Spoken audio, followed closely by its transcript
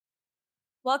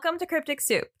Welcome to Cryptic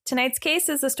Soup. Tonight's case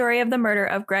is the story of the murder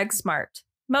of Gregg Smart.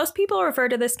 Most people refer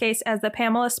to this case as the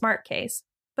Pamela Smart case,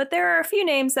 but there are a few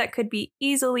names that could be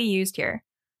easily used here.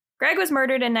 Gregg was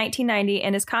murdered in 1990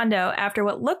 in his condo after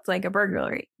what looked like a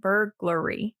burglary.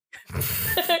 Okay.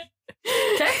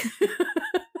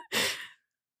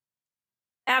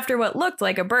 After what looked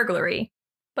like a burglary.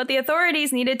 But the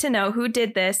authorities needed to know who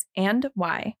did this and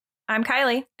why. I'm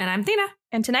Kylie. And I'm Tina.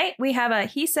 And tonight we have a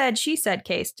he said, she said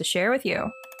case to share with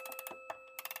you.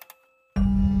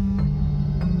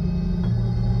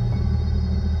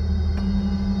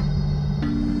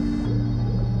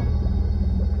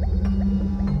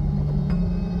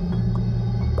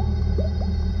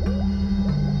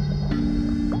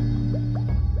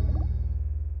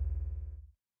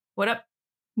 What up?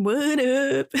 What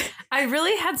up? I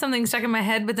really had something stuck in my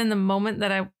head, but then the moment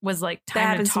that I was like,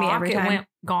 time to talk, it went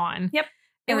gone. Yep.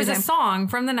 It was a song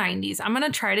from the 90s. I'm going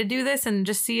to try to do this and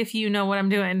just see if you know what I'm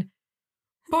doing.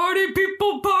 Party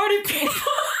people, party people.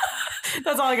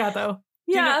 That's all I got, though.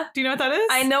 Yeah. Do you know what that is?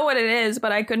 I know what it is,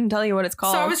 but I couldn't tell you what it's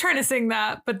called. So I was trying to sing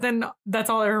that, but then that's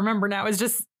all I remember now is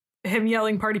just him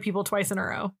yelling party people twice in a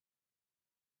row.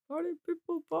 Party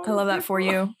people, party I love that people. for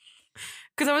you.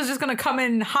 Because I was just going to come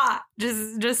in hot,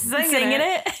 just singing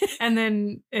it. And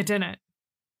then it didn't.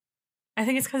 I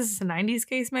think it's because it's a 90s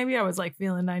case, maybe. I was like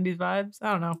feeling 90s vibes.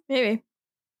 I don't know. Maybe.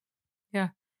 Yeah.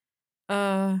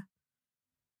 Hi.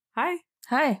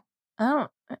 Hi. Oh.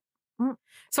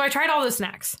 So I tried all the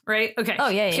snacks, right? Okay. Oh,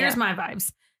 yeah. Here's my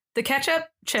vibes. The ketchup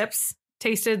chips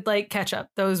tasted like ketchup.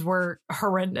 Those were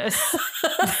horrendous.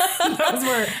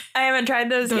 I haven't tried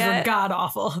those yet. Those were god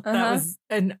awful. That was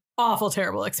an awful,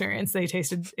 terrible experience. They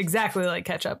tasted exactly like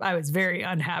ketchup. I was very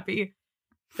unhappy.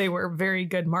 They were very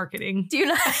good marketing. Do you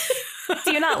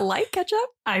not like ketchup?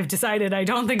 I've decided I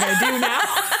don't think I do now.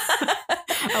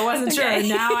 I wasn't sure.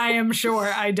 Now I am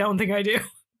sure. I don't think I do.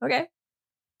 Okay.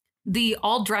 The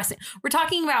all dressing. We're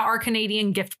talking about our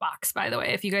Canadian gift box, by the way.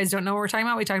 If you guys don't know what we're talking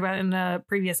about, we talked about it in the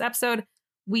previous episode.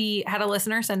 We had a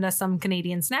listener send us some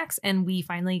Canadian snacks and we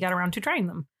finally got around to trying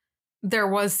them. There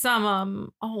was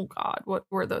some, oh God, what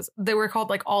were those? They were called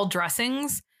like all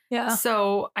dressings. Yeah.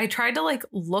 So I tried to like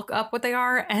look up what they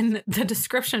are and the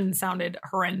description sounded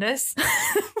horrendous.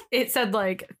 It said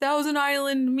like Thousand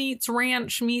Island meets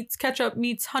ranch meets ketchup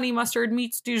meets honey mustard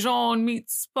meets Dijon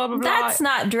meets blah, blah, blah. That's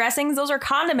not dressings. Those are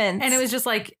condiments. And it was just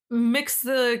like mix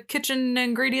the kitchen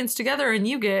ingredients together and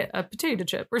you get a potato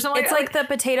chip or something. It's like the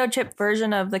potato chip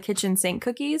version of the kitchen sink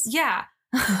cookies. Yeah.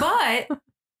 But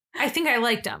I think I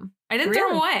liked them. I didn't throw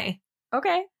them away.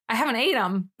 Okay. I haven't ate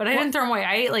them, but I didn't throw them away.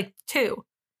 I ate like 2.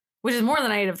 Which is more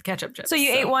than I ate of the ketchup chips. So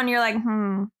you ate one, you're like,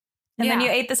 And then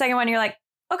you ate the second one, you're like,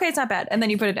 okay, it's not bad. And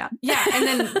then you put it down. Yeah. And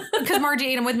then because Margie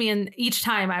ate them with me and each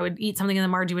time I would eat something and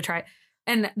then Margie would try it.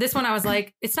 And this one I was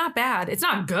like, it's not bad. It's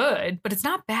not good, but it's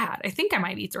not bad. I think I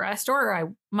might eat the rest or I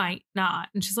might not.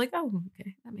 And she's like, oh,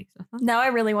 okay. That makes sense. Now I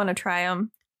really want to try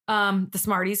them. The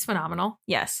Smarties, phenomenal.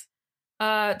 Yes.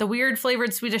 The weird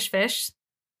flavored Swedish fish.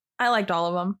 I liked all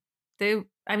of them.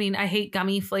 I hate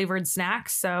gummy flavored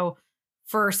snacks. So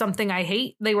for something I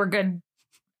hate, they were good,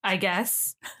 I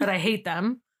guess, but I hate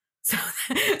them. So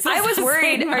I was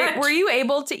worried. Were you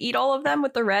able to eat all of them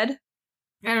with the red?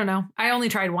 I don't know. I only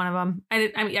tried one of them.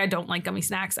 I don't like gummy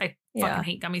snacks. I fucking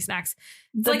hate gummy snacks.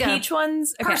 It's the like peach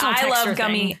ones. Okay,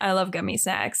 I love gummy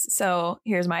snacks. So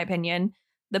here's my opinion.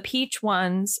 The peach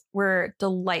ones were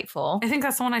delightful. I think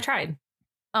that's the one I tried.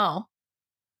 Oh,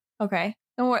 okay.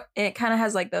 And it kind of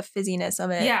has like the fizziness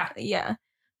of it. Yeah. Yeah.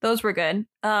 Those were good.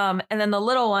 And then the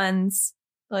little ones,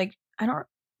 like,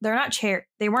 they're not cherry.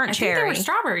 They weren't cherry. They were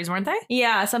strawberries, weren't they?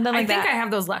 Yeah, something like that. I think I have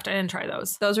those left. I didn't try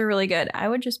those. Those are really good. I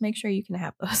would just make sure you can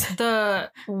have those. The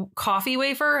coffee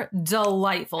wafer,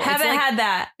 delightful. Haven't had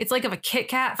that. It's like of a Kit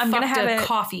Kat. I'm going to have it.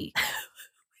 Coffee.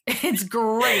 It's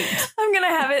great. I'm going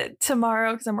to have it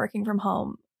tomorrow because I'm working from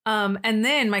home. And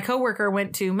then my coworker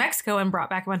went to Mexico and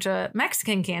brought back a bunch of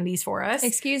Mexican candies for us.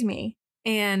 Excuse me.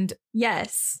 And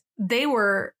yes, they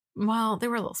were a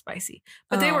little spicy,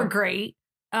 but they were great.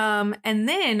 And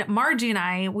then Margie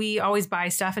and we always buy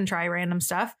stuff and try random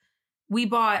stuff. We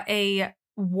bought a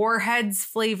Warheads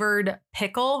flavored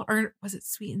pickle, or was it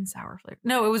sweet and sour flavor?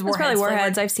 No, it was Warheads. Probably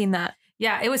Warheads. I've seen that.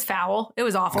 Yeah, it was foul. It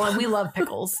was awful. And we love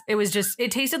pickles.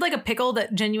 It tasted like a pickle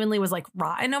that genuinely was like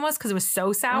rotten almost because it was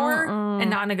so sour and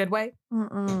not in a good way.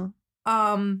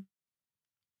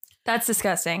 That's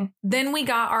disgusting. Then we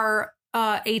got our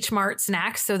H Mart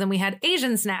snacks. So then we had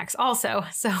Asian snacks also.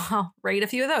 So I'll rate a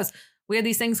few of those. We had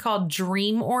these things called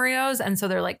Dream Oreos. And so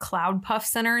they're like cloud puff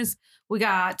centers. We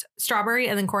got strawberry,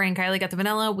 and then Corey and Kylie got the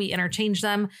vanilla. We interchanged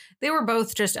them. They were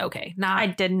both just okay. I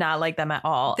did not like them at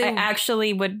all. I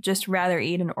actually would just rather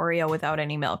eat an Oreo without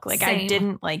any milk. Like, same. I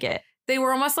didn't like it. They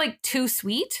were almost like too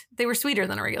sweet. They were sweeter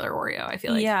than a regular Oreo, I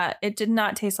feel like. Yeah, it did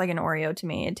not taste like an Oreo to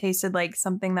me. It tasted like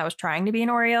something that was trying to be an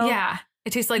Oreo. Yeah,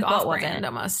 it tastes like off-brand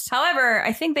almost. However,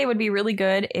 I think they would be really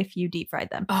good if you deep fried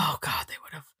them. Oh, God, they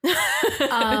would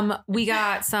have. We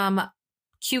got some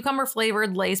cucumber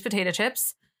flavored Lay's potato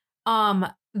chips.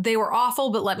 They were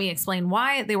awful, but let me explain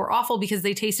why. They were awful because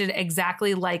they tasted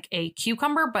exactly like a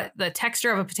cucumber, but the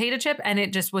texture of a potato chip, and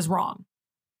it just was wrong.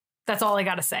 That's all I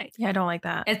got to say. Yeah, I don't like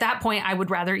that. At that point, I would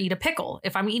rather eat a pickle.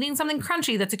 If I'm eating something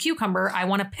crunchy that's a cucumber, I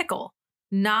want a pickle,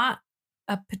 not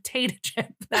a potato chip.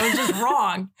 That was just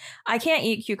wrong. I can't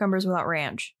eat cucumbers without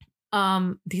ranch.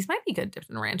 These might be good dipped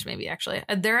in ranch, maybe, actually.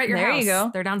 They're at your house. There you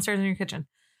go. They're downstairs in your kitchen.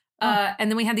 And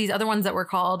then we had these other ones that were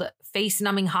called Face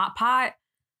Numbing Hot Pot.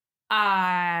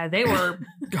 They were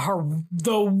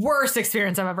the worst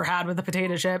experience I've ever had with a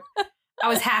potato chip. I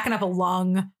was hacking up a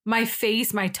lung. My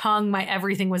face, my tongue, my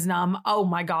everything was numb. Oh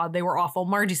my God, they were awful.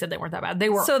 Margie said they weren't that bad. They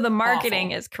were. So the marketing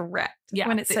awful. Is correct. Yeah,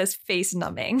 when it says face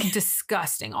numbing.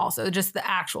 Disgusting. Also, just the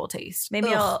actual taste.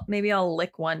 Maybe I'll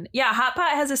lick one. Yeah, hot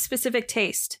pot has a specific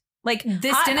taste. Like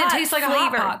this didn't taste like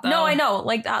flavor. A hot pot. Though. No, I know.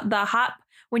 Like the hot.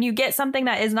 When you get something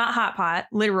that is not hot pot,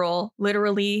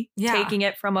 literally taking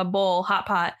it from a bowl hot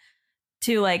pot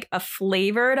to like a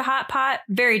flavored hot pot,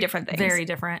 very different things. Very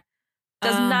different.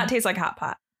 Does not taste like hot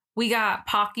pot. We got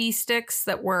Pocky sticks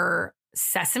that were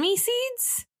sesame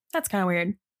seeds. That's kind of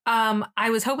weird.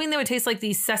 I was hoping they would taste like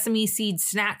these sesame seed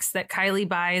snacks that Kylie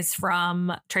buys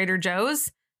from Trader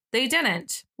Joe's. They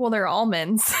didn't. Well, they're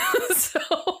almonds, so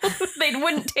they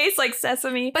wouldn't taste like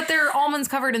sesame. But they're almonds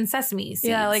covered in sesame seeds.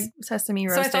 Yeah, like sesame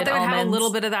roasted almonds. So I thought they would have a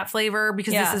little bit of that flavor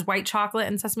because this is white chocolate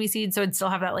and sesame seeds, so it'd still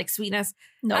have that like sweetness.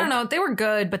 Nope. I don't know. They were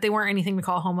good, but they weren't anything to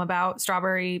call home about.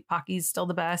 Strawberry Pocky's still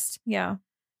the best. Yeah.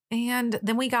 And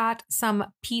then we got some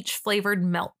peach flavored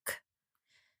milk.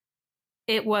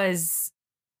 It was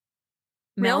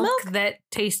milk that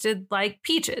tasted like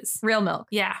peaches. Real milk.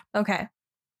 Yeah. Okay.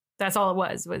 That's all it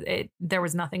was. There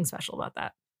was nothing special about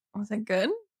that. Was it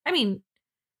good? I mean,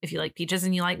 if you like peaches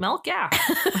and you like milk, yeah.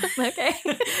 Okay.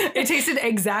 It tasted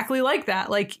exactly like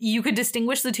that. Like you could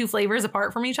distinguish the two flavors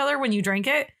apart from each other when you drank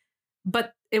it,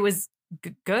 but it was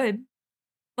good.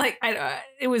 Like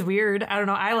it was weird. I don't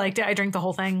know. I liked it. I drank the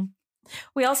whole thing.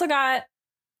 We also got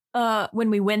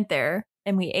when we went there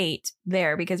and we ate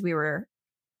there because we were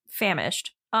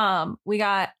famished. We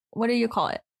got, what do you call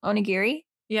it? Onigiri?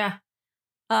 Yeah.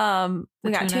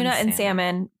 We got tuna and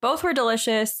salmon. Both were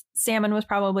delicious. Salmon was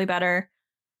probably better.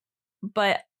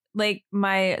 But like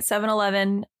my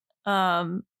 7-Eleven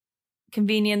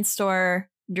convenience store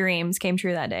dreams came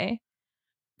true that day.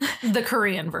 The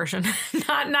Korean version,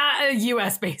 not a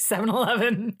US based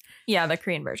 7-Eleven. Yeah, the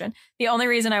Korean version. The only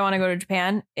reason I want to go to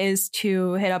Japan is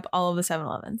to hit up all of the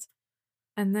 7-Elevens.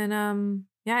 And then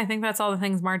I think that's all the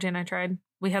things Margie and I tried.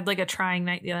 We had like a trying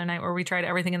night the other night where we tried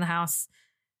everything in the house.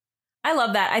 I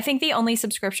love that. I think the only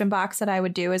subscription box that I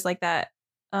would do is like that.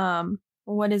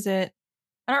 What is it?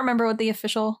 I don't remember what the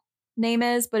official name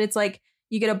is, but it's like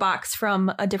you get a box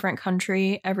from a different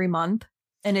country every month.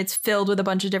 And it's filled with a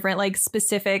bunch of different like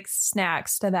specific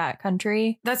snacks to that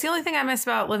country. That's the only thing I miss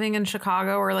about living in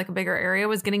Chicago or like a bigger area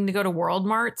was getting to go to World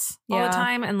Marts all the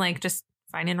time and like just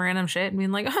finding random shit and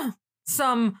being like,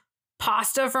 some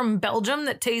pasta from Belgium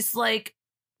that tastes like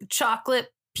chocolate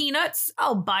peanuts.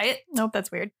 I'll buy it. Nope,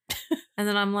 that's weird. And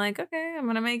then I'm like, okay, I'm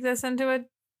going to make this into a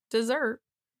dessert.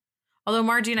 Although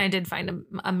Margie and I did find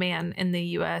a man in the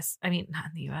U.S. I mean, not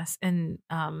in the U.S. in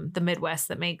the Midwest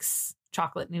that makes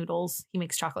chocolate noodles. He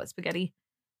makes chocolate spaghetti.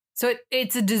 So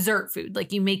it's a dessert food.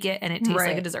 Like you make it and it tastes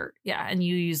like a dessert. Yeah. And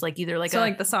you use like either like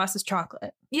like the sauce is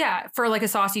chocolate. Yeah. For like a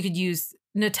sauce, you could use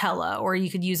Nutella or you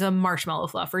could use a marshmallow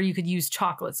fluff or you could use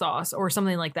chocolate sauce or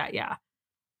something like that. Yeah.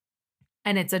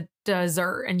 And it's a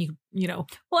dessert and you know.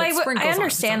 Well, I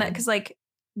understand that because like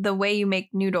the way you make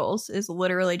noodles is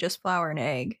literally just flour and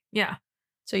egg. Yeah.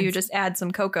 So you just add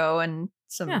some cocoa and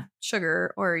some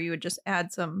sugar, or you would just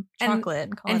add some chocolate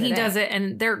and call it. And he does it,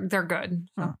 and they're good.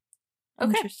 So. Huh.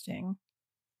 Okay. Interesting.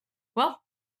 Well,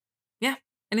 yeah.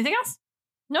 Anything else?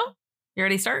 No. You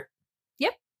ready to start?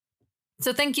 Yep.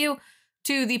 So thank you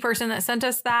to the person that sent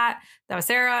us that. That was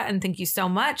Sarah, and thank you so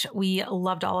much. We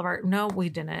loved all of our. No, we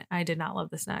didn't. I did not love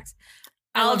the snacks.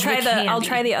 I'll try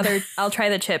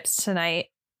the chips tonight,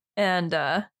 and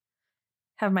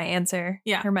have my answer.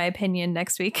 Yeah. Or my opinion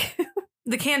next week.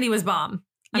 The candy was bomb.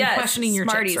 I'm questioning your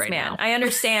Smarties, chips right man. now. I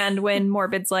understand when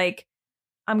Morbid's like,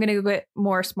 I'm going to go get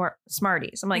more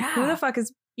Smarties. I'm like, who Yeah. the fuck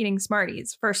is eating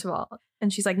Smarties, first of all?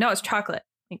 And she's like, no, it's chocolate.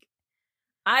 Like,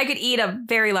 I could eat a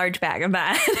very large bag of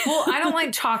that. Well, I don't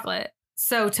like chocolate.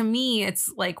 So to me,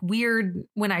 it's like weird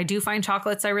when I do find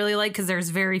chocolates I really like, because there's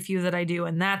very few that I do.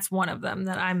 And that's one of them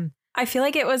that I feel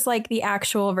like it was like the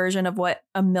actual version of what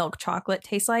a milk chocolate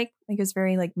tastes like. Like it was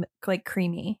very like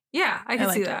creamy. Yeah, I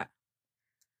can see that.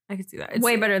 I can see that. It's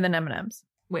way better than M&M's.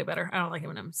 Way better. I don't like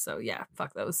M&M's. So yeah,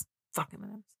 fuck those. Fuck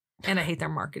M&M's. And I hate their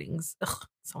marketings. Ugh,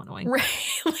 so annoying. Right.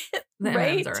 The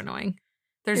M&M's are annoying.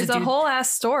 There's a whole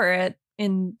ass store at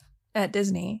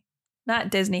Disney. Not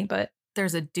Disney, but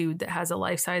there's a dude that has a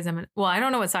life-size M&M. Well, I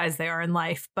don't know what size they are in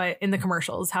life, but in the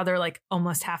commercials, how they're like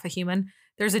almost half a human.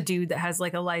 There's a dude that has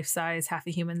like a life-size, half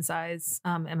a human size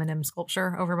M&M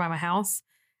sculpture over by my house,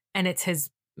 and it's his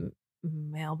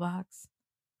mailbox.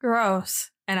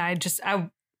 Gross. And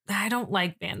I don't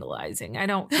like vandalizing. I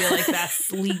don't feel like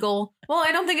that's legal. Well,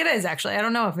 I don't think it is, actually. I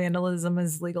don't know if vandalism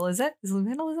is legal. Is it? Is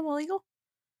vandalism illegal?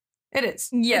 It is.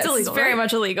 Yes, it's illegal, very right?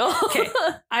 much illegal. Okay.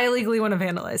 I illegally want to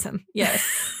vandalize him. Yes.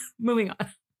 Moving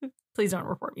on. Please don't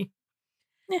report me.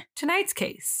 Yeah. Tonight's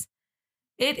case.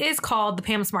 It is called the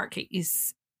Pam Smart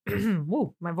case.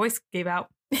 Woo, my voice gave out.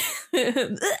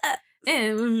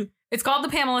 It's called the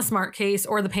Pamela Smart case,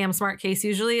 or the Pam Smart case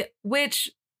usually, which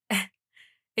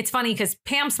it's funny because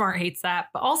Pam Smart hates that,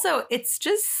 but also it's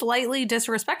just slightly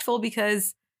disrespectful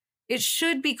because it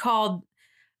should be called,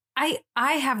 I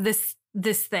have this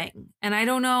thing, and I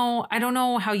don't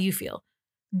know how you feel.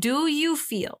 Do you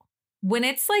feel when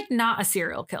it's like not a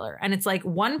serial killer and it's like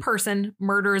one person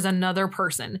murders another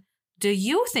person, do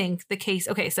you think the case,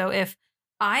 okay, so if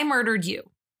I murdered you,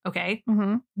 okay,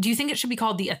 do you think it should be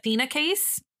called the Athena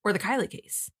case or the Kylie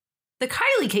case? The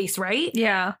Kylie case, right?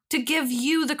 Yeah. To give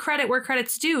you the credit where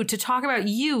credit's due, to talk about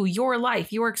you, your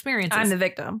life, your experiences. I'm the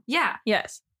victim. Yeah.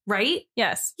 Yes. Right?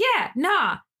 Yes. Yeah.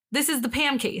 Nah. This is the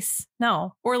Pam case.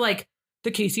 No. Or like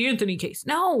the Casey Anthony case.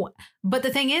 No. But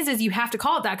the thing is you have to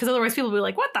call it that, because otherwise people will be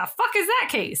like, what the fuck is that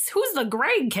case? Who's the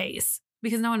Gregg case?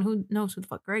 Because no one who knows who the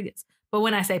fuck Gregg is. But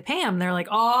when I say Pam, they're like,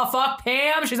 oh, fuck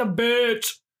Pam. She's a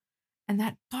bitch. And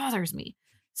that bothers me.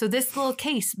 So this little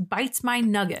case bites my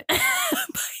nugget.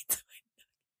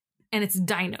 And it's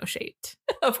dino shaped.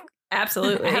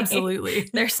 Absolutely. Absolutely.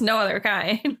 There's no other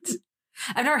kind.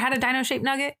 I've never had a dino shaped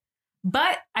nugget,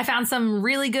 but I found some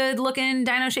really good looking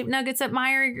dino shaped nuggets at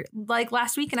Meijer like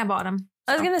last week, and I bought them. So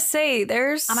I was going to say, I'm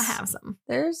going to have some.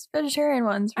 There's vegetarian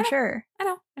ones for sure. I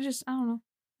know. I don't know.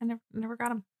 I never got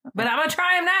them. Okay. But I'm going to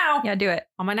try them now. Yeah, do it.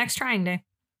 On my next trying day.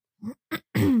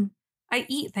 I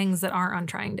eat things that aren't on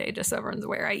trying day, just so everyone's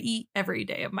aware. I eat every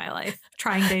day of my life.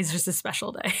 Trying day is just a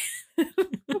special day.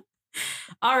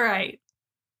 All right.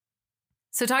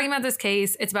 So talking about this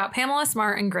case, it's about Pamela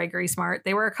Smart and Gregory Smart.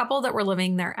 They were a couple that were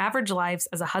living their average lives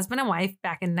as a husband and wife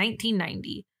back in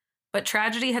 1990. But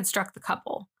tragedy had struck the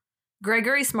couple.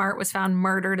 Gregory Smart was found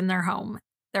murdered in their home,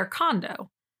 their condo.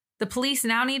 The police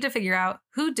now need to figure out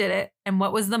who did it and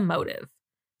what was the motive.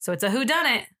 So it's a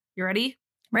whodunit. You ready?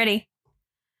 Ready.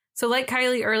 So like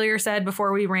Kylie earlier said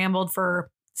before we rambled for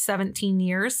 17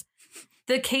 years,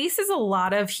 the case is a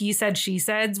lot of he said, she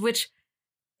said, which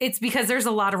it's because there's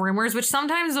a lot of rumors, which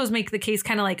sometimes those make the case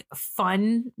kind of like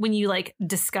fun when you like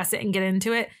discuss it and get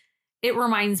into it. It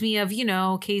reminds me of, you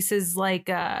know, cases like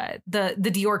the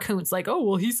Dior Koontz, like, oh,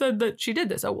 well, he said that she did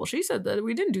this. Oh, well, she said that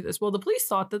we didn't do this. Well, the police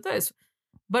thought that this.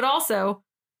 But also,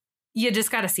 you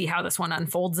just got to see how this one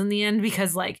unfolds in the end,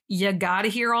 because like you got to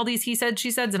hear all these he said,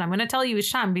 she said. And I'm going to tell you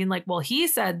each time being like, well, he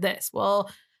said this. Well,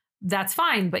 that's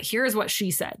fine. But here's what she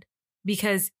said,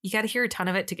 because you got to hear a ton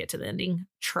of it to get to the ending.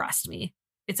 Trust me.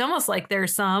 It's almost like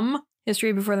there's some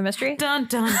history before the mystery. Dun,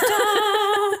 dun,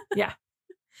 dun. Yeah.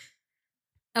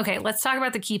 Okay, let's talk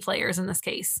about the key players in this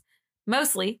case.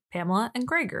 Mostly Pamela and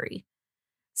Gregory.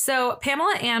 So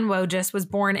Pamela Ann Wojcik was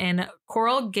born in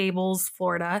Coral Gables,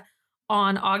 Florida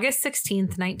on August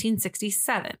 16th,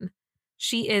 1967.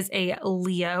 She is a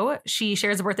Leo. She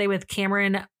shares a birthday with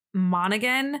Cameron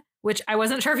Monaghan, which I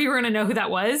wasn't sure if you were going to know who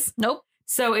that was. Nope.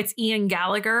 So it's Ian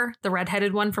Gallagher, the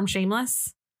redheaded one from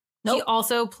Shameless. Nope. He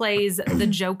also plays the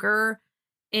Joker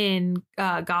in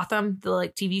Gotham, the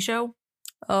like TV show.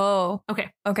 Oh, okay.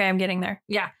 Okay, I'm getting there.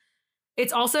 Yeah.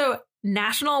 It's also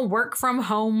National Work From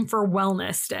Home for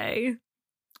Wellness Day.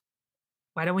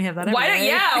 Why don't we have that every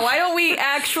day? Why don't we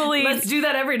actually let's do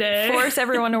that every day? Force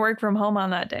everyone to work from home on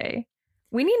that day.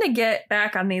 We need to get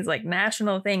back on these like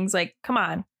national things. Like, come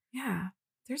on. Yeah.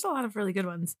 There's a lot of really good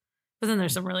ones. But then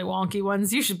there's some really wonky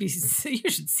ones. You should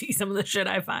see some of the shit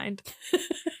I find.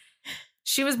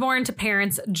 She was born to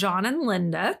parents John and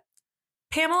Linda.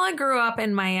 Pamela grew up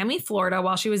in Miami, Florida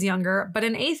while she was younger, but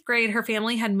in 8th grade, her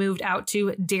family had moved out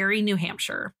to Derry, New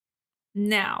Hampshire.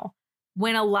 Now,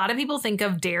 when a lot of people think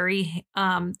of Derry,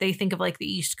 they think of like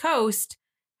the East Coast.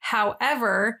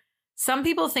 However, some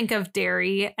people think of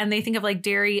Derry and they think of like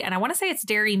Derry, and I want to say it's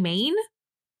Derry, Maine.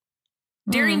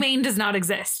 Derry, Maine does not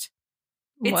exist.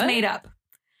 It's made up.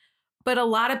 But a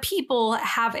lot of people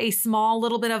have a small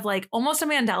little bit of like almost a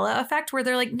Mandela effect where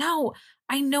they're like, no,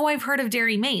 I know I've heard of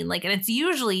Derry, Maine. Like, and it's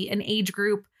usually an age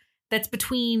group that's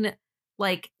between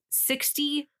like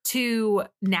 60 to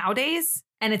nowadays.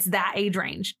 And it's that age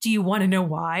range. Do you want to know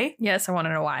why? Yes, I want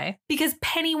to know why. Because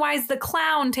Pennywise the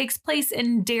Clown takes place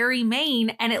in Derry,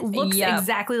 Maine, and it looks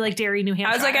exactly like Derry, New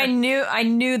Hampshire. I was like, I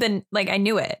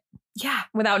knew it. Yeah.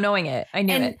 Without knowing it. I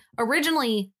knew it.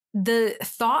 Originally, the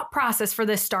thought process for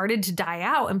this started to die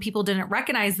out and people didn't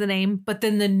recognize the name. But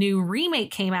then the new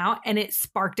remake came out and it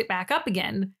sparked it back up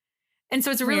again. And so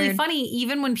it's really funny.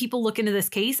 Even when people look into this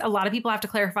case, a lot of people have to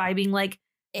clarify being like,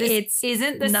 this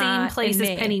isn't the same place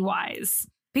as Pennywise.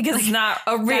 Because it's not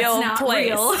a real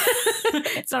place.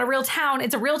 It's not a real town.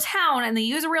 It's a real town and they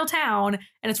use a real town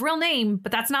and it's a real name,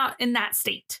 but that's not in that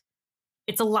state.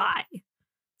 It's a lie.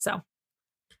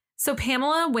 So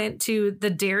Pamela went to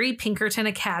the Derry Pinkerton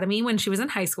Academy when she was in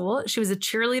high school. She was a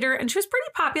cheerleader and she was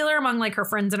pretty popular among like her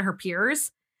friends and her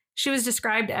peers. She was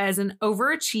described as an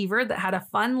overachiever that had a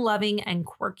fun, loving, and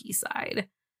quirky side.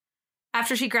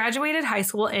 After she graduated high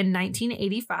school in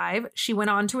 1985, she went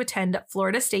on to attend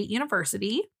Florida State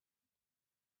University.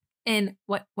 In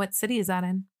what city is that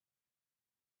in? Do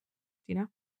you know?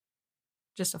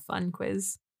 Just a fun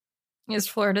quiz. Is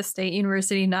Florida State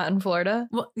University not in Florida?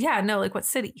 Well, yeah, no, like what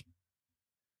city?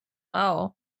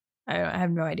 Oh, I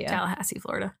have no idea. Tallahassee,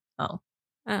 Florida. Oh.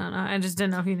 I don't know. I just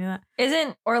didn't know if you knew that.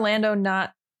 Isn't Orlando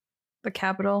not the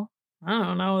capital? I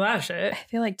don't know that shit. I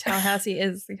feel like Tallahassee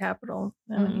is the capital.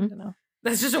 I don't even know.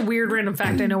 That's just a weird random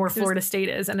fact. I know where Florida State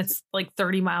is, and it's like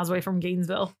 30 miles away from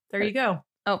Gainesville. There you go.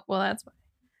 Oh, well, that's why.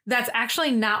 That's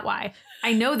actually not why.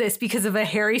 I know this because of a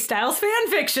Harry Styles fan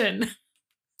fiction.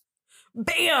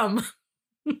 Bam!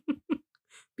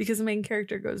 Because the main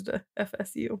character goes to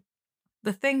FSU.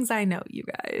 The things I know, you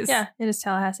guys. Yeah, it is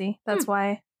Tallahassee. That's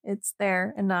why it's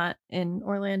there and not in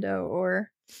Orlando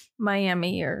or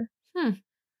Miami or...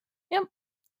 Yep.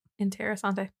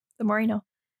 Interessante. The more you know.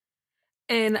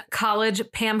 In college,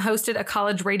 Pam hosted a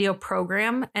college radio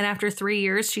program, and after 3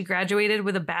 years, she graduated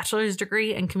with a bachelor's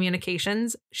degree in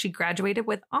communications. She graduated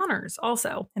with honors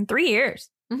also. In 3 years?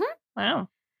 Mm-hmm. Wow.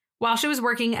 While she was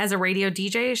working as a radio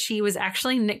DJ, she was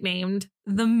actually nicknamed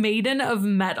the Maiden of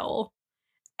Metal.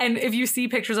 And if you see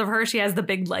pictures of her, she has the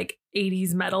big like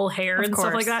 80s metal hair and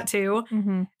stuff like that too.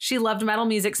 Mm-hmm. She loved metal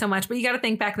music so much, but you got to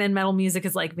think back then metal music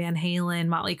is like Van Halen,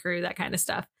 Motley Crue, that kind of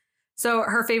stuff. So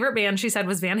her favorite band, she said,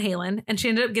 was Van Halen, and she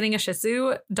ended up getting a Shih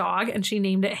Tzu dog and she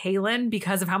named it Halen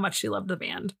because of how much she loved the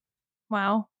band.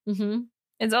 Wow. Mm-hmm.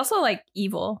 It's also like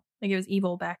evil. Like it was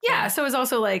evil back then. Yeah. So it was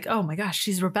also like, oh my gosh,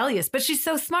 she's rebellious, but she's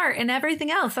so smart and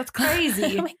everything else. That's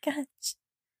crazy. Oh my gosh.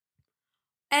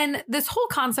 And this whole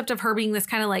concept of her being this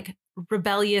kind of like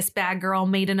rebellious bad girl,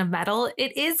 maiden of metal,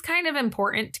 it is kind of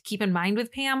important to keep in mind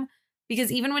with Pam,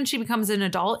 because even when she becomes an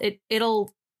adult,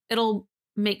 it'll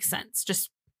make sense.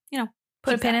 Just,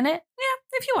 put a pin in it.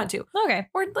 Yeah, if you want to. Okay.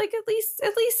 Or like at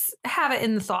least have it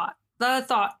in the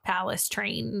thought palace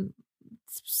train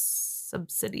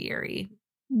subsidiary.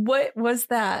 What was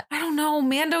that? I don't know.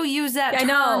 Mando used that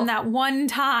term that one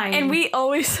time. And we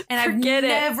always forget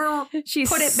never She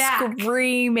put it back.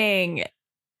 Screaming.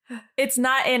 It's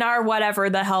not in our whatever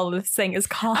the hell this thing is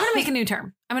called. I'm going to make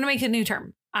a new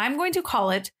term. I'm going to call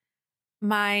it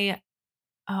my...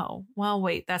 Oh, well,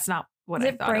 wait. That's not what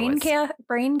I thought it was.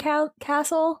 Brain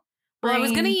castle? Well, I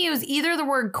was going to use either the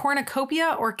word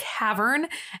cornucopia or cavern,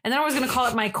 and then I was going to call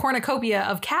it my cornucopia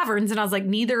of caverns, and I was like,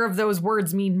 neither of those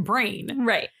words mean brain.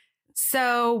 Right.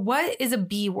 So what is a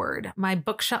B word? My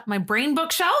bookshelf, my brain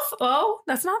bookshelf? Oh,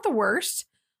 that's not the worst.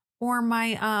 Or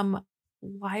my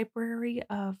library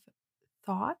of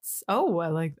thoughts? Oh, I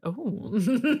like,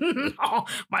 oh,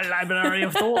 my library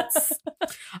of thoughts.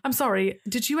 I'm sorry.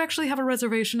 Did you actually have a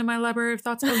reservation in my library of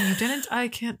thoughts? Oh, you didn't? I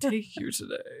can't take you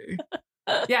today.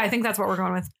 Yeah, I think that's what we're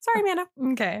going with. Sorry, Amanda.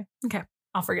 Okay.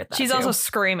 I'll forget that. She's also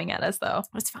screaming at us, though.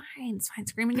 It's fine.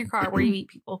 Scream in your car where you eat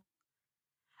people.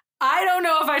 I don't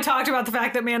know if I talked about the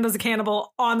fact that Amanda's a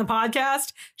cannibal on the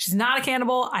podcast. She's not a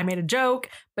cannibal. I made a joke,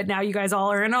 but now you guys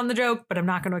all are in on the joke, but I'm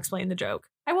not going to explain the joke.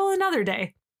 I will another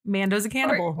day. Mando's a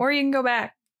cannibal. Or you can go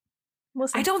back.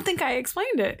 Listen. I don't think I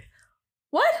explained it.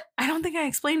 What? I don't think I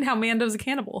explained how Mando's a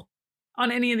cannibal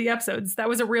on any of the episodes. That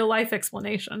was a real life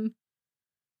explanation.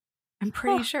 I'm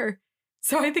pretty sure.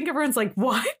 So I think everyone's like,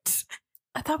 what?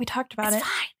 I thought we talked about It's it.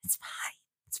 fine. It's fine.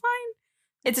 It's fine.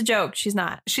 It's a joke. She's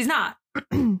not. She's not.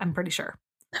 I'm pretty sure.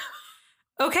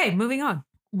 Okay, moving on.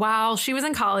 While she was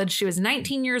in college, she was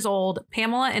 19 years old.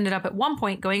 Pamela ended up at one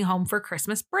point going home for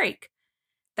Christmas break.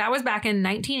 That was back in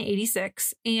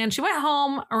 1986. And she went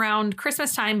home around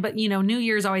Christmas time. But, New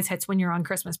Year's always hits when you're on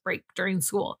Christmas break during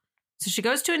school. So she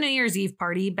goes to a New Year's Eve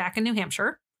party back in New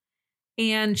Hampshire.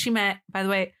 And she met, by the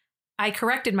way, I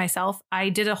corrected myself. I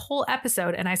did a whole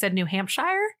episode and I said New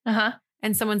Hampshire. Uh-huh.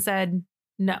 And someone said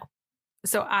no.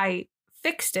 So I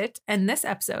fixed it. And this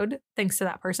episode, thanks to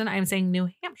that person, I am saying New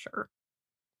Hampshire.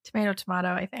 Tomato,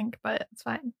 I think, but it's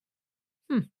fine.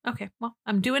 Okay. Well,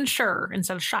 I'm doing sure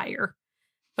instead of Shire.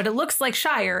 But it looks like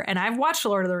Shire, and I've watched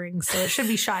Lord of the Rings, so it should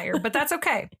be Shire, but that's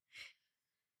okay.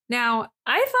 Now,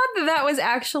 I thought that was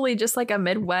actually just like a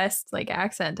Midwest like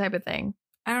accent type of thing.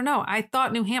 I don't know. I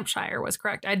thought New Hampshire was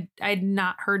correct. I'd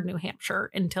not heard New Hampshire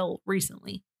until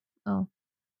recently. Oh.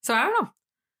 So I don't know.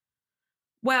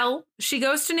 Well, she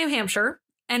goes to New Hampshire,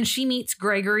 and she meets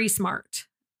Gregory Smart.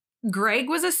 Gregg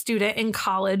was a student in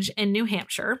college in New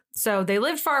Hampshire, so they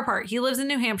lived far apart. He lives in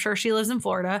New Hampshire. She lives in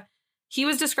Florida. He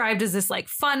was described as this like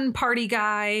fun party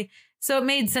guy. So it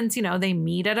made sense, they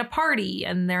meet at a party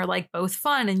and they're like both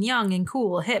fun and young and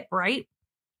cool, hip, right?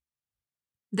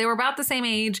 They were about the same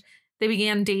age. They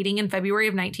began dating in February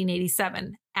of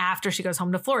 1987 after she goes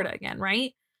home to Florida again,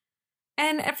 right?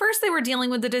 And at first they were dealing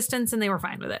with the distance and they were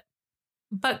fine with it.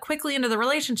 But quickly into the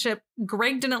relationship,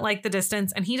 Gregg didn't like the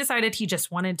distance and he decided he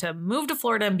just wanted to move to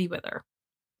Florida and be with her.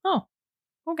 Oh,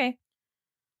 okay.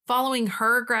 Following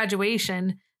her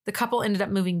graduation, the couple ended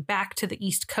up moving back to the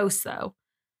East Coast, though.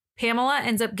 Pamela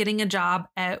ends up getting a job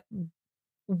at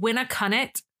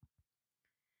Winnacunnet.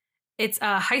 It's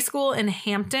a high school in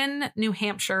Hampton, New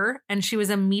Hampshire, and she was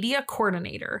a media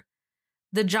coordinator.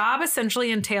 The job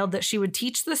essentially entailed that she would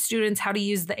teach the students how to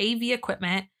use the AV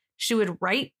equipment. She would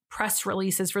write press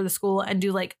releases for the school and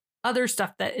do like other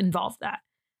stuff that involved that.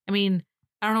 I mean,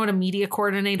 I don't know what a media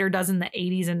coordinator does in the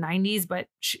 80s and 90s, but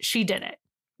she did it.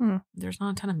 There's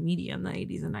not a ton of media in the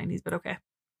 80s and 90s, but okay.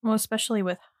 Well, especially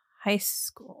with high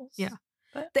schools. Yeah.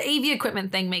 But the AV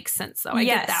equipment thing makes sense, though. I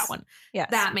get that one. Yeah.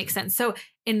 That makes sense. So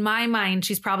in my mind,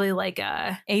 she's probably like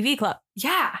a AV club.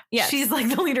 Yeah. Yes. She's like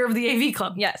the leader of the AV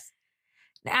club. Yes.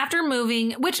 After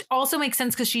moving, which also makes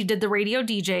sense because she did the radio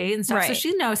DJ and stuff. Right. So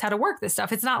she knows how to work this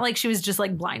stuff. It's not like she was just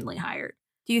like blindly hired.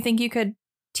 Do you think you could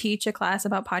teach a class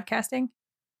about podcasting?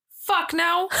 Fuck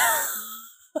no.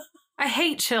 I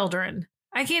hate children.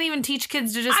 I can't even teach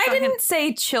kids to just I didn't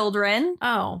say children.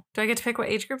 Oh, do I get to pick what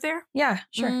age group they're? Yeah,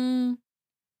 sure.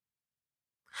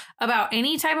 About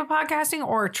any type of podcasting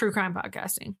or true crime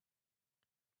podcasting?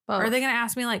 Both. Are they going to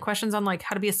ask me like questions on like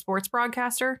how to be a sports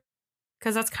broadcaster?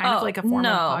 Because that's kind of like a form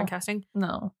of podcasting.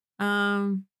 No.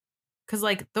 Because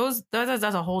like that's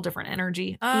a whole different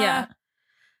energy. Yeah.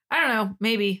 I don't know.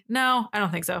 Maybe. No, I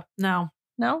don't think so. No.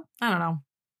 No? I don't know.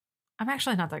 I'm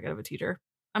actually not that good of a teacher.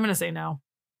 I'm going to say no.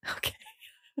 Okay.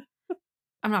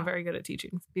 I'm not very good at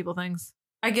teaching people things.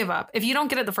 I give up. If you don't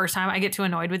get it the first time, I get too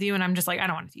annoyed with you and I'm just like, I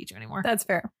don't want to teach you anymore. That's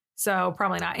fair. So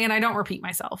probably not. And I don't repeat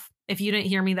myself. If you didn't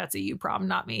hear me, that's a you problem,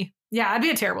 not me. Yeah, I'd be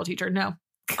a terrible teacher. No.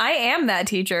 I am that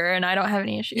teacher and I don't have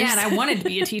any issues. Yeah, and I wanted to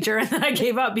be a teacher and then I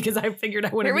gave up because I figured I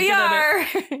wouldn't be good at it.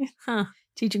 Here we are.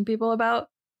 Teaching people about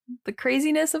the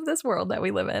craziness of this world that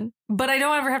we live in. But I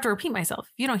don't ever have to repeat myself.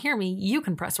 If you don't hear me, you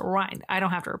can press rewind. I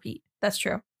don't have to repeat. That's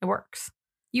true. It works.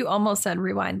 You almost said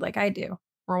rewind like I do.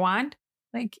 Rewind?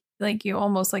 Like you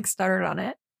almost like stuttered on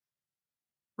it.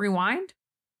 Rewind?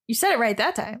 You said it right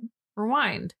that time.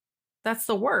 Rewind. That's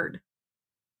the word.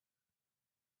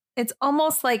 It's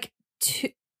almost like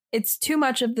it's too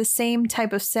much of the same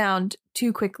type of sound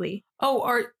too quickly.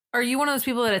 Oh, are you one of those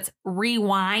people that it's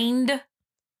rewind?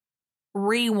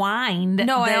 Rewind.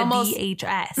 No, I almost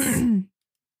VHS.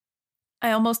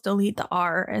 I almost delete the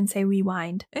R and say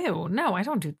rewind. Ew, no, I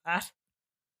don't do that.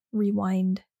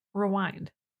 Rewind.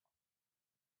 Rewind.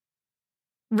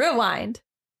 Rewind.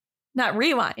 Not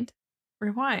rewind.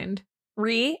 Rewind.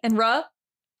 Re and ruh.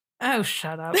 Oh,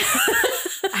 shut up.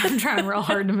 I'm trying real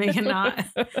hard to make it not.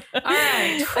 All right.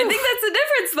 I think that's the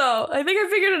difference, though. I think I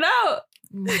figured it out.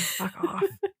 Fuck off.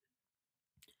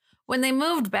 When they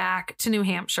moved back to New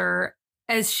Hampshire,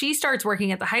 as she starts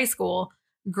working at the high school,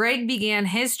 Gregg began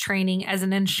his training as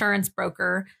an insurance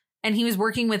broker, and he was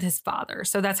working with his father.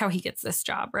 So that's how he gets this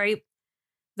job, right?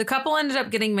 The couple ended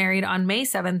up getting married on May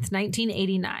 7th,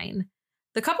 1989.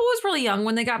 The couple was really young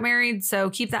when they got married, so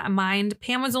keep that in mind.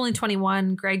 Pam was only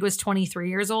 21, Gregg was 23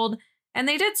 years old, and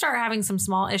they did start having some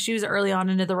small issues early on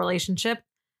into the relationship,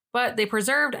 but they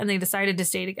persevered and they decided to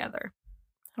stay together.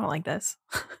 I don't like this.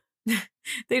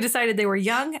 They decided they were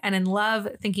young and in love,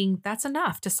 thinking that's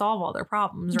enough to solve all their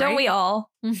problems, right? Don't we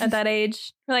all at that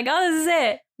age? We're like, oh, this is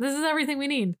it. This is everything we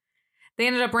need. They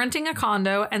ended up renting a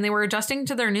condo and they were adjusting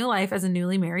to their new life as a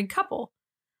newly married couple.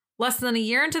 Less than a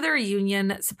year into their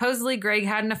union, supposedly Gregg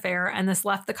had an affair, and this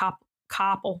left the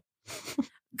couple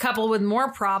with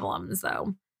more problems,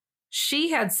 though.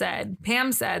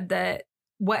 Pam said that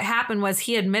what happened was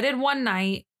he admitted one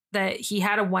night that he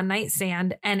had a one-night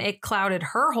stand, and it clouded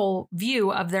her whole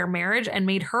view of their marriage and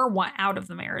made her want out of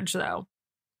the marriage, though.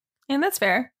 And that's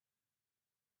fair.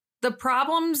 The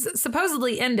problems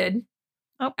supposedly ended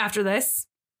after this,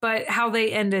 but how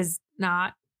they end is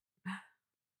not.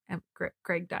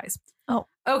 Gregg dies. Oh.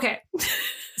 Okay.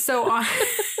 So on...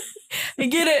 I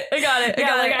get it. I got it.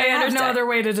 I have no other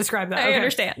way to describe that. I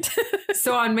understand.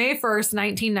 So on May 1st,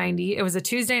 1990, it was a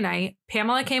Tuesday night,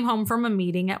 Pamela came home from a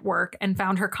meeting at work and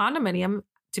found her condominium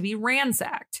to be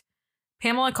ransacked.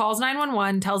 Pamela calls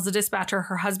 911, tells the dispatcher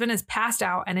her husband is passed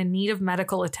out and in need of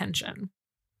medical attention.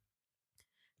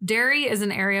 Derry is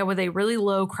an area with a really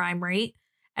low crime rate,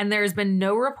 and there's been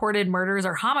no reported murders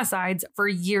or homicides for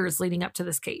years leading up to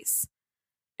this case.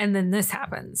 And then this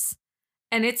happens.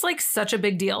 And it's like such a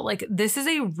big deal. Like, this is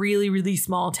a really, really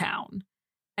small town.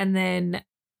 And then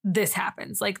this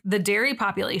happens. Like, the Derry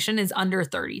population is under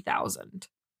 30,000.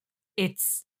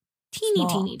 It's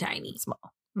teeny tiny.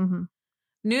 Small. Mm-hmm.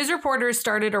 News reporters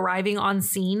started arriving on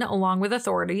scene along with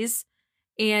authorities.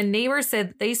 And neighbors said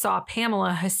that they saw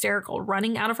Pamela hysterical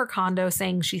running out of her condo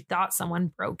saying she thought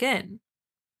someone broke in.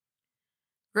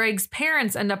 Gregg's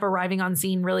parents end up arriving on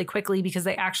scene really quickly because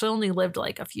they actually only lived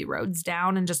like a few roads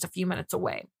down and just a few minutes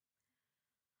away.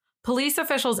 Police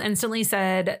officials instantly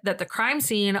said that the crime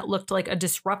scene looked like a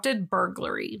disrupted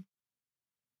burglary.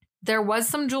 There was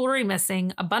some jewelry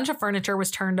missing. A bunch of furniture was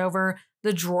turned over.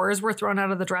 The drawers were thrown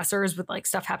out of the dressers with like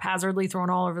stuff haphazardly thrown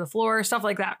all over the floor, stuff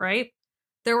like that, right?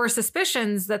 There were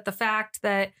suspicions that the fact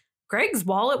that Gregg's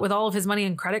wallet with all of his money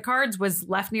and credit cards was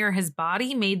left near his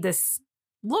body made this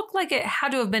look like it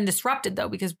had to have been disrupted, though,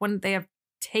 because wouldn't they have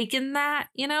taken that,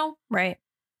 you know? Right.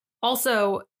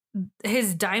 Also,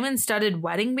 his diamond-studded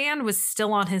wedding band was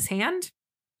still on his hand.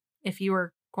 If you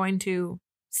were going to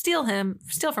steal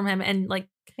from him and, like...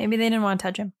 Maybe they didn't want to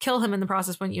touch him. Kill him in the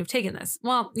process when you've taken this.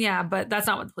 Well, yeah, but that's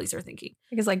not what the police are thinking.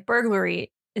 Because, like,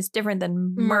 burglary is different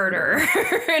than murder.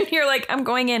 And you're like, I'm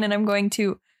going in and I'm going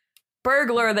to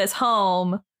burglar this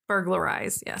home.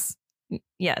 Burglarize, yes.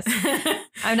 Yes.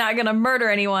 I'm not going to murder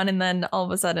anyone. And then all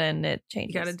of a sudden it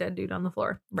changes. You got a dead dude on the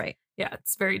floor. Right. Yeah,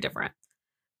 it's very different.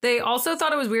 They also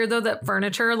thought it was weird, though, that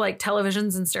furniture like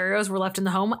televisions and stereos were left in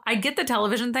the home. I get the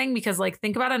television thing because, like,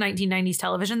 think about a 1990s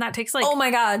television. That takes like... Oh,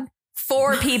 my God.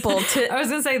 4 people to... I was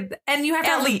going to say, and you have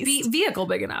to have a vehicle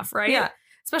big enough, right? Yeah.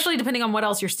 Especially depending on what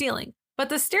else you're stealing. But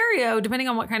the stereo, depending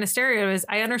on what kind of stereo it is,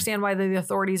 I understand why the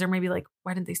authorities are maybe like,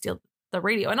 why didn't they steal the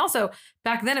radio? And also,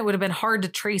 back then, it would have been hard to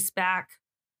trace back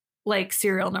like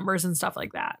serial numbers and stuff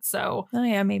like that. So, oh,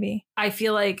 yeah, maybe. I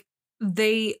feel like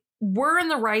they were in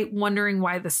the right wondering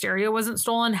why the stereo wasn't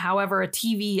stolen. However, a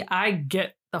TV, I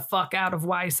get the fuck out of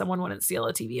why someone wouldn't steal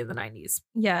a TV in the 90s.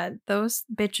 Yeah, those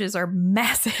bitches are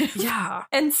massive. Yeah.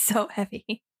 And so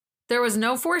heavy. There was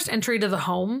no forced entry to the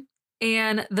home,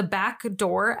 and the back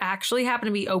door actually happened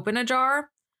to be open ajar.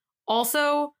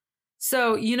 Also,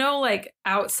 so, you know, like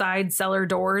outside cellar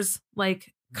doors,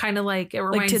 like kind of like it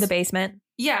reminds... Like to the basement.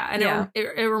 Yeah. And yeah.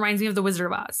 It reminds me of the Wizard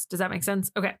of Oz. Does that make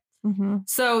sense? Okay. Mm-hmm.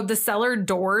 So the cellar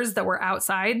doors that were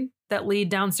outside that lead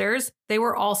downstairs, they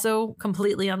were also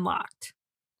completely unlocked.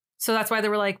 So that's why they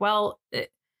were like, well,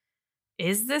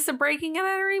 is this a breaking and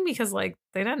entering? Because like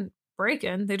they didn't break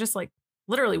in. They just like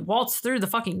literally waltzed through the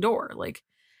fucking door. Like,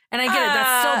 and I get it.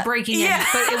 That's still breaking in,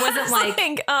 but it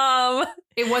wasn't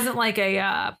it wasn't like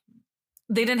a,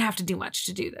 they didn't have to do much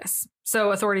to do this.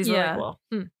 So authorities were like, well,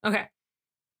 okay.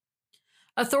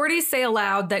 Authorities say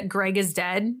aloud that Gregg is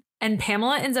dead, and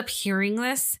Pamela ends up hearing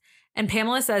this. And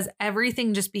Pamela says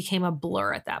everything just became a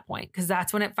blur at that point, because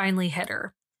that's when it finally hit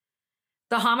her.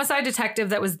 The homicide detective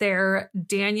that was there,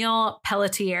 Daniel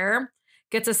Pelletier,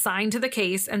 gets assigned to the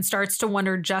case and starts to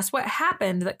wonder just what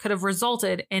happened that could have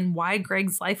resulted in why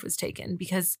Gregg's life was taken.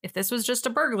 Because if this was just a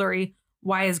burglary,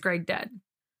 why is Gregg dead?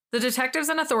 The detectives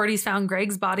and authorities found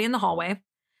Gregg's body in the hallway.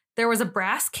 There was a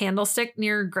brass candlestick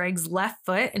near Gregg's left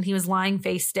foot, and he was lying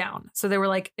face down. So they were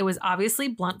like, it was obviously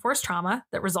blunt force trauma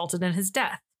that resulted in his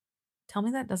death. Tell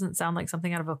me that doesn't sound like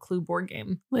something out of a Clue board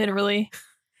game. Literally.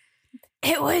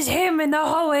 It was him in the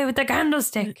hallway with the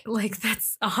candlestick. Like,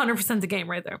 that's 100% the game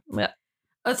right there. Yeah.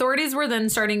 Authorities were then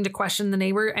starting to question the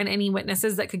neighbor and any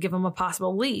witnesses that could give them a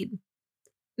possible lead.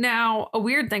 Now, a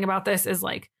weird thing about this is,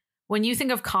 like, when you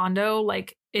think of condo,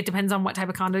 like it depends on what type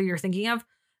of condo you're thinking of.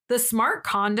 The Smart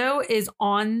condo is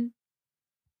on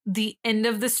the end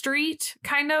of the street,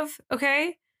 kind of.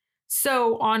 Okay.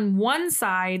 So on one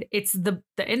side, it's the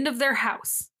end of their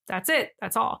house. That's it.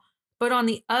 That's all. But on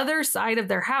the other side of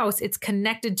their house, it's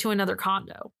connected to another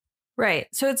condo. Right.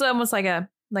 So it's almost like a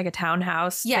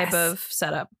townhouse type of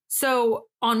setup. So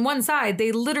on one side,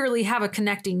 they literally have a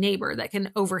connecting neighbor that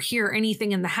can overhear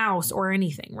anything in the house or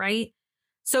anything, right?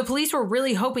 So police were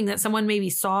really hoping that someone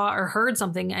maybe saw or heard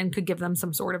something and could give them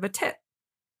some sort of a tip.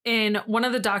 In one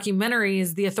of the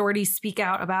documentaries, the authorities speak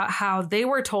out about how they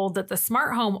were told that the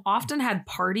Smart home often had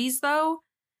parties, though.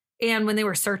 And when they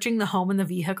were searching the home and the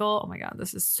vehicle, oh my God,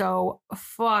 this is so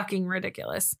fucking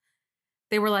ridiculous.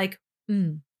 They were like,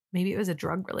 maybe it was a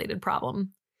drug-related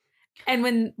problem. And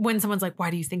when someone's like, why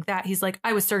do you think that? He's like,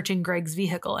 I was searching Gregg's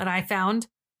vehicle and I found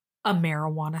a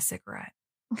marijuana cigarette.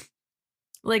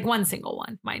 Like one single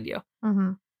one, mind you.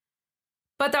 Mm-hmm.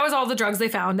 But that was all the drugs they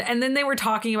found. And then they were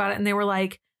talking about it and they were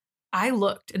like, I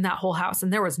looked in that whole house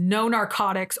and there was no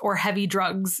narcotics or heavy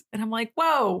drugs. And I'm like,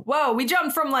 whoa, we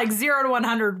jumped from like 0 to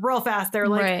 100 real fast there.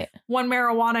 Like one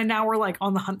marijuana. And now we're like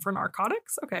on the hunt for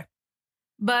narcotics. Okay.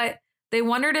 But they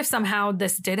wondered if somehow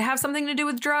this did have something to do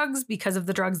with drugs because of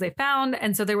the drugs they found.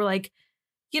 And so they were like,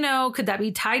 could that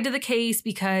be tied to the case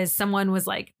because someone was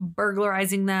like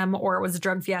burglarizing them or it was a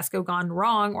drug fiasco gone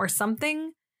wrong or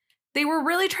something? They were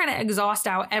really trying to exhaust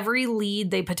out every lead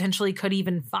they potentially could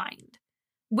even find,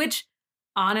 which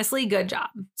honestly, good job,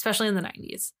 especially in the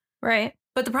 90s. Right.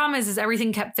 But the problem is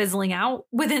everything kept fizzling out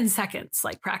within seconds,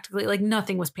 like practically like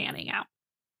nothing was panning out.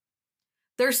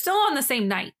 They're still on the same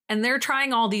night and they're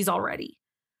trying all these already.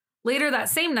 Later that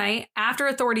same night, after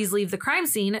authorities leave the crime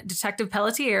scene, Detective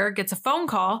Pelletier gets a phone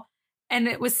call and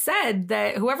it was said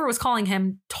that whoever was calling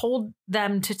him told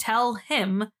them to tell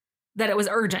him that it was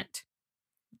urgent.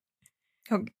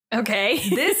 Okay.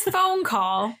 This phone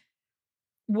call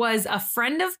was a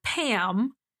friend of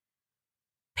Pam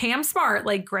Smart,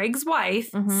 like Gregg's wife,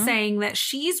 saying that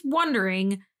she's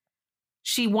wondering,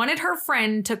 she wanted her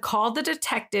friend to call the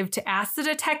detective to ask the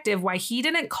detective why he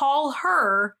didn't call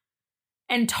her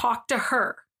and talk to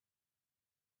her.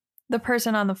 The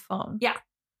person on the phone. Yeah.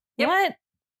 Yep. What?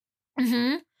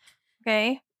 Mm-hmm.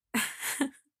 Okay.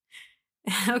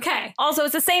 Okay. Also,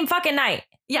 it's the same fucking night.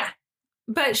 Yeah.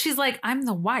 But she's like, I'm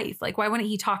the wife. Like, why wouldn't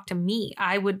he talk to me?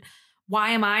 Why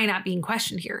am I not being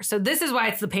questioned here? So this is why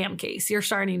it's the Pam case. You're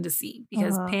starting to see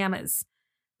because Pam is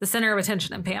the center of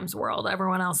attention in Pam's world.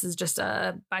 Everyone else is just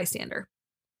a bystander.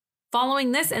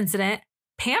 Following this incident,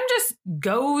 Pam just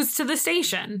goes to the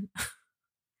station.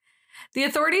 The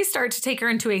authorities start to take her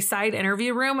into a side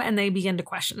interview room and they begin to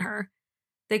question her.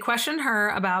 They question her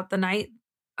about the night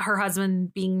her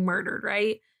husband being murdered,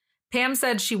 right? Pam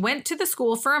said she went to the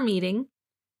school for a meeting.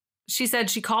 She said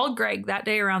she called Gregg that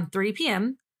day around 3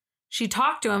 p.m. She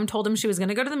talked to him, told him she was going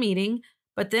to go to the meeting,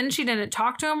 but then she didn't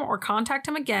talk to him or contact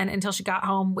him again until she got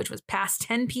home, which was past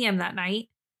 10 p.m. that night,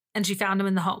 and she found him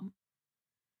in the home.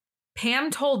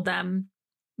 Pam told them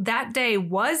that day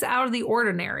was out of the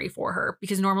ordinary for her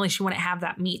because normally she wouldn't have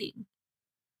that meeting.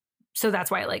 So that's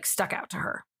why it like stuck out to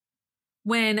her.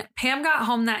 When Pam got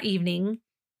home that evening,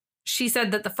 she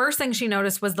said that the first thing she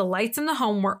noticed was the lights in the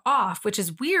home were off, which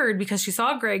is weird because she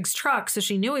saw Gregg's truck, so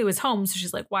she knew he was home. So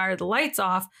she's like, why are the lights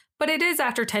off? But it is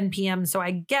after 10 p.m., so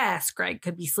I guess Gregg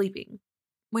could be sleeping.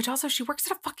 Which also, she works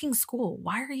at a fucking school.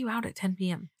 Why are you out at 10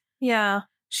 p.m.? Yeah.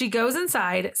 She goes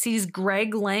inside, sees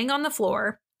Gregg laying on the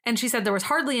floor, and she said there was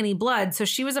hardly any blood, so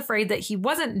she was afraid that he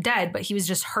wasn't dead, but he was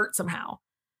just hurt somehow.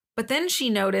 But then she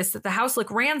noticed that the house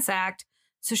looked ransacked,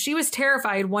 so she was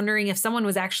terrified, wondering if someone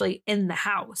was actually in the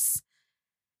house.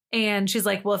 And she's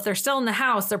like, well, if they're still in the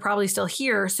house, they're probably still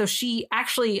here. So she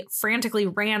actually frantically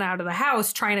ran out of the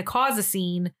house trying to cause a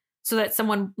scene so that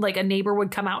someone, like a neighbor, would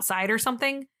come outside or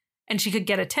something and she could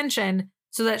get attention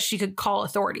so that she could call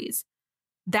authorities.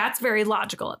 That's very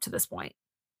logical up to this point.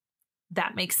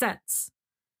 That makes sense.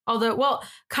 Although, well,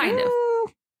 kind of.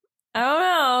 I don't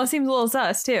know. Seems a little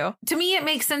sus, too. To me, it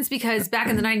makes sense because back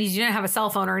in the 90s, you didn't have a cell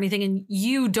phone or anything, and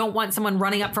you don't want someone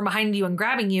running up from behind you and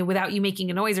grabbing you without you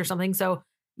making a noise or something. So,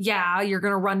 yeah, you're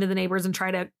going to run to the neighbors and try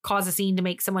to cause a scene to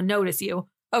make someone notice you.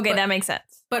 Okay, that makes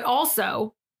sense. But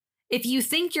also, if you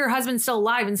think your husband's still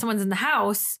alive and someone's in the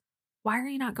house, why are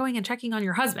you not going and checking on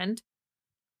your husband?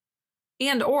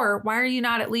 And or why are you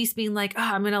not at least being like, oh,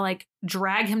 I'm going to like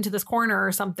drag him to this corner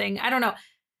or something? I don't know.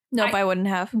 Nope, I wouldn't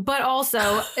have. But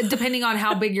also, depending on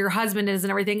how big your husband is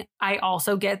and everything, I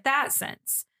also get that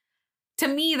sense. To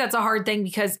me, that's a hard thing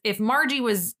because if Margie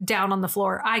was down on the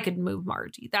floor, I could move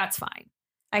Margie. That's fine.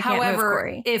 I can't move However,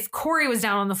 Corey. if Corey was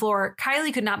down on the floor,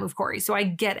 Kylie could not move Corey. So I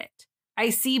get it. I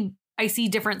see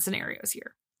different scenarios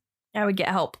here. I would get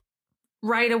help.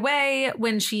 Right away,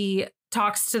 when she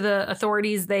talks to the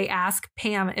authorities, they ask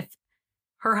Pam if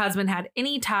her husband had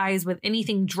any ties with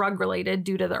anything drug related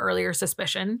due to the earlier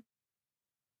suspicion.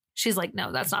 She's like,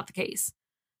 no, that's not the case.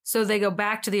 So they go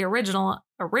back to the original,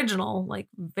 like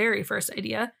very first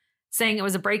idea, saying it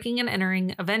was a breaking and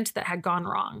entering event that had gone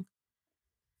wrong.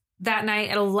 That night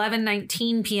at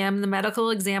 11:19 p.m., the medical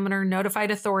examiner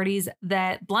notified authorities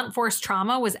that blunt force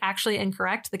trauma was actually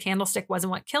incorrect. The candlestick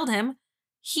wasn't what killed him.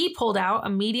 He pulled out a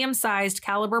medium-sized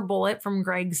caliber bullet from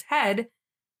Gregg's head,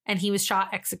 and he was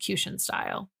shot execution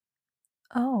style.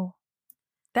 Oh,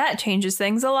 that changes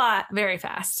things a lot. Very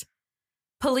fast.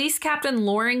 Police Captain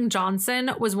Loring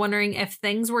Johnson was wondering if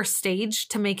things were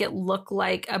staged to make it look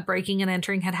like a breaking and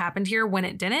entering had happened here when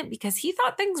it didn't, because he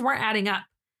thought things weren't adding up.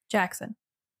 Jackson.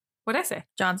 What'd I say?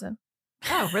 Johnson.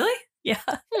 Oh, really? Yeah.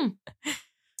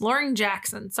 Loring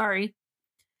Jackson. Sorry.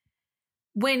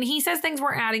 When he says things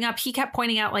weren't adding up, he kept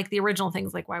pointing out like the original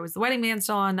things, like why was the wedding band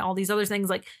still on, all these other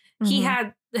things. Like he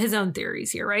had his own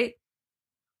theories here, right?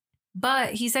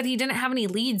 But he said he didn't have any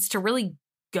leads to really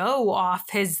go off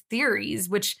his theories,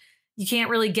 which you can't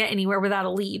really get anywhere without a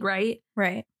lead, right?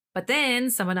 Right. But then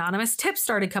some anonymous tips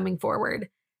started coming forward,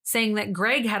 saying that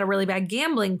Gregg had a really bad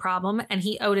gambling problem and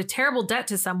he owed a terrible debt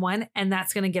to someone, and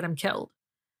that's going to get him killed.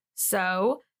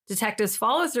 So detectives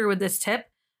follow through with this tip,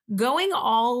 going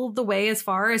all the way as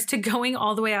far as to going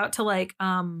all the way out to like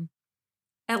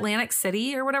Atlantic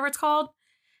City or whatever it's called,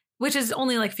 which is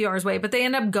only like a few hours away. But they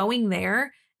end up going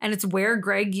there, and it's where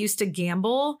Gregg used to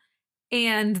gamble.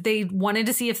 And they wanted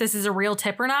to see if this is a real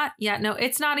tip or not. Yeah, no,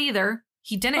 it's not either.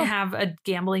 He didn't have a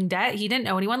gambling debt. He didn't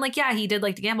know anyone. Like, yeah, he did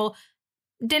like to gamble.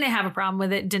 Didn't have a problem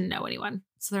with it. Didn't know anyone.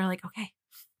 So they're like, okay,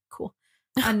 cool.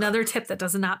 Another tip that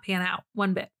does not pan out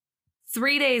one bit.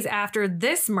 3 days after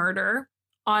this murder,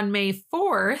 on May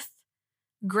 4th,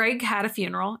 Gregg had a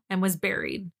funeral and was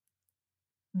buried.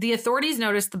 The authorities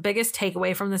noticed the biggest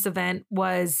takeaway from this event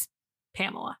was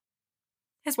Pamela,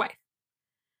 his wife.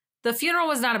 The funeral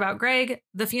was not about Gregg.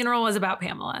 The funeral was about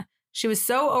Pamela. She was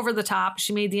so over the top.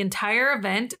 She made the entire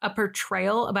event a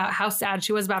portrayal about how sad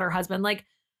she was about her husband, like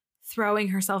throwing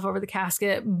herself over the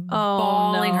casket,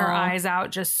 bawling her eyes out,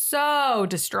 just so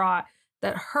distraught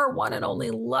that her one and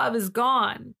only love is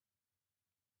gone.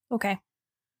 Okay.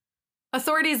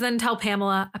 Authorities then tell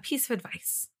Pamela a piece of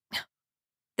advice.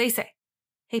 They say,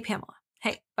 hey, Pamela,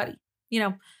 hey, buddy,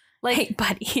 like, hey,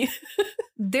 buddy.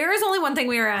 There is only one thing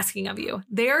we are asking of you.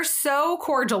 They are so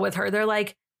cordial with her. They're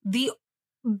like, the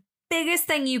biggest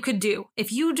thing you could do,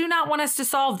 if you do not want us to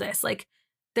solve this, like,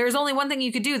 there's only one thing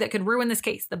you could do that could ruin this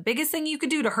case. The biggest thing you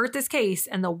could do to hurt this case,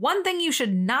 and the one thing you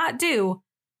should not do,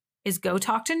 is go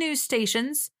talk to news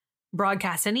stations,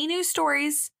 broadcast any news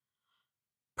stories,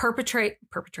 perpetuate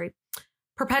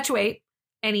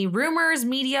any rumors,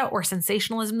 media, or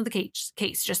sensationalism of the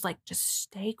case. Just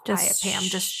stay quiet, Pam.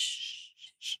 Just shh.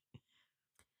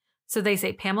 So they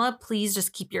say, Pamela, please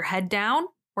just keep your head down.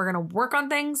 We're going to work on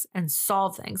things and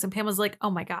solve things. And Pamela's like, oh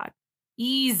my God,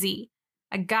 easy.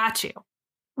 I got you.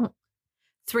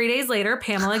 3 days later,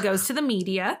 Pamela goes to the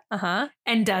media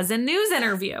and does a news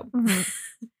interview. Well,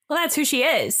 that's who she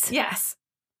is. Yes.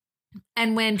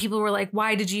 And when people were like,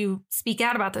 why did you speak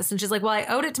out about this? And she's like, well, I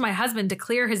owed it to my husband to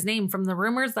clear his name from the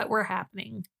rumors that were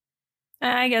happening.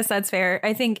 I guess that's fair.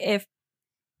 I think if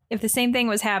the same thing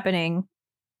was happening,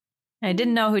 I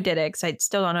didn't know who did it because I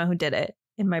still don't know who did it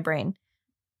in my brain.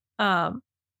 I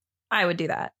would do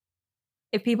that.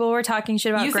 If people were talking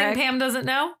shit about Gregg. You think Pam doesn't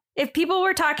know? If people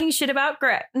were talking shit about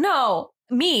Gregg. No,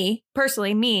 me,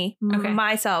 personally,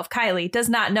 myself, Kylie, does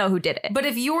not know who did it. But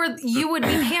if you would be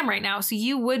Pam right now, so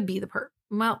you would be the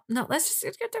well, no, let's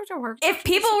just get to work. If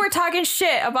people were talking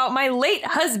shit about my late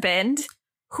husband.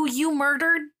 Who you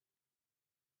murdered?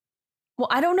 Well,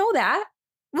 I don't know that.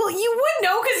 Well, you would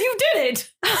know because you did it.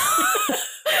 But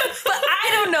I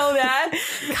don't know that.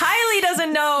 Kylie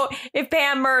doesn't know if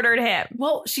Pam murdered him.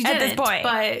 Well, she didn't. At this point.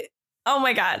 But oh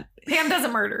my God. Pam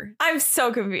doesn't murder. I'm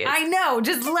so confused. I know.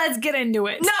 Just let's get into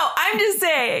it. No, I'm just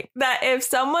saying that if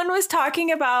someone was talking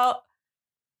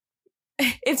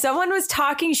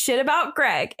shit about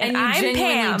Gregg and I'm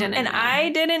Pam and I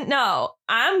didn't know,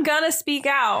 I'm going to speak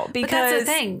out because. But that's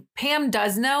the thing. Pam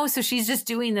does know. So she's just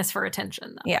doing this for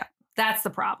attention, though. Yeah. That's the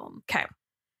problem. Okay.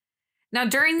 Now,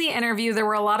 during the interview, there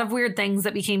were a lot of weird things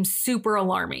that became super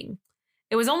alarming.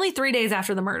 It was only 3 days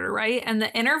after the murder, right? And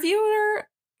the interviewer,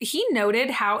 he noted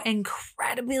how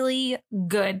incredibly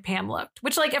good Pam looked,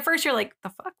 which, like, at first you're like, the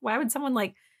fuck? Why would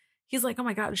someone he's like, oh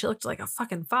my God, she looked like a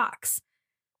fucking fox.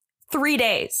 3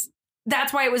 days.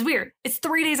 That's why it was weird. It's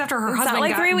 3 days after her It's husband not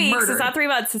like got 3 weeks. murdered. It's not 3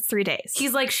 months. It's 3 days.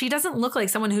 He's like, she doesn't look like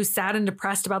someone who's sad and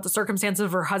depressed about the circumstances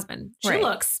of her husband. She Right.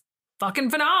 looks fucking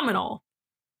phenomenal.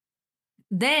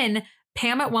 Then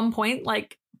Pam at one point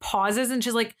like pauses and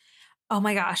she's like, oh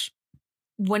my gosh,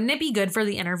 wouldn't it be good for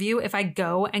the interview if I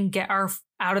go and get our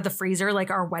out of the freezer,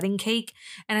 like our wedding cake,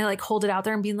 and I like hold it out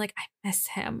there and being like, I miss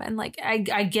him. And like, I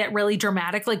get really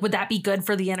dramatic. Like, would that be good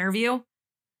for the interview?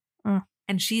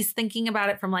 And she's thinking about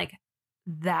it from like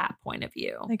that point of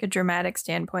view. Like a dramatic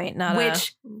standpoint, not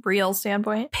Which a real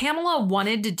standpoint. Pamela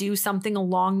wanted to do something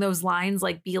along those lines,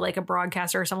 like be like a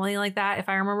broadcaster or something like that, if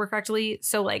I remember correctly.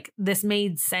 So like this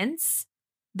made sense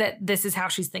that this is how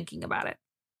she's thinking about it.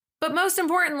 But most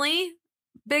importantly,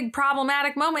 big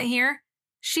problematic moment here,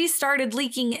 she started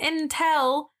leaking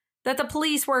intel that the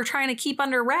police were trying to keep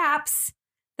under wraps,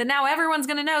 that now everyone's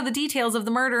going to know the details of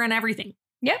the murder and everything.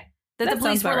 Yeah. That the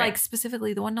police were right. like,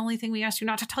 specifically, the one and only thing we asked you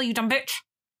not to tell, you dumb bitch.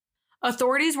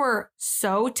 Authorities were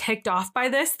so ticked off by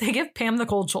this, they give Pam the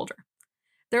cold shoulder.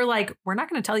 They're like, we're not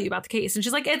going to tell you about the case. And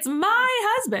she's like, it's my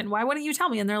husband. Why wouldn't you tell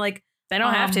me? And they're like, They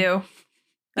don't have to.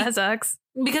 That sucks.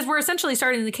 because we're essentially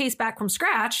starting the case back from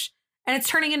scratch and it's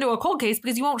turning into a cold case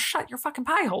because you won't shut your fucking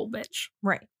pie hole, bitch.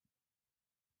 Right.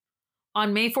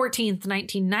 On May 14th,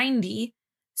 1990,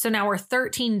 so now we're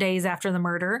 13 days after the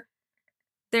murder,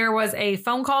 there was a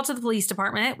phone call to the police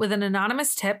department with an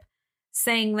anonymous tip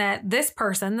saying that this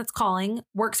person that's calling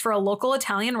works for a local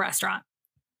Italian restaurant.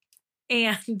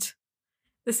 And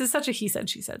this is such a he said,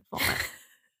 she said moment.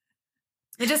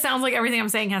 It just sounds like everything I'm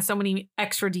saying has so many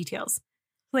extra details.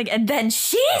 Like, and then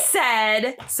she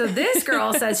said. So this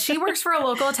girl says she works for a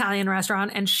local Italian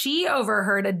restaurant and she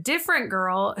overheard a different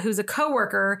girl who's a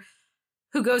coworker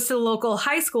who goes to the local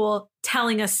high school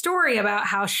telling a story about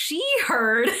how she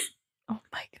heard Oh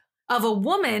my God. of a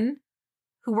woman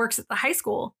who works at the high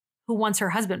school who wants her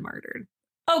husband murdered.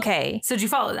 Okay. So did you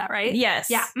follow that, right? Yes.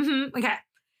 Yeah. Okay.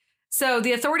 So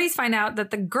the authorities find out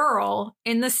that the girl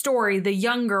in the story, the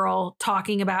young girl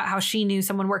talking about how she knew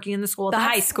someone working in the school. The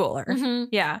high schooler. Mhm.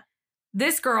 Yeah.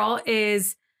 This girl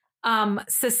is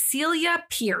Cecilia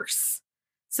Pierce.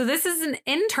 So this is an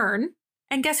intern.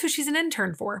 And guess who she's an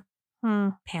intern for?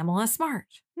 Pamela Smart.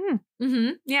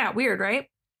 Yeah, weird, right?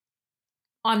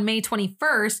 On May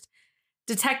 21st,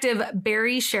 Detective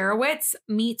Barry Sherowitz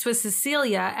meets with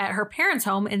Cecilia at her parents'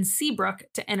 home in Seabrook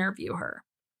to interview her.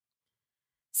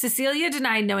 Cecilia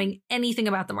denied knowing anything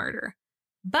about the murder,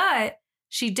 but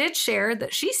she did share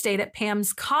that she stayed at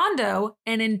Pam's condo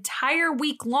an entire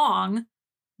week long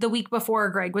the week before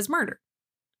Gregg was murdered.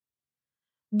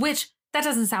 Which, that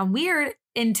doesn't sound weird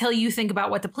until you think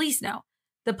about what the police know.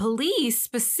 The police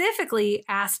specifically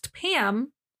asked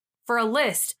Pam for a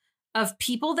list of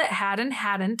people that had and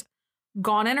hadn't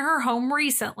gone in her home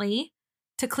recently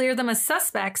to clear them as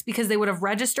suspects because they would have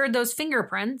registered those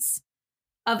fingerprints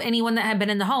of anyone that had been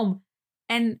in the home.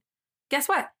 And guess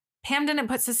what? Pam didn't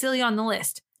put Cecilia on the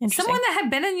list. Someone that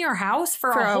had been in your house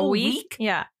for a whole week?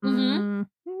 Yeah.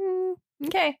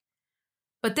 Okay.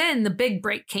 But then the big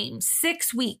break came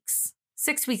 6 weeks.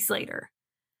 6 weeks later.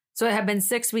 So it had been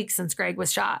 6 weeks since Gregg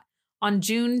was shot. On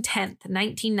June 10th,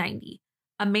 1990,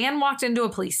 a man walked into a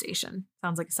police station.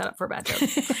 Sounds like a setup for a bad joke.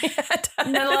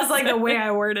 Nonetheless, like the way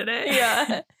I worded it.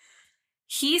 Yeah.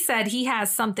 He said he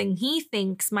has something he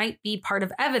thinks might be part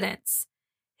of evidence.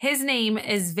 His name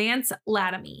is Vance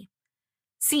Latamy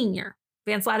Sr.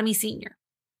 Vance Latamy Sr.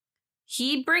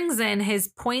 He brings in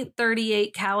his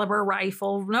 .38 caliber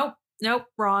rifle. Nope,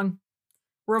 wrong.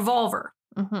 Revolver.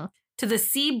 To the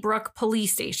Seabrook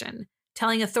police station,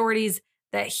 telling authorities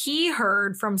that he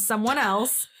heard from someone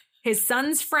else, his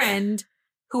son's friend,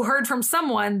 who heard from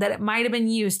someone that it might have been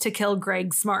used to kill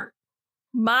Gregg Smart.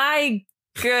 My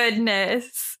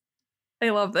goodness. I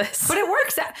love this. But it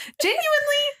works out. Genuinely,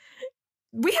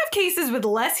 we have cases with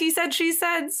less he said, she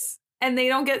says, and they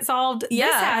don't get solved.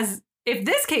 Yeah. If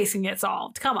this case can get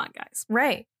solved, come on, guys.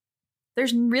 Right.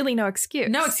 There's really no excuse.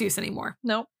 No excuse anymore.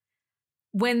 Nope.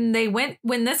 When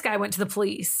this guy went to the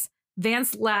police,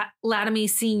 Vance Latamy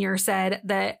Sr. said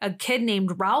that a kid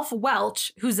named Ralph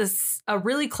Welch, who's a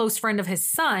really close friend of his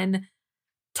son,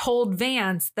 told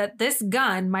Vance that this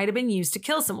gun might have been used to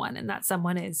kill someone. And that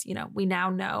someone is, we now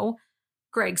know,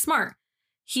 Gregg Smart.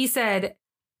 He said,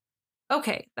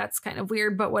 okay, that's kind of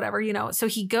weird, but whatever, So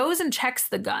he goes and checks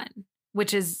the gun,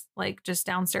 which is like just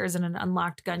downstairs in an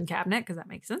unlocked gun cabinet, because that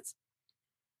makes sense.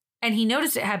 And he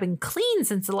noticed it had been clean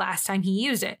since the last time he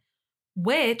used it,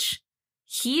 which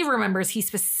he remembers he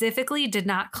specifically did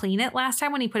not clean it last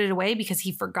time when he put it away because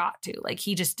he forgot to. Like,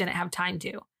 he just didn't have time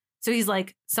to. So he's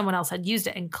like, someone else had used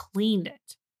it and cleaned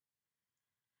it.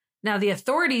 Now, the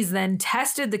authorities then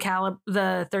tested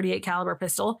the 38 caliber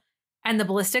pistol, and the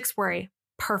ballistics were a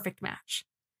perfect match.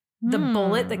 The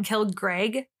bullet that killed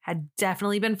Gregg had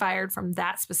definitely been fired from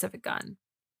that specific gun.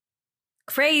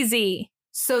 Crazy.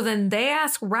 So then they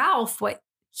asked Ralph what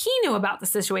he knew about the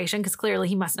situation, because clearly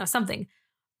he must know something.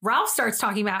 Ralph starts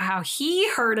talking about how he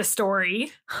heard a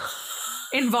story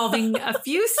involving a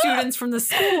few students from the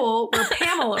school where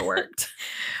Pamela worked.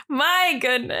 My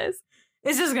goodness.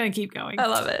 It's just going to keep going. I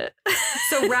love it.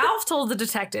 So Ralph told the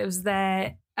detectives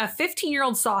that a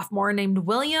 15-year-old sophomore named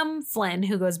William Flynn,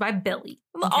 who goes by Billy.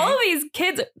 Okay? All of these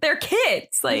kids, they're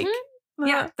kids. Like,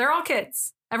 yeah, they're all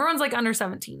kids. Everyone's like under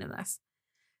 17 in this.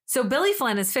 So Billy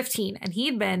Flynn is 15, and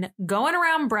he'd been going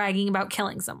around bragging about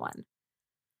killing someone.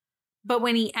 But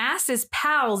when he asked his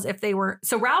pals if they were,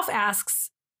 so Ralph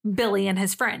asks Billy and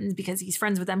his friends, because he's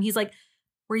friends with them, he's like,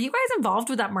 were you guys involved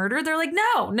with that murder? They're like,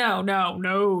 no.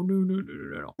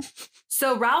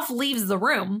 So Ralph leaves the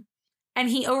room, and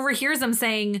he overhears them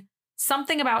saying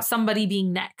something about somebody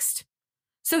being next.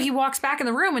 So he walks back in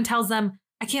the room and tells them,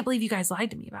 I can't believe you guys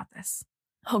lied to me about this.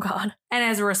 Oh, God. And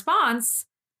as a response,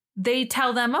 they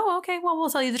tell them, oh, okay, well, we'll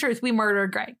tell you the truth. We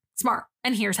murdered Gregg. Smart.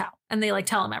 And here's how. And they like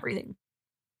tell him everything.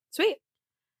 Sweet.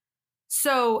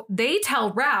 So they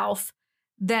tell Ralph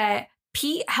that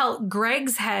Pete held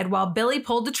Gregg's head while Billy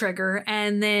pulled the trigger.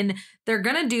 And then they're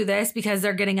going to do this because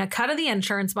they're getting a cut of the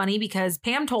insurance money because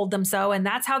Pam told them so. And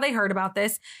that's how they heard about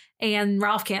this. And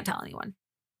Ralph can't tell anyone.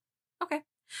 Okay.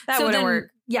 That wouldn't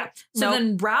work. Yeah. So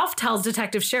then Ralph tells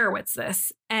Detective Sherowitz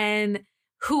this and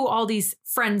who all these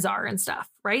friends are and stuff,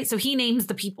 right? So he names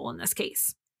the people in this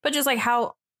case. But just like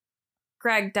how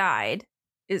Gregg died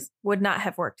would not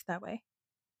have worked that way.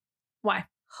 Why?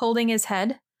 Holding his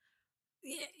head?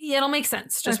 Yeah, it'll make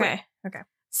sense. Just okay. Wait. Okay.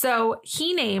 So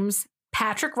he names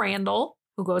Patrick Randall,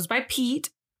 who goes by Pete.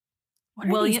 What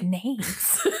are these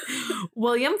names?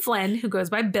 William Flynn, who goes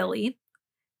by Billy.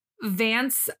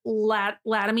 Vance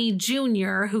Latomy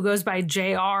Jr., who goes by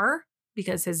JR,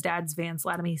 because his dad's Vance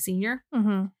Latomy Sr.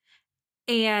 Mm-hmm.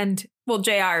 And well,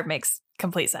 JR makes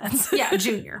complete sense. Yeah,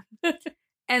 Jr.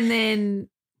 And then,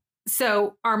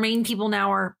 so our main people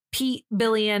now are Pete,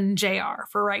 Billy, and JR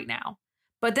for right now.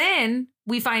 But then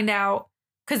we find out,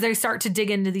 because they start to dig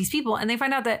into these people, and they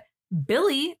find out that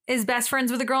Billy is best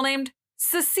friends with a girl named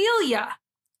Cecilia.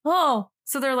 Oh.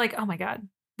 So they're like, oh my God,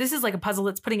 this is like a puzzle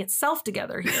that's putting itself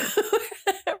together here.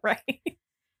 Right.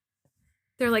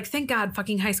 They're like, thank God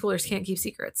fucking high schoolers can't keep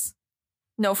secrets.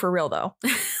 No, for real, though.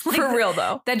 Like, for real,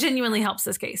 though. That genuinely helps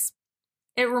this case.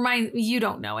 It reminds you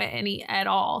don't know it at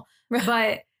all.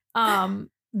 But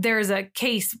there's a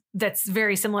case that's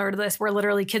very similar to this where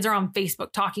literally kids are on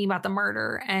Facebook talking about the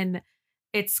murder, and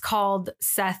it's called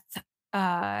Seth,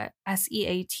 Seath.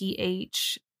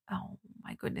 Oh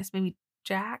my goodness, maybe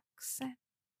Jackson.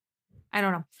 I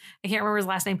don't know. I can't remember his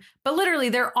last name, but literally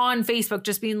they're on Facebook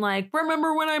just being like,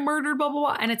 remember when I murdered blah, blah,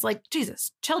 blah. And it's like,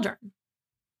 Jesus, children.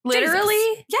 Literally?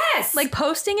 Jesus. Yes. Like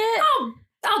posting it?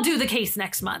 I'll do the case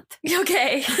next month.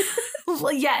 Okay.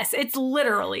 Yes, it's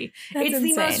literally. That's it's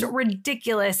insane. the most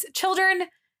ridiculous. Children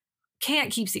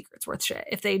can't keep secrets worth shit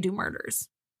if they do murders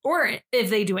or if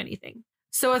they do anything.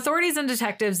 So authorities and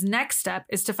detectives' next step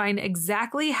is to find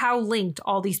exactly how linked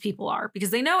all these people are, because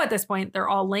they know at this point they're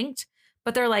all linked,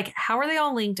 but they're like, how are they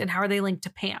all linked and how are they linked to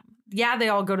Pam? Yeah, they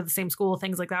all go to the same school,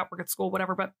 things like that, work at school,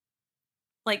 whatever, but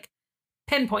like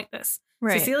pinpoint this.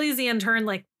 Right. Cecilia's the intern,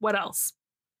 like what else?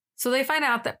 So they find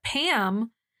out that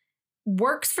Pam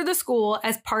works for the school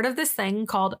as part of this thing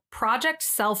called Project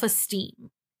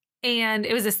Self-Esteem. And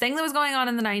it was this thing that was going on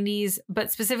in the 90s,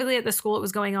 but specifically at the school it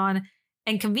was going on.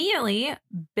 And conveniently,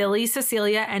 Billy,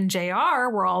 Cecilia, and JR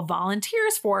were all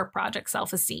volunteers for Project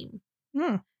Self-Esteem.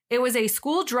 It was a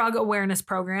school drug awareness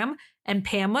program, and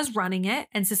Pam was running it,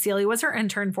 and Cecilia was her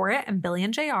intern for it, and Billy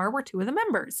and JR were two of the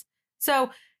members. So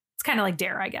it's kind of like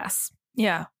DARE, I guess.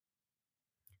 Yeah.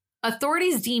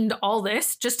 Authorities deemed all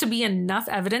this just to be enough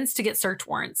evidence to get search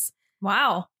warrants.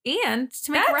 Wow. And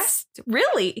to make arrests.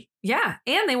 Really? Yeah.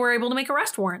 And they were able to make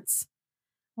arrest warrants.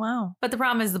 Wow. But the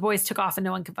problem is the boys took off and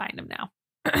no one can find them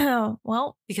now.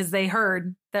 Well, because they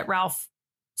heard that Ralph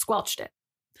squelched it.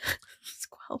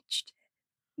 Squelched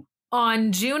it.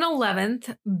 On June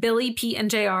 11th, Billy, Pete, and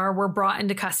JR were brought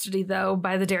into custody, though,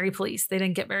 by the Derry police. They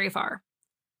didn't get very far.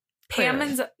 Pam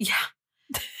ends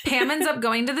up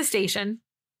going to the station,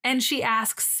 and she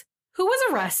asks, who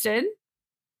was arrested?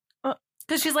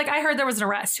 Because she's like, I heard there was an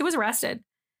arrest. Who was arrested?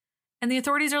 And the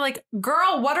authorities are like,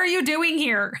 girl, what are you doing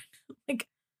here? Like,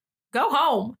 go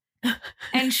home.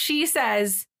 And she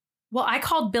says, well, I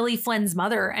called Billy Flynn's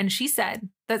mother, and she said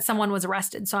that someone was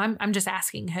arrested. So I'm just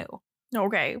asking who.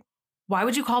 Okay. Why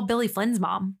would you call Billy Flynn's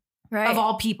mom? of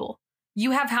all people.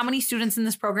 You have how many students in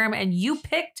this program, and you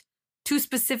picked to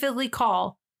specifically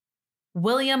call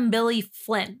William Billy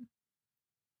Flynn.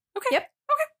 Okay. Yep.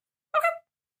 Okay.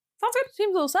 Sounds good.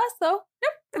 Seems a little sus, though.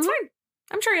 Yep. It's fine.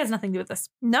 I'm sure he has nothing to do with this.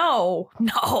 No.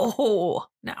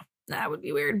 That would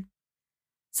be weird.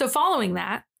 So following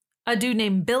that, a dude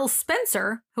named Bill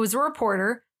Spencer, who is a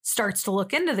reporter, starts to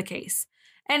look into the case.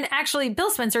 And actually,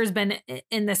 Bill Spencer has been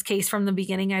in this case from the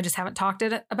beginning. I just haven't talked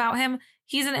about him.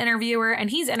 He's an interviewer, and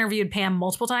he's interviewed Pam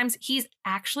multiple times. He's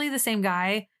actually the same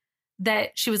guy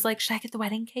that she was like, should I get the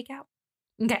wedding cake out?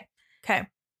 Okay.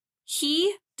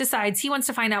 He decides he wants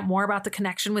to find out more about the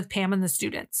connection with Pam and the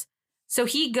students. So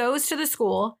he goes to the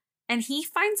school, and he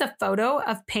finds a photo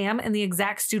of Pam and the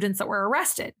exact students that were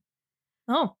arrested.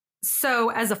 Oh. So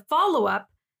as a follow-up,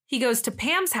 he goes to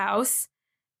Pam's house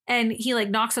and he like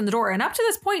knocks on the door. And up to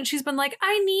this point, she's been like,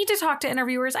 I need to talk to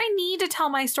interviewers. I need to tell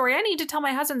my story. I need to tell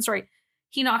my husband's story.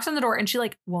 He knocks on the door and she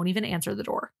like won't even answer the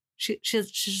door.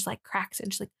 She's just like cracks it.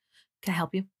 And she's like, can I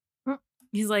help you?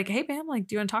 He's like, hey, Pam, like,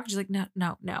 do you want to talk? She's like,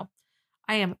 no.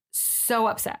 I am so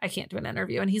upset. I can't do an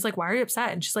interview. And he's like, why are you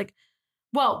upset? And she's like,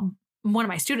 well, one of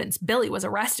my students, Billy, was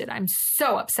arrested. I'm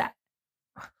so upset.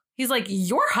 He's like,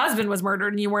 your husband was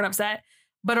murdered and you weren't upset,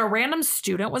 but a random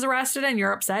student was arrested and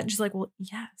you're upset. And she's like, well,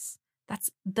 yes, that's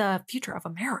the future of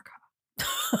America.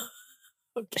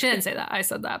 Okay. She didn't say that. I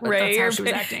said that, but right, that's how she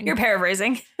was acting. You're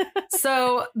paraphrasing.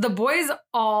 So the boys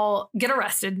all get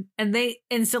arrested and they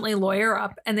instantly lawyer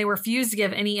up and they refuse to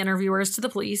give any interviews to the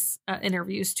police,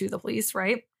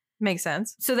 right? Makes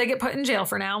sense. So they get put in jail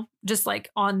for now, just like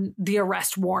on the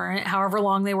arrest warrant, however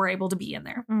long they were able to be in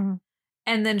there. Mm-hmm.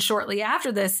 And then shortly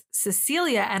after this,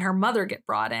 Cecilia and her mother get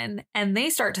brought in and they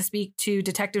start to speak to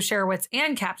Detective Sherowitz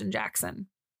and Captain Jackson,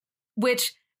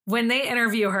 which when they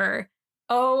interview her,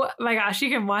 oh my gosh, you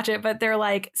can watch it. But they're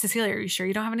like, Cecilia, are you sure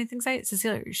you don't have anything to say?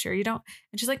 Cecilia, are you sure you don't?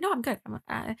 And she's like, no, I'm good.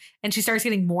 And she starts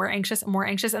getting more anxious and more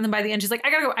anxious. And then by the end, she's like,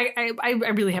 I gotta go.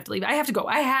 I really have to leave. I have to go.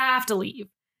 I have to leave.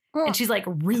 Oh. And she's like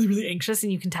really, really anxious.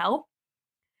 And you can tell.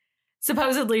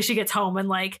 Supposedly she gets home and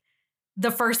like, the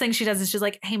first thing she does is she's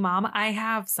like, hey, Mom, I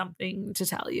have something to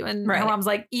tell you. And her mom's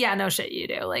like, yeah, no shit, you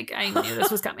do. Like, I knew this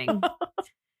was coming.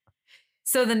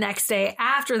 So the next day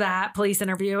after that police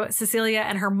interview, Cecilia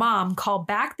and her mom call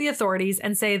back the authorities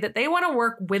and say that they want to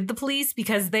work with the police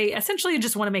because they essentially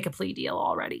just want to make a plea deal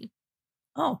already.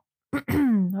 Oh,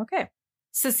 okay.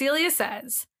 Cecilia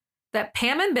says that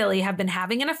Pam and Billy have been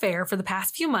having an affair for the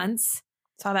past few months.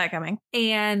 Saw that coming.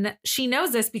 And she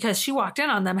knows this because she walked in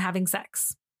on them having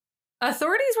sex.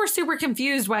 Authorities were super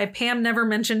confused why Pam never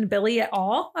mentioned Billy at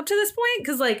all up to this point.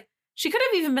 Because, like, she could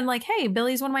have even been like, hey,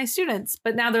 Billy's one of my students.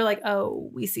 But now they're like,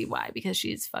 oh, we see why. Because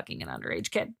she's fucking an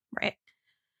underage kid. Right.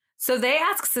 So they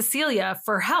ask Cecilia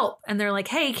for help. And they're like,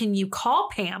 hey, can you call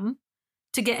Pam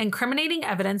to get incriminating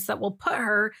evidence that will put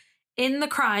her in the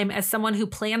crime as someone who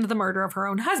planned the murder of her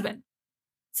own husband?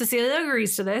 Cecilia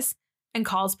agrees to this and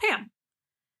calls Pam.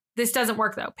 This doesn't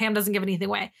work, though. Pam doesn't give anything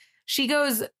away. She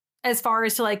goes as far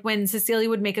as to like when Cecilia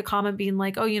would make a comment being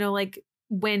like, oh, you know, like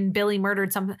when Billy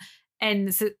murdered something.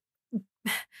 And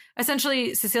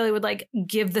essentially Cecilia would like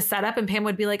give the setup and Pam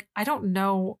would be like, I don't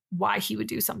know why he would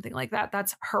do something like that.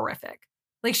 That's horrific.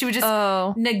 Like she would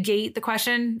just negate the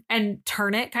question and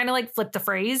turn it, kind of like flip the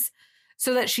phrase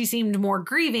so that she seemed more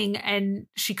grieving and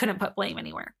she couldn't put blame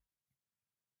anywhere.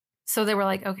 So they were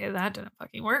like, okay, that didn't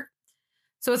fucking work.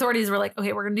 So authorities were like,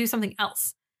 okay, we're going to do something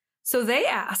else. So they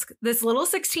ask this little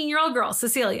 16-year-old girl,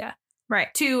 Cecilia,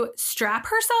 right, to strap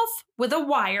herself with a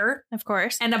wire, of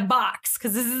course, and a box,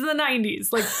 because this is the 90s,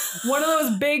 like one of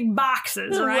those big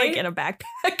boxes, right? Like in a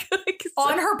backpack.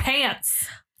 On her pants.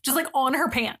 Just like on her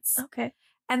pants. Okay.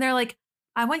 And they're like,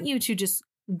 I want you to just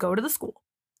go to the school,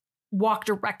 walk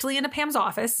directly into Pam's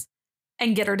office,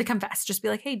 and get her to confess. Just be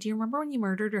like, hey, do you remember when you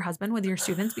murdered your husband with your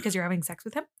students because you're having sex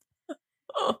with him?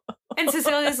 And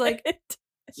Cecilia's like,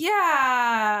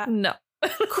 yeah. No.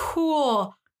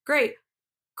 Cool. Great.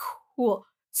 Cool.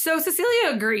 So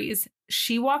Cecilia agrees.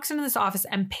 She walks into this office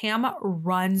and Pam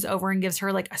runs over and gives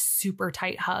her like a super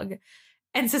tight hug.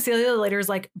 And Cecilia later is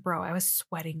like, bro, I was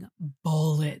sweating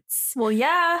bullets. Well,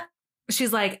 yeah.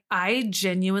 She's like, I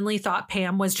genuinely thought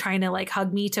Pam was trying to like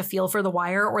hug me to feel for the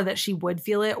wire or that she would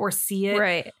feel it or see it.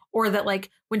 Right. Or that like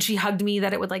when she hugged me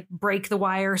that it would like break the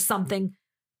wire or something.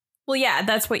 Well, yeah,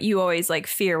 that's what you always like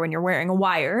fear when you're wearing a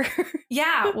wire.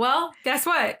 Yeah. Well, guess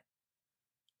what?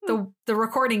 The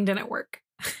recording didn't work.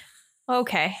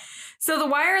 Okay. So the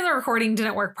wire in the recording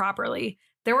didn't work properly.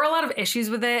 There were a lot of issues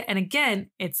with it. And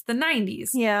again, it's the 90s.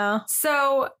 Yeah.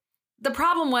 So the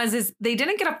problem is they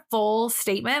didn't get a full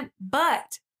statement,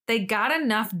 but they got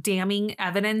enough damning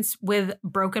evidence with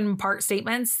broken part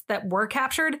statements that were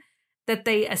captured that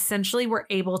they essentially were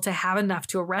able to have enough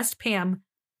to arrest Pam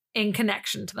in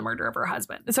connection to the murder of her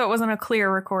husband. So it wasn't a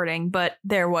clear recording, but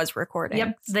there was recording.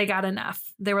 Yep, they got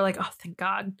enough. They were like, oh, thank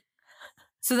God.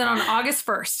 So then on August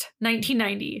 1st,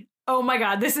 1990, oh my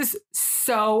God, this is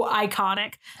so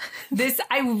iconic.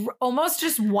 I almost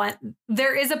just want,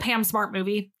 there is a Pam Smart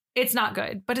movie. It's not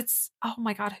good, but it's, oh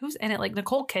my God, who's in it? Like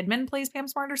Nicole Kidman plays Pam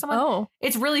Smart or someone? Oh.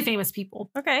 It's really famous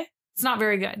people. Okay. It's not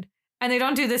very good. And they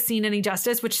don't do this scene any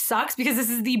justice, which sucks because this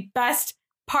is the best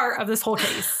part of this whole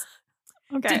case.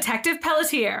 Okay. Detective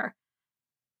Pelletier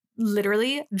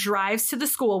literally drives to the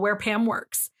school where Pam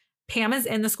works. Pam is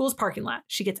in the school's parking lot.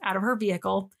 She gets out of her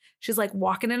vehicle. She's like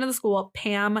walking into the school.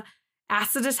 Pam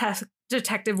asks the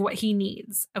detective what he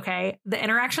needs. Okay. The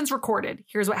interaction's recorded.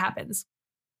 Here's what happens.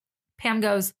 Pam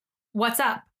goes, "What's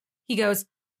up?" He goes,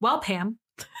 "Well, Pam,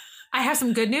 I have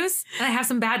some good news and I have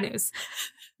some bad news.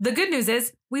 The good news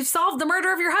is we've solved the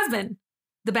murder of your husband.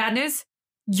 The bad news,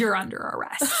 you're under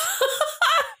arrest."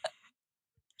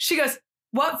 She goes,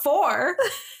 "What for?"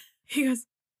 He goes,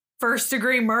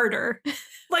 "First-degree murder."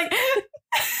 Like,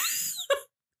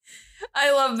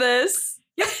 I love this.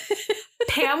 Yep.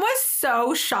 Pam was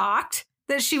so shocked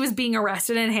that she was being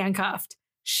arrested and handcuffed.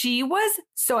 She was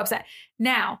so upset.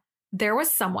 Now, there was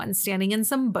someone standing in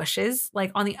some bushes,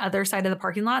 like on the other side of the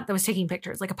parking lot that was taking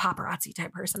pictures, like a paparazzi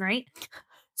type person, right?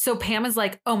 So Pam is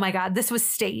like, oh my God, this was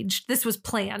staged. This was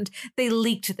planned. They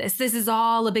leaked this. This is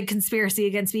all a big conspiracy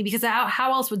against me because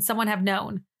how else would someone have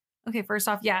known? Okay, first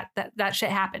off, yeah, that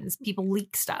shit happens. People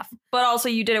leak stuff. But also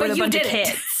you did it with a bunch of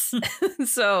kids.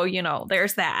 So,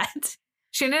 there's that.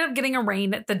 She ended up getting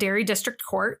arraigned at the Derry District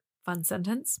Court. Fun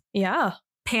sentence. Yeah.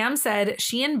 Pam said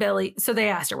she and Billy, so they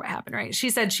asked her what happened, right? She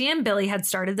said she and Billy had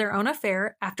started their own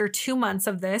affair. After 2 months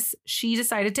of this, she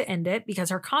decided to end it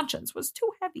because her conscience was too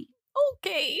heavy.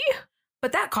 Okay.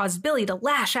 But that caused Billy to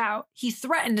lash out. He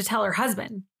threatened to tell her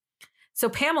husband. So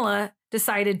Pamela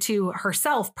decided to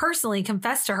herself personally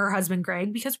confess to her husband,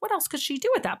 Gregg, because what else could she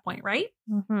do at that point, right?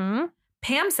 Mm-hmm.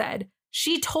 Pam said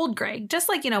she told Gregg, just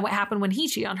like, what happened when he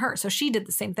cheated on her. So she did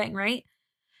the same thing, right?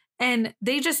 And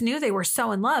they just knew they were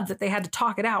so in love that they had to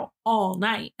talk it out all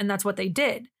night. And that's what they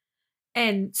did.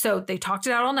 And so they talked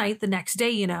it out all night. The next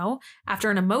day,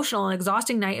 after an emotional and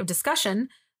exhausting night of discussion,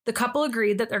 the couple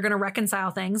agreed that they're going to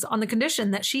reconcile things on the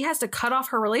condition that she has to cut off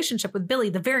her relationship with Billy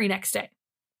the very next day.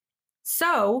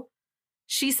 So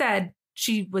she said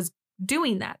she was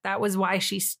doing that. That was why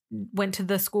she went to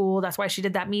the school. That's why she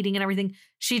did that meeting and everything.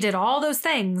 She did all those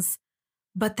things.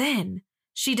 But then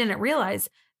she didn't realize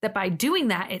that by doing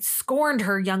that, it scorned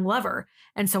her young lover.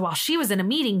 And so while she was in a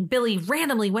meeting, Billy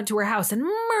randomly went to her house and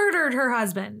murdered her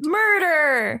husband.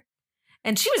 Murder!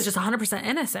 And she was just 100%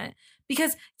 innocent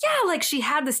because, she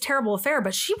had this terrible affair,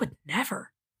 but she would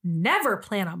never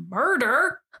plan a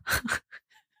murder.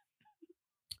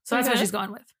 So that's what she's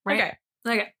going with, right?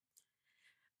 Okay.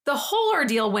 The whole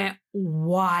ordeal went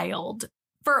wild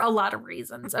for a lot of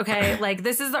reasons, okay?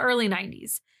 This is the early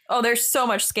 90s. Oh, there's so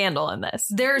much scandal in this.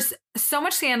 There's so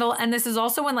much scandal. And this is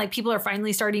also when people are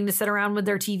finally starting to sit around with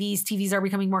their TVs. TVs are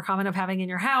becoming more common of having in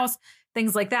your house,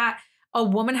 things like that. A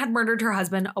woman had murdered her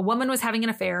husband. A woman was having an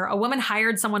affair. A woman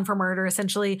hired someone for murder.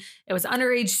 Essentially, it was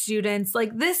underage students.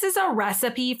 This is a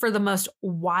recipe for the most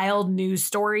wild news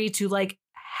story to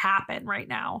happen right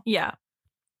now. Yeah.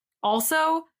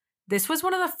 Also, this was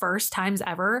one of the first times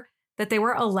ever that they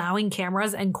were allowing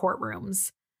cameras in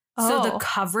courtrooms. So the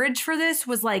coverage for this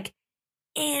was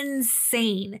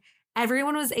insane.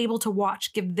 Everyone was able to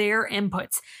watch, give their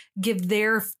inputs, give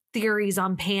their theories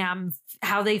on Pam,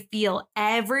 how they feel.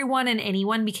 Everyone and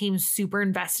anyone became super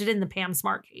invested in the Pam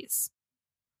Smart case.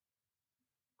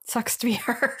 Sucks to be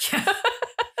her. She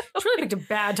really picked a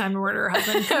bad time to murder her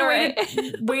husband. Right.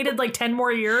 Waited 10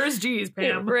 more years. Jeez,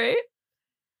 Pam. Right.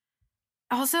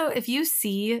 Also, if you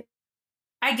see,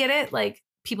 I get it,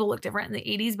 people look different in the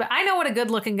 80s, but I know what a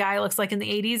good looking guy looks like in the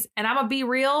 80s. And I'm going to be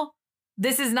real.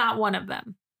 This is not one of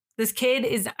them. This kid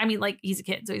is, he's a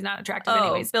kid, so he's not attractive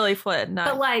anyways. Billy Flynn,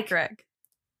 not Gregg.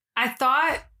 I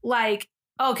thought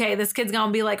okay, this kid's going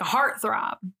to be a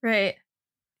heartthrob. Right.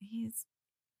 He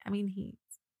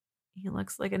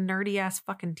looks like a nerdy ass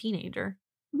fucking teenager.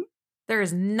 Mm-hmm. There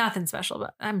is nothing special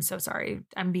about, I'm so sorry.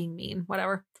 I'm being mean,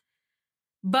 whatever.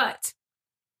 But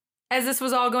as this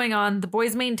was all going on, the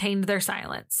boys maintained their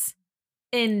silence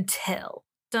until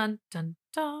dun dun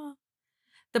dun.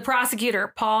 The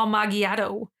prosecutor, Paul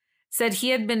Maggiato, said he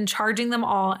had been charging them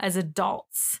all as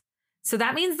adults. So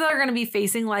that means they're going to be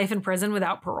facing life in prison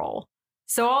without parole.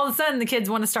 So all of a sudden the kids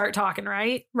want to start talking,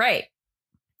 right? Right.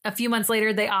 A few months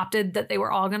later, they opted that they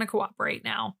were all going to cooperate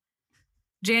now.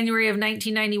 January of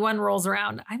 1991 rolls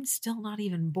around. I'm still not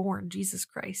even born. Jesus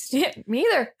Christ. Yeah, me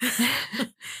either.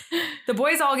 The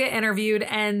boys all get interviewed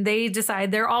and they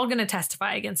decide they're all going to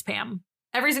testify against Pam.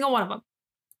 Every single one of them.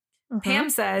 Mm-hmm. Pam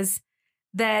says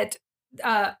that,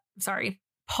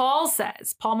 Paul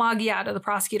Maggiato, the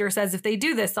prosecutor, says if they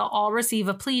do this, they'll all receive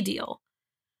a plea deal.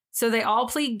 So they all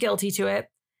plead guilty to it.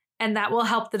 And that will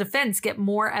help the defense get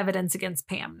more evidence against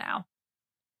Pam now.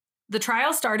 The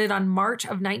trial started on March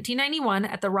of 1991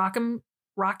 at the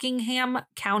Rockingham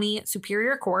County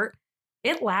Superior Court.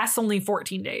 It lasts only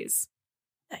 14 days.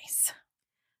 Nice.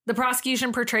 The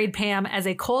prosecution portrayed Pam as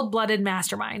a cold-blooded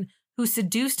mastermind who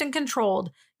seduced and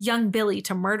controlled young Billy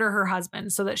to murder her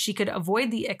husband so that she could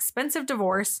avoid the expensive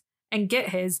divorce and get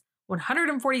his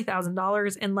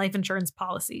 $140,000 in life insurance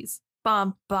policies.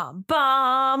 Bum, bum,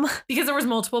 bum. Because there was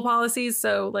multiple policies,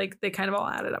 so like they kind of all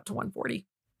added up to 140.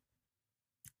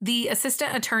 The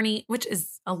assistant attorney, which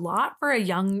is a lot for a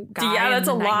young guy. Yeah, that's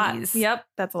in a the lot. 90s. Yep,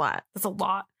 that's a lot. That's a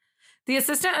lot. The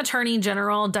assistant attorney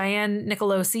general, Diane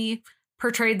Nicolosi,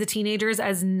 portrayed the teenagers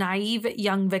as naive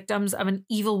young victims of an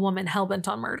evil woman hellbent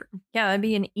on murder. Yeah, that'd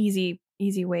be an easy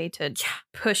way to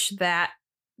push that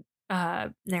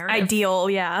narrative. ideal.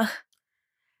 Yeah.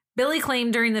 Billy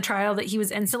claimed during the trial that he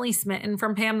was instantly smitten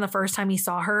from Pam the first time he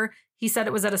saw her. He said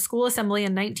it was at a school assembly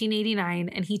in 1989,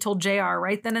 and he told JR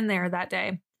right then and there that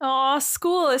day. Oh,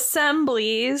 school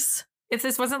assemblies. If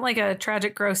this wasn't like a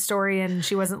tragic, gross story and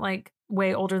she wasn't like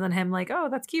way older than him, like, oh,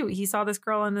 that's cute. He saw this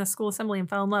girl in a school assembly and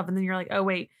fell in love. And then you're like, oh,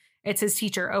 wait, it's his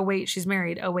teacher. Oh, wait, she's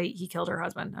married. Oh, wait, he killed her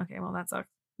husband. Okay, well, that sucks.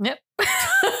 Yep.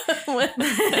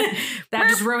 That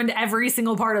just ruined every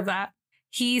single part of that.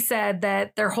 He said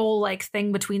that their whole like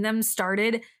thing between them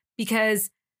started because,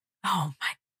 oh my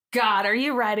God, are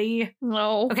you ready?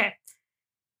 No. Okay.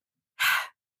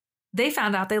 They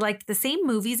found out they liked the same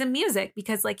movies and music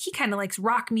because like he kind of likes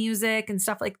rock music and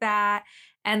stuff like that.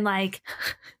 And like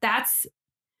that's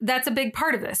a big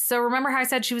part of this. So remember how I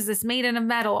said she was this maiden of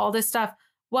metal, all this stuff.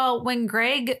 Well, when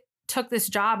Gregg took this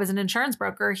job as an insurance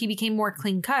broker, he became more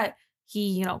clean cut.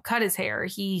 He, cut his hair.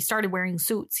 He started wearing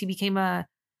suits. He became a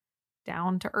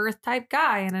down to earth type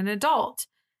guy and an adult.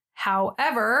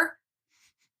 However,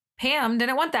 Pam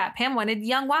didn't want that. Pam wanted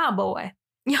young wild boy.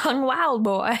 Young wild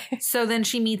boy. So then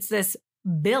she meets this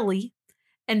Billy,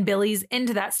 and Billy's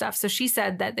into that stuff. So she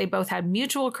said that they both had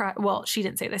mutual well, she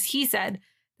didn't say this. He said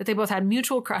that they both had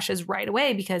mutual crushes right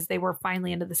away because they were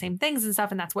finally into the same things and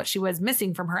stuff. And that's what she was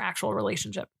missing from her actual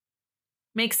relationship.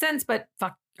 Makes sense, but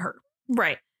fuck her.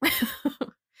 Right.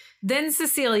 Then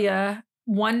Cecilia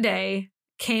one day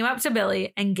came up to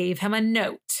Billy and gave him a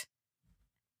note.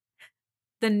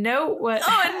 The note was...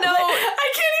 Oh, no.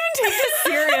 I can't even take this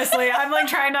seriously. I'm like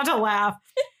trying not to laugh.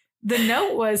 The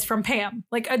note was from Pam,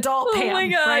 like adult Pam, my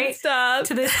God, right? Stop.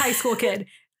 To this high school kid,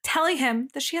 telling him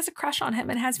that she has a crush on him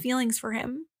and has feelings for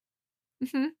him.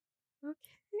 Mm-hmm.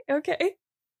 Okay.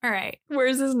 All right.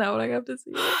 Where's his note? I have to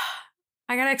see it.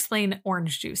 I got to explain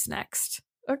orange juice next.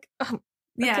 Okay.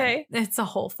 Yeah, okay. It's a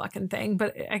whole fucking thing,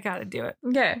 but I got to do it.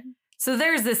 Okay. So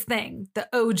there's this thing, the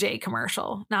OJ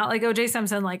commercial, not like OJ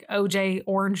Simpson, like OJ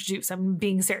orange juice. I'm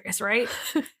being serious, right?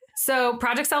 So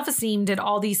Project Self-Esteem did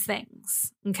all these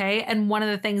things. Okay. And one of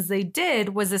the things they did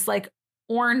was this like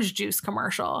orange juice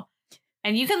commercial.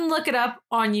 And you can look it up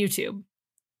on YouTube.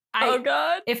 Oh,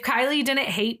 God. If Kylie didn't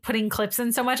hate putting clips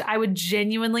in so much, I would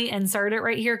genuinely insert it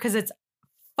right here because it's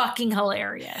fucking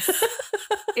hilarious.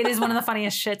 It is one of the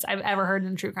funniest shits I've ever heard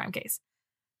in a true crime case.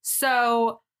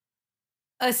 So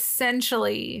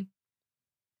essentially,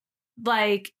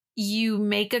 like, you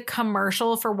make a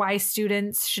commercial for why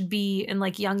students should be and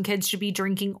like young kids should be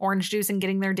drinking orange juice and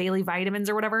getting their daily vitamins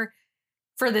or whatever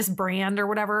for this brand or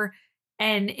whatever.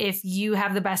 And if you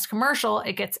have the best commercial,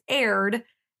 it gets aired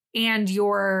and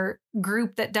your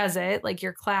group that does it, like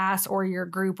your class or your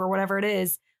group or whatever it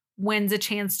is, wins a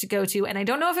chance to go to. And I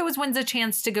don't know if it was wins a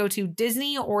chance to go to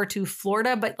Disney or to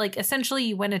Florida, but like essentially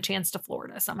you win a chance to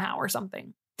Florida somehow or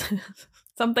something.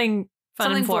 Something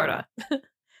fun in Florida.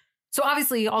 So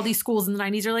obviously all these schools in the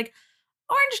 90s are like,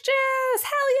 orange juice,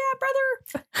 hell yeah,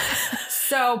 brother.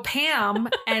 So Pam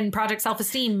and Project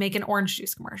Self-Esteem make an orange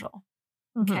juice commercial.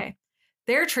 Mm-hmm. Okay.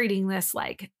 They're treating this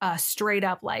like a straight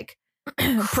up like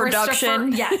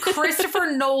production. Yeah.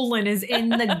 Christopher Nolan is in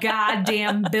the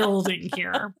goddamn building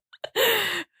here.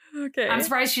 Okay. I'm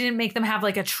surprised she didn't make them have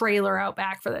like a trailer out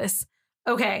back for this.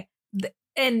 Okay.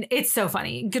 And it's so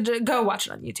funny. Go watch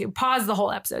it on YouTube. Pause the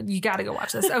whole episode. You got to go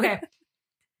watch this. Okay.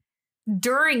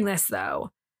 During this,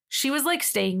 though, she was like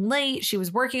staying late. She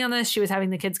was working on this. She was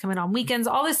having the kids come in on weekends,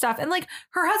 all this stuff. And like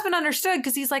her husband understood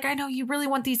because he's like, I know you really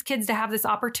want these kids to have this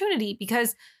opportunity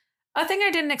because A thing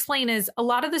I didn't explain is a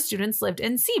lot of the students lived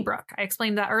in Seabrook. I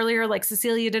explained that earlier, like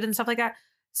Cecilia did and stuff like that.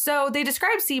 So they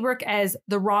describe Seabrook as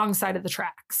the wrong side of the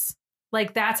tracks.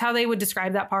 Like that's how they would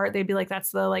describe that part. They'd be like,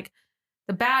 that's the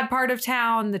bad part of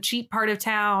town, the cheap part of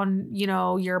town. You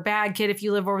know, you're a bad kid if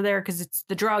you live over there because it's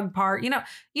the drug part. You know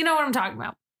what I'm talking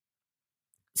about.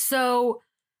 So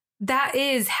that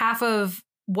is half of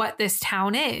what this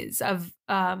town is of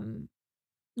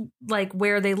like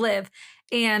where they live.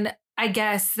 And I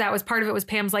guess that was part of it was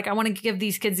Pam's like, I want to give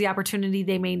these kids the opportunity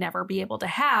they may never be able to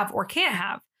have or can't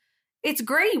have. It's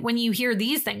great when you hear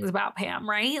these things about Pam,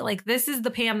 right? Like this is the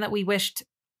Pam that we wished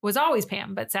was always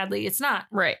Pam, but sadly it's not.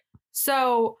 Right.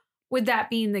 So with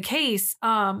that being the case,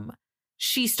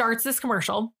 she starts this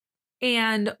commercial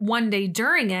and one day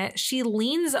during it, she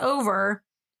leans over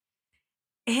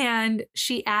and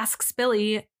she asks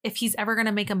Billy if he's ever going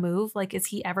to make a move. Like, is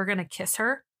he ever going to kiss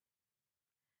her?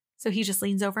 So he just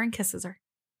leans over and kisses her.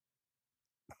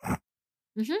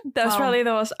 Mm-hmm. That's probably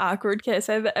the most awkward kiss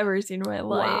I've ever seen in my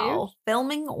life. Wow.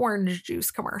 Filming orange juice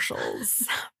commercials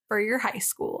for your high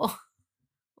school.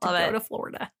 Go to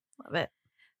Florida. Love it.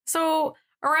 So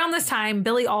around this time,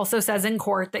 Billy also says in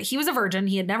court that he was a virgin.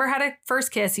 He had never had a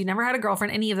first kiss. He never had a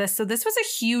girlfriend, any of this. So this was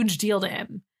a huge deal to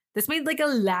him. This made like a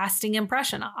lasting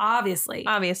impression, obviously.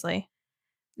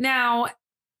 Now,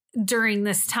 during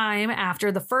this time, after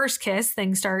the first kiss,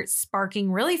 things start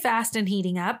sparking really fast and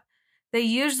heating up. They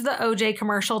used the OJ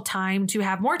commercial time to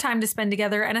have more time to spend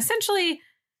together. And essentially,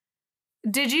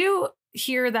 did you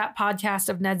hear that podcast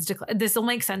of Ned's this will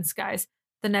make sense, guys.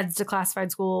 The Ned's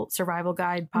Declassified School Survival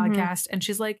Guide podcast. Mm-hmm. And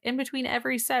she's like, in between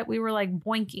every set, we were like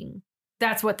boinking.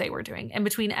 That's what they were doing. In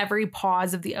between every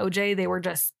pause of the OJ, they were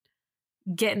just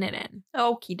getting it in.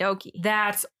 Okie dokie.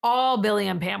 That's all Billy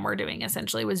and Pam were doing,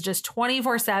 essentially, was just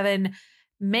 24/7,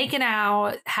 making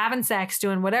out, having sex,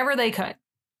 doing whatever they could.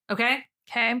 Okay?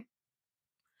 Okay.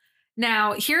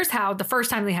 Now, here's how the first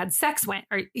time they had sex went.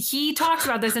 He talks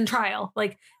about this in trial.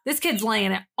 Like, this kid's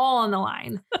laying it all on the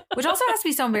line, which also has to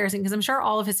be so embarrassing because I'm sure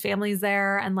all of his family's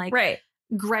there and like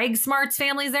Gregg Smart's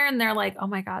family's there. And they're like, oh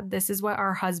my God, this is what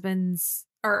our husband's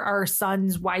or our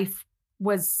son's wife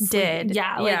did.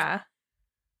 Yeah. Yeah.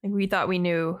 Like we thought we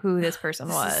knew who this person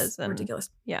was. And ridiculous.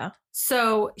 Yeah.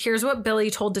 So here's what Billy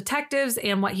told detectives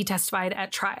and what he testified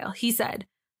at trial. He said,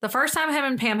 the first time him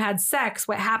and Pam had sex,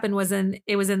 what happened was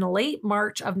it was in the late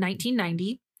March of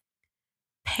 1990.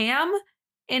 Pam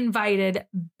invited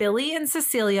Billy and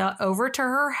Cecilia over to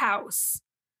her house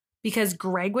because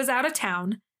Gregg was out of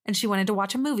town and she wanted to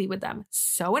watch a movie with them.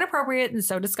 So inappropriate and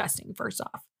so disgusting, first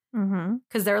off.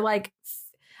 Because they're like,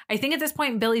 I think at this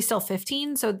point, Billy's still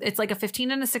 15. So it's like a 15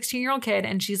 and a 16-year-old kid.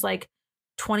 And she's like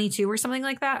 22 or something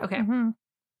like that. Okay.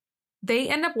 They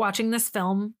end up watching this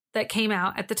film that came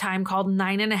out at the time called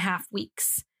 9.5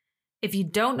 Weeks. If you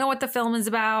don't know what the film is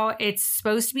about, it's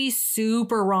supposed to be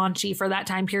super raunchy for that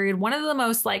time period. One of the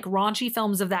most like raunchy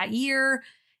films of that year.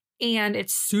 And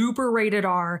it's super rated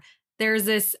R. There's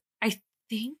this, I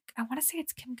want to say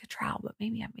it's Kim Cattrall, but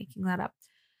maybe I'm making that up.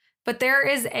 But there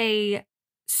is a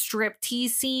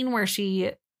striptease scene where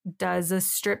she does a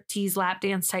striptease lap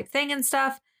dance type thing and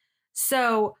stuff.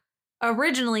 So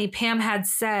originally Pam had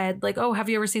said like, oh, have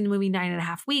you ever seen the movie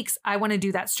 9.5 Weeks? I want to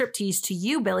do that striptease to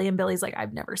you, Billy. And Billy's like,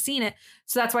 I've never seen it.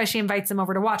 So that's why she invites him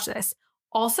over to watch this.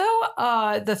 Also,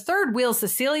 the third wheel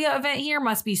Cecilia event here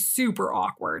must be super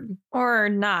awkward. Or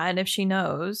not if she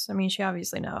knows. I mean, she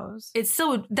obviously knows. It's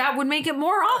still, that would make it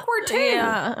more awkward too.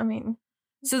 Yeah, I mean.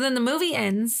 So then the movie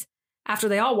ends after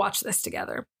they all watch this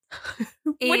together.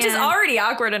 Which is already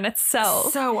awkward in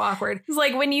itself. So awkward. It's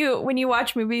like when you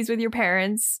watch movies with your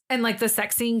parents and like the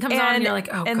sex scene comes on and you're like,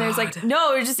 oh, and God. There's like,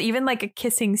 no, or just even like a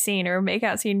kissing scene or a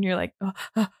makeout scene. And you're like,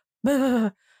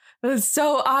 it's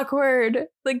so awkward.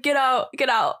 Like, get out.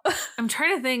 I'm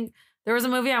trying to think. There was a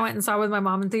movie I went and saw with my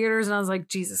mom in theaters and I was like,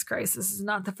 Jesus Christ, this is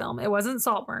not the film. It wasn't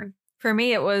Saltburn. For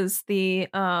me, it was the,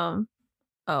 you're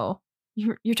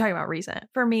talking about recent.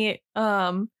 For me,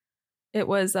 it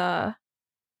was,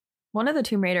 one of the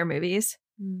Tomb Raider movies.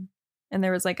 And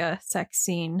there was like a sex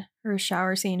scene or a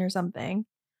shower scene or something.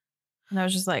 And I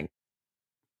was just like,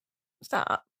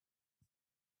 stop.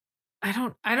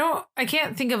 I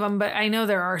can't think of them, but I know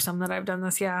there are some that I've done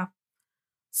this. Yeah.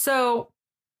 So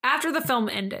after the film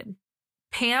ended,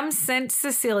 Pam sent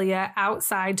Cecilia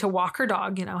outside to walk her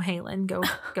dog, Halen,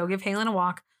 go give Halen a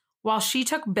walk. While she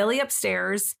took Billy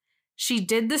upstairs, she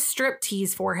did the strip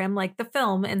tease for him, like the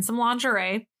film, in some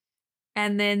lingerie.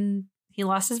 And then he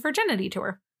lost his virginity to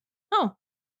her. Oh.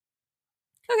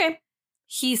 Okay.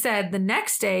 He said the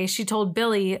next day she told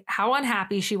Billy how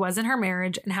unhappy she was in her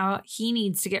marriage and how he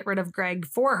needs to get rid of Gregg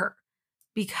for her.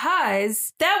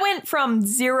 because that went from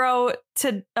 0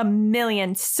 to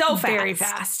 1,000,000 so fast. Very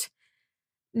fast.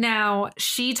 Now,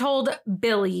 she told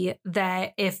Billy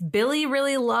that if Billy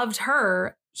really loved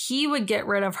her, he would get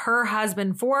rid of her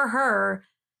husband for her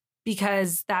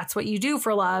because that's what you do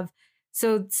for love.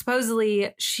 So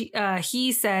supposedly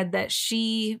he said that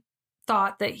she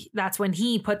thought that that's when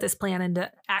he put this plan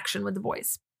into action with the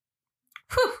boys.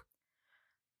 Whew.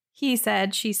 He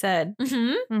said, she said.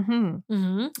 Mm-hmm. Mm-hmm.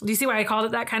 Mm-hmm. Do you see why I called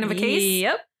it that kind of a case?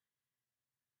 Yep.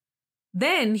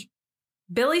 Then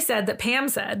Billy said that Pam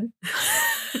said.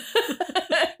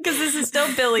 Because this is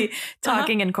still Billy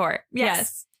talking in court.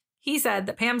 Yes. He said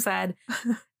that Pam said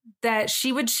that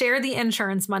she would share the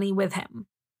insurance money with him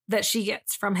that she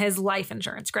gets from his life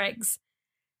insurance, Gregg's.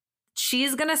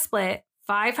 She's going to split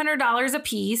 $500 a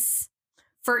piece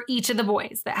for each of the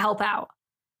boys that help out.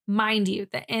 Mind you,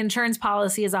 the insurance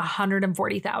policy is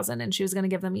 $140,000 and she was going to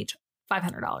give them each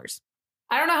 $500.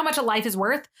 I don't know how much a life is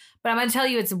worth, but I'm going to tell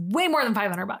you it's way more than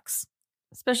 $500.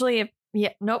 Especially if,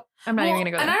 nope, I'm not even going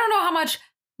to go there. And I don't know how much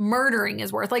murdering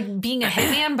is worth, like being a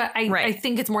hitman, but I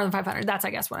think it's more than 500. That's,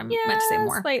 I guess, what I meant to say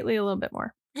more. Slightly a little bit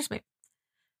more. Just maybe.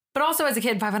 But also as a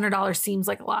kid, $500 seems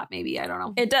like a lot, maybe. I don't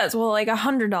know. It does. Well, like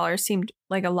 $100 seemed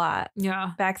like a lot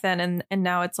back then. And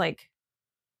now it's like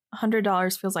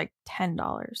 $100 feels like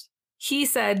 $10. He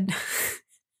said,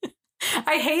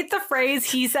 I hate the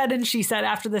phrase he said and she said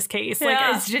after this case. Like,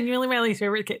 it's genuinely my least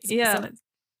favorite case. Yeah.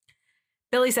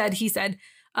 Billy said, he said,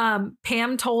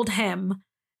 Pam told him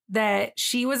that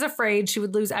she was afraid she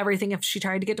would lose everything if she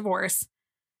tried to get divorced.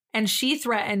 And she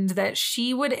threatened that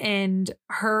she would end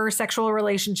her sexual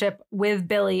relationship with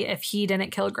Billy if he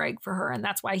didn't kill Gregg for her. And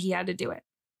that's why he had to do it.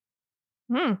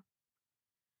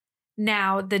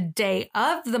 Now, the day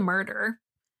of the murder,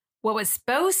 what was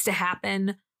supposed to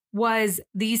happen was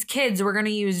these kids were going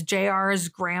to use JR's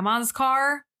grandma's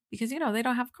car because, they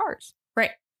don't have cars.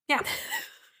 Right. Yeah.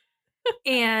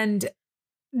 And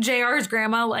JR's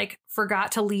grandma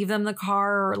forgot to leave them the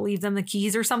car or leave them the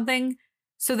keys or something.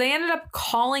 So they ended up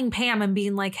calling Pam and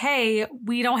being like, hey,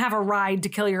 we don't have a ride to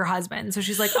kill your husband. So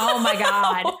she's like, oh my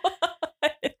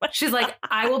God. She's like,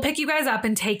 I will pick you guys up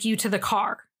and take you to the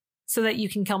car so that you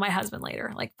can kill my husband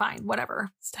later. Like, fine, whatever.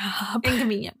 Stop.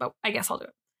 Inconvenient, but I guess I'll do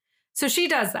it. So she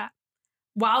does that.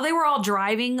 While they were all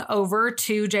driving over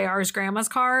to JR's grandma's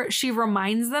car, she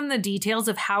reminds them the details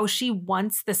of how she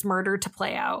wants this murder to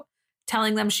play out,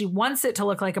 telling them she wants it to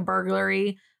look like a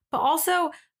burglary, but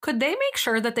also could they make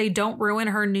sure that they don't ruin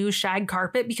her new shag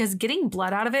carpet because getting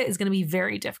blood out of it is going to be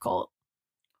very difficult.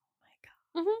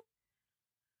 Oh my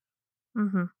God.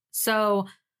 Mm-hmm. So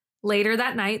later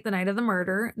that night, the night of the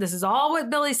murder, this is all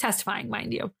what Billy's testifying,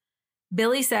 mind you.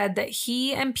 Billy said that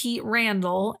he and Pete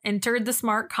Randall entered the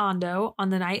Smart condo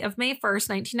on the night of May 1st,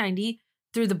 1990,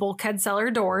 through the bulkhead cellar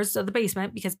doors of the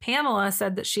basement because Pamela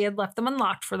said that she had left them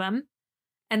unlocked for them.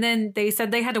 And then they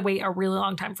said they had to wait a really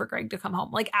long time for Gregg to come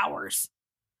home, like hours.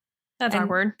 That's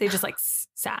awkward. They just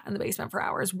sat in the basement for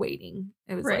hours waiting.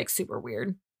 It was super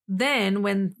weird. Then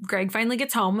when Gregg finally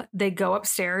gets home, they go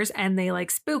upstairs and they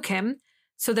spook him.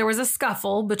 So there was a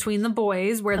scuffle between the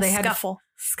boys where they had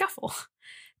scuffle.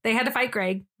 They had to fight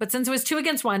Gregg. But since it was 2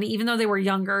 against 1, even though they were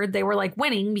younger, they were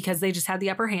winning because they just had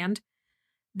the upper hand.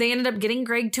 They ended up getting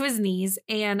Gregg to his knees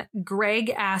and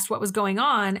Gregg asked what was going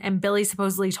on. And Billy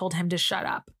supposedly told him to shut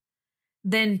up.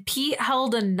 Then Pete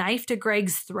held a knife to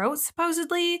Gregg's throat,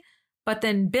 supposedly. But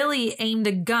then Billy aimed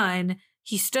a gun.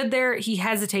 He stood there. He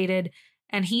hesitated.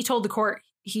 And he told the court,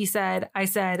 I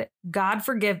said, God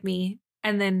forgive me.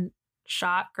 And then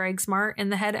shot Gregg Smart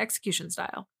in the head execution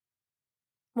style.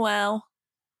 Well.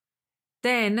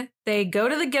 Then they go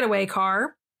to the getaway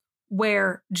car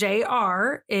where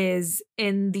JR is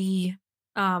in the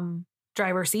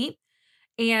driver's seat.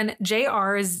 And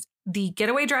JR is the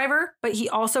getaway driver, but he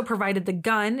also provided the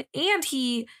gun. And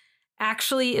he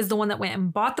actually is the one that went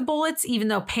and bought the bullets, even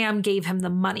though Pam gave him the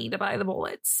money to buy the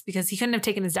bullets because he couldn't have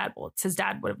taken his dad bullets. His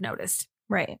dad would have noticed.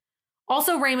 Right.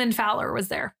 Also, Raymond Fowler was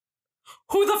there.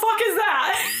 Who the fuck is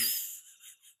that?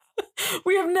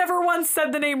 We have never once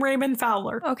said the name Raymond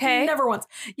Fowler. Okay. Never once.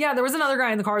 Yeah, there was another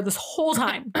guy in the car this whole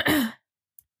time.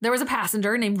 There was a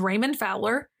passenger named Raymond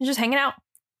Fowler. He's just hanging out.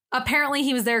 Apparently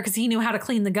he was there because he knew how to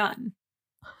clean the gun.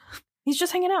 He's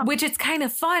just hanging out. Which it's kind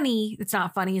of funny. It's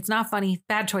not funny. It's not funny.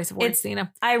 Bad choice of words,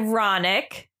 Cena.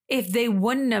 Ironic. If they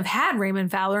wouldn't have had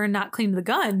Raymond Fowler and not cleaned the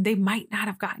gun, they might not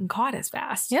have gotten caught as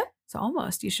fast. Yep. So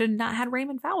almost. You should not have had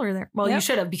Raymond Fowler there. Well, you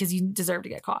should have because you deserve to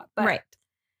get caught. But. Right.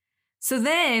 So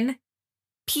then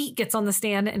Pete gets on the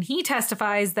stand and he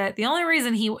testifies that the only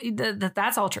reason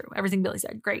that's all true. Everything Billy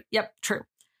said. Great. Yep. True.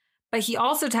 But he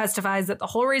also testifies that the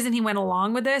whole reason he went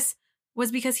along with this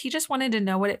was because he just wanted to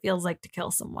know what it feels like to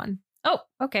kill someone. Oh,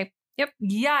 okay. Yep.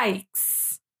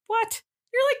 Yikes. What?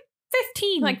 You're like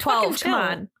 15. Like 12. Fucking Come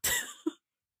on.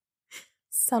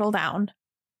 Settle down.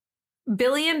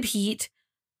 Billy and Pete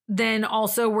then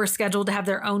also were scheduled to have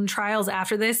their own trials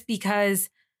after this because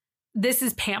this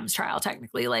is Pam's trial,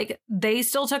 technically. Like, they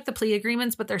still took the plea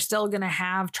agreements, but they're still going to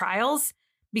have trials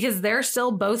because they're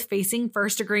still both facing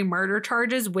first-degree murder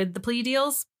charges with the plea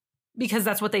deals because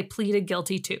that's what they pleaded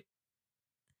guilty to.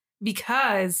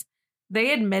 Because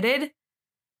they admitted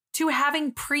to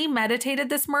having premeditated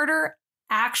this murder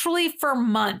actually for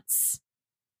months.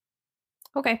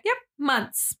 Okay. Yep,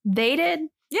 months. They did?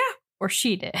 Yeah. Or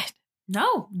she did?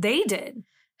 No, they did.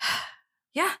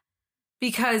 Yeah.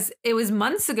 Because it was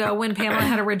months ago when Pamela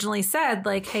had originally said,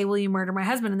 like, hey, will you murder my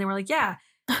husband? And they were like, yeah.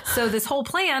 So this whole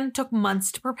plan took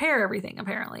months to prepare everything,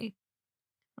 apparently.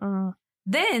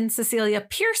 Then Cecilia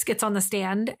Pierce gets on the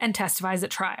stand and testifies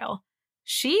at trial.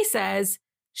 She says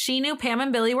she knew Pam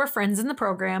and Billy were friends in the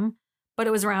program, but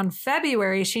it was around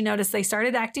February she noticed they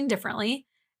started acting differently.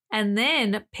 And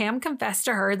then Pam confessed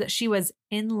to her that she was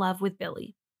in love with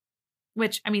Billy.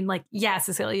 Which, I mean, like, yeah,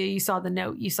 Cecilia, you saw the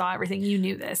note, you saw everything, you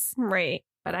knew this. Right.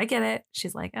 But I get it.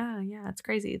 She's like, oh, yeah, it's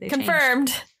crazy. They confirmed.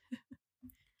 Changed.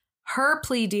 Her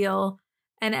plea deal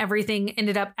and everything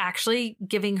ended up actually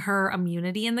giving her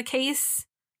immunity in the case.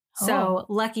 So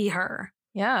lucky her.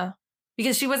 Yeah.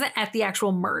 Because she wasn't at the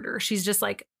actual murder. She's just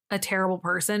like a terrible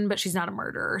person, but she's not a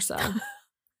murderer. So,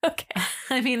 okay.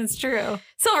 I mean, it's true.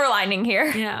 Silver lining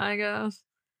here. Yeah, I guess.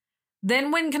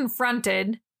 Then when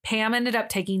confronted, Pam ended up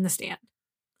taking the stand.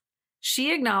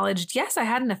 She acknowledged, yes, I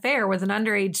had an affair with an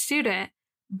underage student,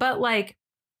 but like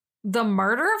the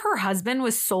murder of her husband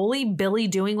was solely Billy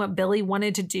doing what Billy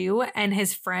wanted to do and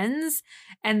his friends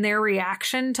and their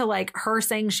reaction to like her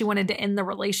saying she wanted to end the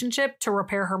relationship to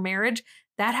repair her marriage.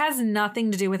 That has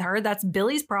nothing to do with her. That's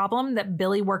Billy's problem that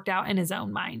Billy worked out in his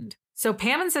own mind. So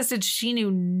Pam insisted she knew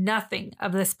nothing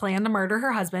of this plan to murder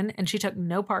her husband and she took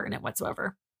no part in it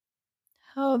whatsoever.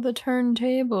 Oh, the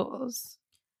turntables.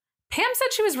 Pam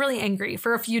said she was really angry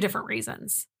for a few different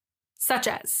reasons, such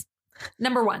as,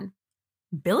 number one,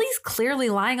 Billy's clearly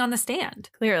lying on the stand.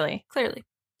 Clearly.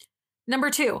 Number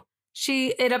two,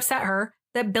 it upset her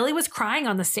that Billy was crying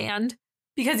on the stand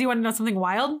because he wanted to know something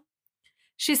wild.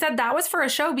 She said that was for a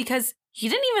show because he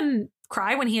didn't even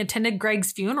cry when he attended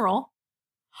Gregg's funeral.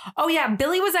 Oh yeah,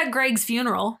 Billy was at Gregg's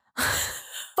funeral.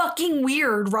 Fucking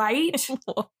weird, right?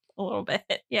 A little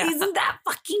bit. Yeah. Isn't that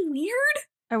fucking weird?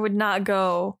 I would not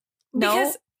go. No.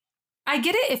 Because I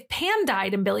get it if Pam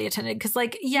died and Billy attended. Because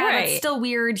like, yeah, Right. That's still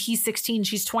weird. He's 16,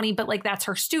 she's 20, but like that's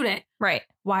her student. Right.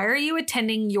 Why are you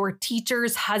attending your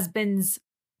teacher's husband's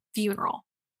funeral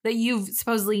that you've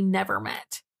supposedly never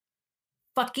met?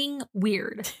 Fucking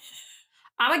weird.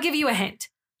 I'm going to give you a hint.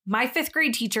 My 5th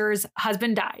grade teacher's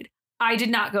husband died. I did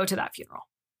not go to that funeral.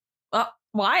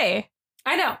 Why?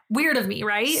 I know. Weird of me,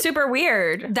 right? Super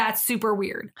weird. That's super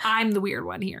weird. I'm the weird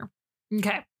one here.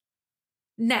 Okay.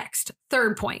 Next,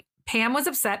 third point. Pam was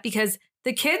upset because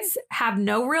the kids have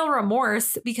no real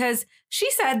remorse because she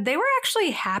said they were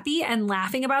actually happy and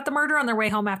laughing about the murder on their way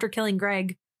home after killing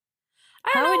Gregg.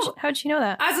 How'd she know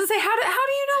that? I was going to say, how do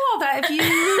you know all that if you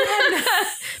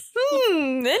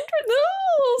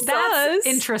That's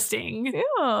interesting.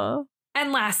 Yeah.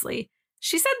 And lastly,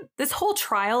 she said this whole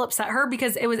trial upset her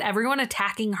because it was everyone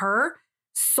attacking her,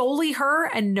 solely her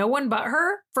and no one but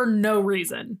her for no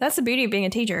reason. That's the beauty of being a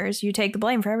teacher is you take the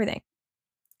blame for everything.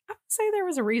 I would say there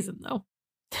was a reason, though.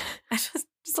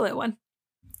 just a little one.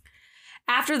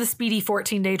 After the speedy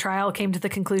 14-day trial came to the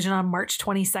conclusion on March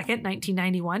 22nd,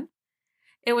 1991,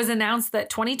 it was announced that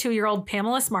 22-year-old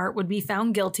Pamela Smart would be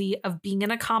found guilty of being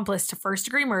an accomplice to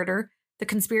first-degree murder, the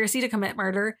conspiracy to commit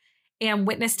murder, and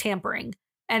witness tampering.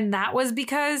 And that was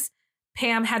because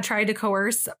Pam had tried to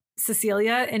coerce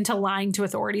Cecilia into lying to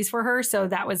authorities for her, so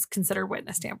that was considered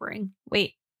witness tampering.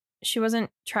 Wait, she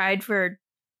wasn't tried for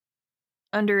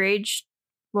underage,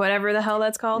 whatever the hell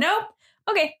that's called? Nope.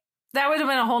 Okay. That would have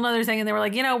been a whole nother thing. And they were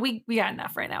like, we got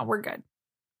enough right now. We're good.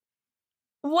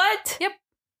 What? Yep.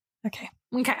 Okay.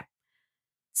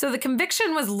 So the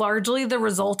conviction was largely the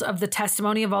result of the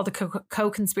testimony of all the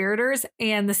co-conspirators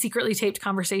and the secretly taped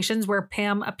conversations where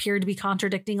Pam appeared to be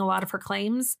contradicting a lot of her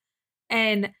claims.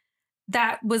 And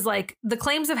that was like the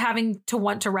claims of having to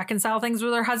want to reconcile things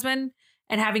with her husband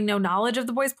and having no knowledge of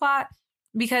the boys' plot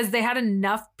because they had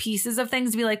enough pieces of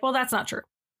things to be like, well, that's not true.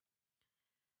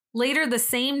 Later the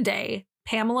same day,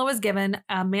 Pamela was given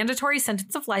a mandatory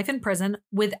sentence of life in prison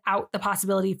without the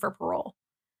possibility for parole.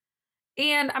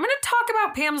 And I'm going to talk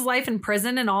about Pam's life in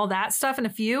prison and all that stuff in a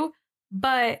few,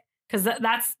 but Because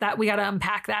that's we got to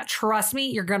unpack that. Trust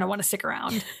me, you're going to want to stick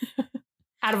around.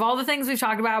 Out of all the things we've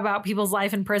talked about people's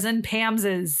life in prison, Pam's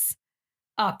is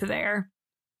up there.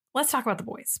 Let's talk about the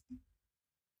boys.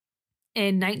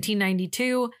 In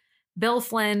 1992,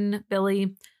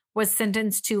 Billy, was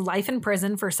sentenced to life in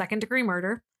prison for second-degree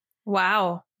murder.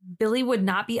 Wow. Billy would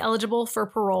not be eligible for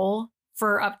parole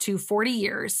for up to 40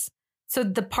 years. So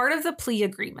the part of the plea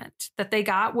agreement that they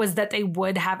got was that they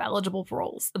would have eligible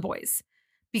paroles, the boys,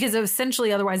 because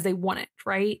essentially otherwise they wouldn't,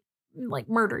 right? Like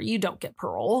murder, you don't get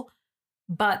parole,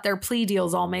 but their plea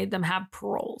deals all made them have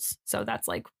paroles. So that's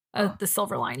like the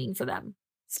silver lining for them.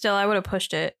 Still, I would have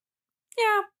pushed it.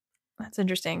 Yeah. That's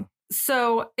interesting.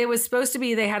 So it was supposed to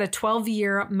be they had a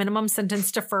 12-year minimum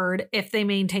sentence deferred if they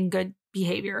maintain good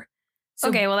behavior. So,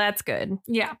 okay, well, that's good.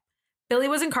 Yeah. Billy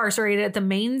was incarcerated at the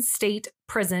Maine State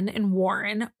Prison in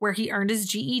Warren, where he earned his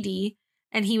GED,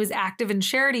 and he was active in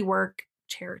charity work,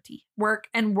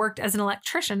 and worked as an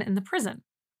electrician in the prison.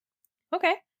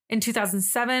 Okay. In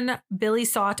 2007, Billy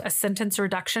sought a sentence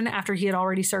reduction after he had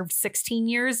already served 16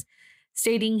 years,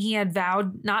 stating he had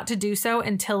vowed not to do so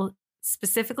until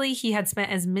specifically he had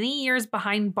spent as many years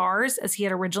behind bars as he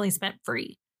had originally spent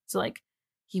free. So like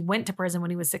he went to prison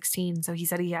when he was 16. So he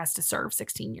said he has to serve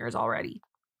 16 years already.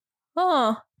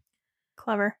 Oh,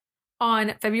 clever.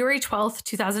 On February 12th,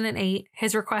 2008,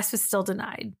 his request was still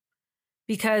denied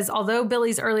because although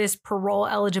Billy's earliest parole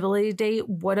eligibility date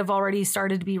would have already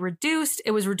started to be reduced,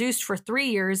 it was reduced for 3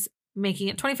 years, making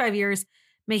it 25 years,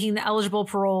 making the eligible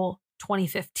parole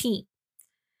 2015.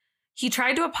 He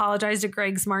tried to apologize to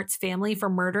Gregg Smart's family for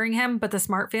murdering him, but the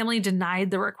Smart family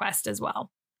denied the request as well.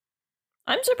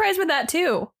 I'm surprised with that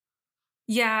too.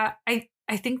 Yeah, I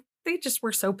think they just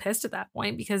were so pissed at that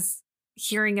point because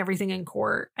hearing everything in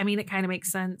court, I mean, it kind of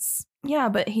makes sense. Yeah,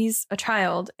 but he's a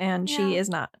child and she is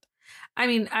not. I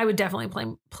mean, I would definitely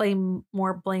blame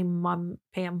Mom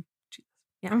Pam.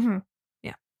 Yeah. Mm-hmm.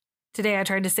 Yeah. Today I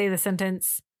tried to say the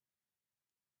sentence.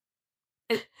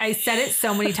 I said it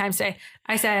so many times today.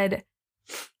 I said,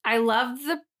 I love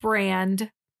the brand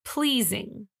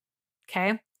pleasing.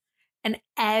 Okay. And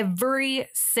every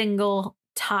single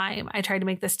time I tried to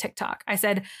make this TikTok, I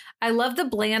said, I love the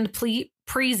bland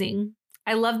pleasing.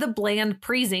 I love the bland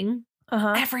pleasing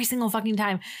every single fucking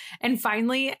time. And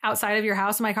finally, outside of your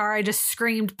house in my car, I just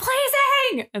screamed,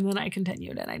 pleasing. And then I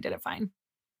continued and I did it fine.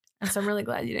 And so I'm really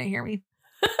glad you didn't hear me.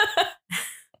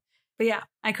 But yeah,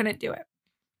 I couldn't do it.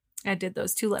 I did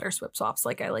those 2-letter swip swaps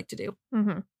like I like to do.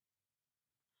 Mm-hmm.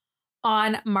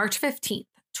 On March 12th,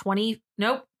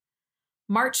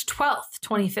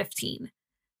 2015,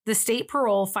 the state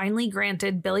parole finally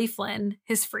granted Billy Flynn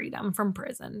his freedom from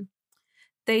prison.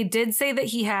 They did say that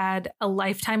he had a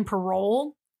lifetime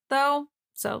parole, though.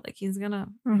 So like he's gonna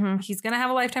have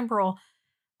a lifetime parole.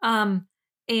 And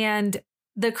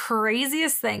the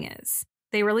craziest thing is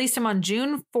they released him on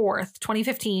June 4th,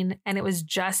 2015, and it was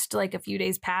just like a few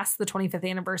days past the 25th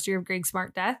anniversary of Gregg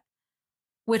Smart's death,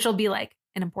 which will be like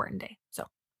an important day. So,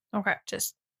 okay,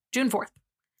 just June 4th.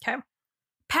 Okay.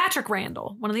 Patrick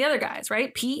Randall, one of the other guys,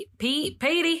 right? Petey.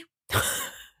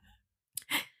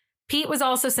 Pete was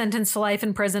also sentenced to life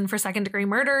in prison for second-degree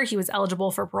murder. He was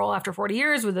eligible for parole after 40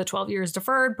 years with a 12 years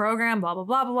deferred program, blah, blah,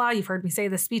 blah, blah, blah. You've heard me say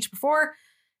this speech before.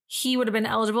 He would have been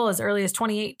eligible as early as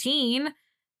 2018.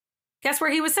 Guess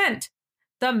where he was sent?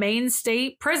 The Maine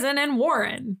State Prison in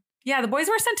Warren. Yeah, the boys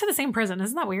were sent to the same prison.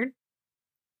 Isn't that weird?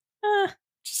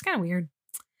 Just kind of weird.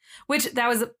 Which that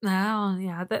was,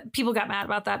 people got mad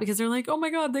about that because they're like, oh my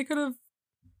God, they could have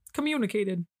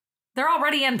communicated. They're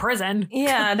already in prison.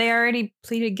 Yeah, they already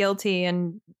pleaded guilty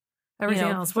and everything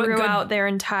else. Threw out their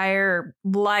entire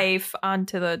life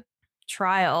onto the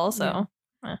trial. So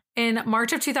in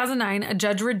March of 2009, a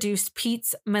judge reduced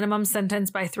Pete's minimum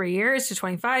sentence by 3 years to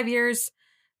 25 years,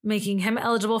 making him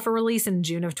eligible for release in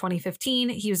June of 2015.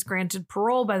 He was granted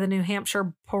parole by the New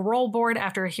Hampshire Parole Board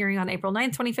after a hearing on April 9th,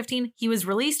 2015. He was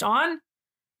released on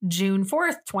June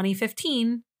 4th,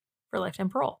 2015 for lifetime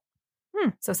parole.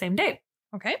 So same day.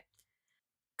 Okay.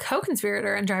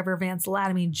 Co-conspirator and driver Vance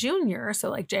Latomy Jr.,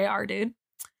 so like JR dude,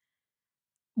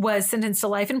 was sentenced to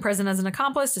life in prison as an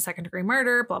accomplice to second-degree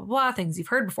murder, blah, blah, blah, things you've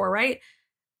heard before, right?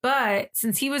 But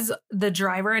since he was the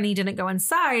driver and he didn't go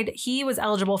inside, he was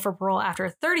eligible for parole after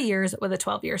 30 years with a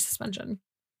 12-year suspension.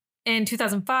 In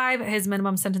 2005, his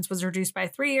minimum sentence was reduced by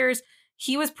 3 years.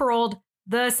 He was paroled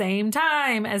the same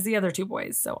time as the other two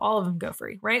boys, so all of them go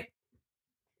free, right?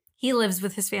 He lives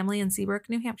with his family in Seabrook,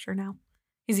 New Hampshire now.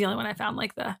 He's the only one I found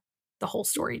like the whole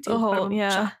story too. Oh,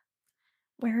 yeah.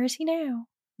 Where is he now?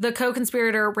 The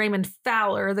co-conspirator Raymond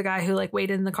Fowler, the guy who like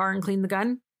waited in the car and cleaned the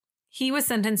gun, he was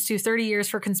sentenced to 30 years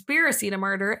for conspiracy to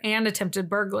murder and attempted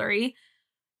burglary.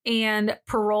 And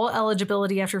parole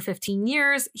eligibility after 15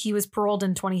 years. He was paroled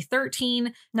in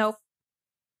 2013. Nope.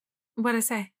 What did I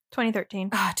say?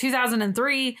 2013.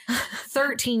 2003,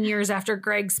 13 years after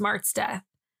Gregg Smart's death.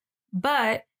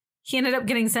 But he ended up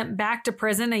getting sent back to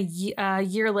prison a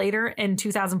year later in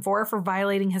 2004 for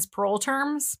violating his parole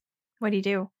terms. What'd he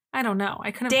do? I don't know.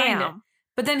 I couldn't find it.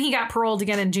 But then he got paroled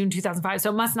again in June 2005, so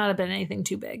it must not have been anything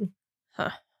too big.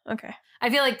 Huh. Okay. I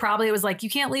feel like probably it was like, you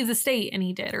can't leave the state, and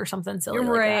he did, or something silly You're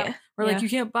like right. that. Or like, you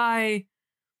can't buy,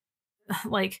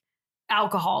 like,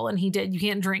 alcohol, and he did. You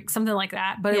can't drink, something like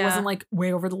that. But it wasn't, like,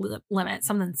 way over the limit.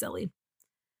 Something silly.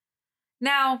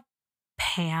 Now,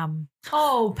 Pam.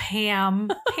 Oh, Pam.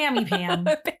 Pammy Pam.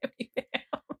 Pammy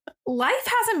Pam. Life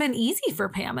hasn't been easy for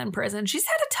Pam in prison. She's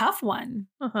had a tough one.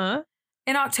 Uh-huh.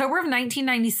 In October of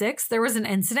 1996, there was an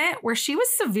incident where she was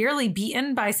severely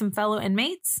beaten by some fellow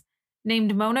inmates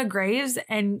named Mona Graves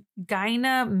and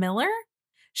Gina Miller.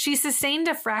 She sustained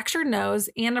a fractured nose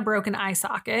and a broken eye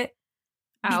socket.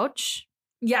 Ouch.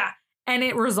 Yeah. And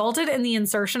it resulted in the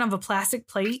insertion of a plastic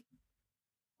plate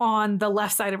on the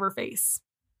left side of her face.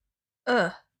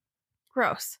 Ugh.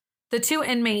 Gross. The two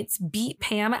inmates beat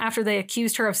Pam after they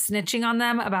accused her of snitching on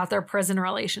them about their prison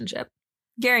relationship.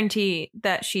 Guarantee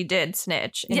that she did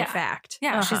snitch, in fact.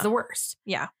 Yeah, she's the worst.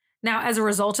 Yeah. Now, as a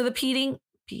result of the Pam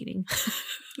beating.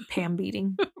 Pam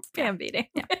beating. Yeah.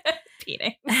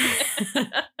 Beating.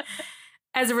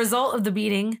 As a result of the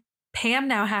beating, Pam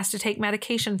now has to take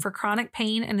medication for chronic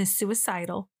pain and is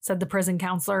suicidal, said the prison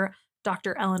counselor,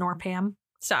 Dr. Eleanor Pam.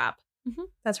 Stop. Mm-hmm.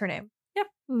 That's her name. Yep.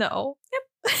 No. Yep.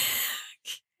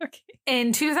 Okay.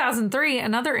 In 2003,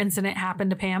 another incident happened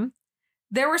to Pam.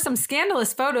 There were some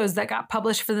scandalous photos that got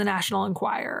published for the National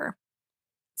Enquirer.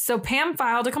 So Pam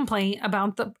filed a complaint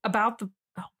about the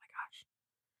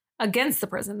against the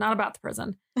prison, not about the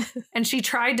prison. And she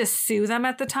tried to sue them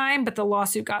at the time, but the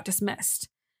lawsuit got dismissed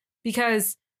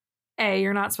because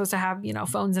you're not supposed to have,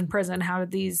 phones in prison. How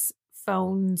did these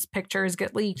phones pictures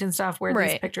get leaked and stuff? Where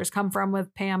these pictures come from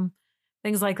with Pam,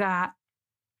 things like that.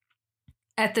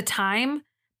 At the time,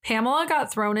 Pamela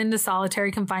got thrown into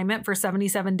solitary confinement for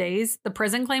 77 days. The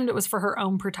prison claimed it was for her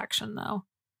own protection, though.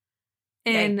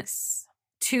 In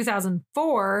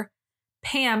 2004,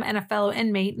 Pam and a fellow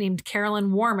inmate named Carolyn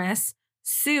Warmus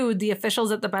sued the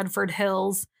officials at the Bedford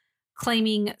Hills,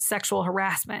 claiming sexual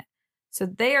harassment. So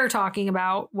they are talking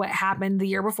about what happened the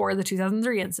year before the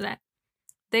 2003 incident.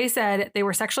 They said they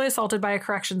were sexually assaulted by a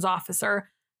corrections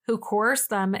officer who coerced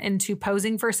them into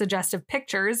posing for suggestive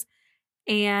pictures.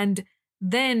 And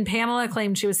then Pamela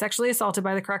claimed she was sexually assaulted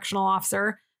by the correctional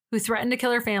officer who threatened to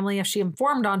kill her family if she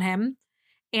informed on him.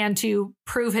 And to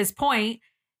prove his point,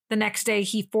 the next day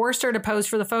he forced her to pose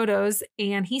for the photos,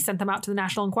 and he sent them out to the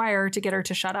National Enquirer to get her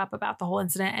to shut up about the whole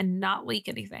incident and not leak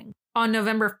anything. On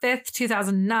November 5th,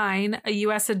 2009, a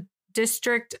U.S.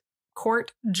 District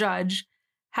Court judge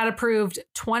had approved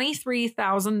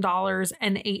 $23,000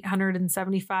 and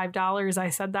 $875. I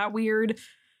said that weird.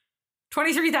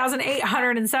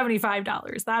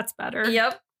 $23,875. That's better.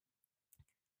 Yep.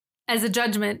 As a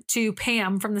judgment to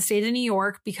Pam from the state of New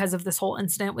York because of this whole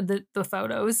incident with the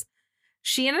photos.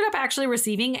 She ended up actually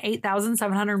receiving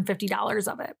 $8,750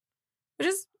 of it, which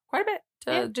is quite a bit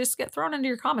to just get thrown into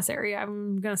your commissary,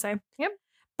 I'm going to say. Yep.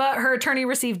 But her attorney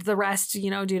received the rest,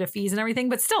 due to fees and everything.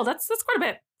 But still, that's quite a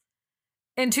bit.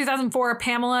 In 2004,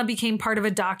 Pamela became part of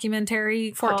a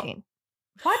documentary 14.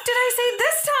 What did I say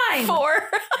this time?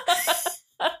 4.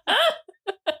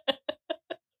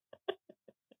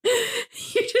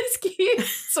 You just keep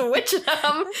switching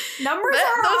them. Numbers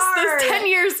are hard. Those 10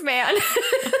 years, man.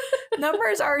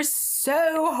 Numbers are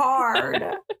so hard.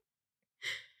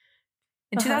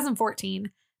 In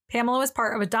 2014, Pamela was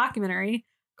part of a documentary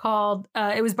called,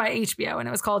 it was by HBO, and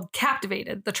it was called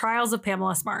Captivated, The Trials of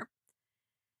Pamela Smart.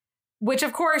 Which,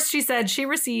 of course, she said she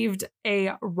received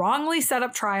a wrongly set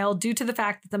up trial due to the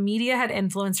fact that the media had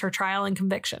influenced her trial and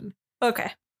conviction.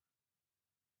 Okay.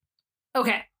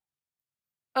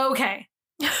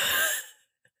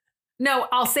 No,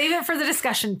 I'll save it for the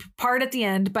discussion part at the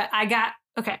end, but I got...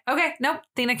 Okay. Nope.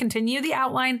 Thina, continue the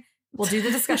outline. We'll do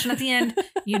the discussion at the end.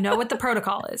 You know what the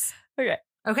protocol is. Okay.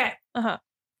 Uh-huh.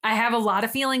 I have a lot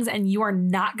of feelings, and you are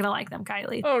not going to like them,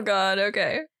 Kylie. Oh, God.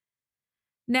 Okay.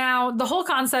 Now, the whole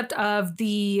concept of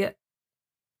the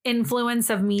influence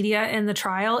of media in the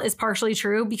trial is partially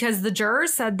true because the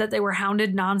jurors said that they were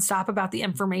hounded nonstop about the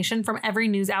information from every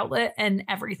news outlet and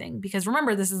everything. Because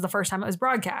remember, this is the first time it was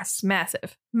broadcast.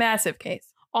 Massive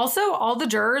case. Also, all the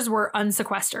jurors were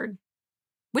unsequestered,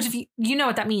 which if you know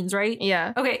what that means, right?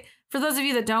 Yeah. Okay. For those of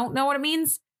you that don't know what it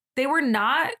means, they were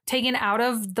not taken out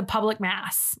of the public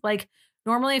mass. Like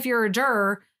normally, if you're a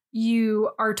juror, you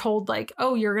are told like,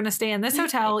 oh, you're going to stay in this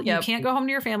hotel. Yep. You can't go home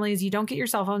to your families. You don't get your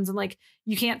cell phones and like,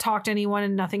 you can't talk to anyone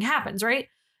and nothing happens. Right.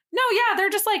 No. Yeah. They're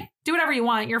just like, do whatever you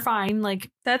want. You're fine. Like,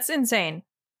 That's insane.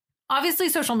 obviously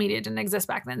social media didn't exist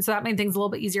back then. So that made things a little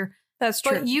bit easier. That's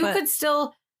true. But you could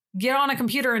still get on a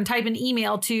computer and type an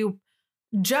email to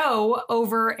Joe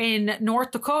over in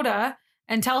North Dakota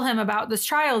and tell him about this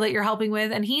trial that you're helping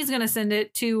with. And he's going to send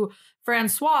it to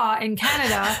Francois in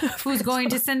Canada, who's going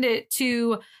to send it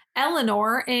to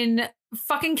Eleanor in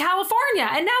fucking California.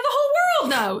 And now the whole world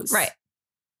knows. Right.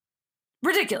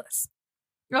 Ridiculous.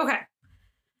 Okay.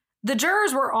 The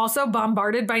jurors were also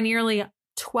bombarded by nearly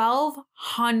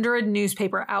 1,200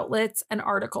 newspaper outlets and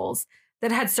articles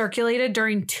that had circulated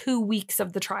during 2 weeks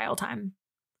of the trial time.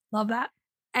 Love that.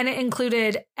 And it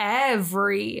included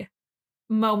every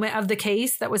moment of the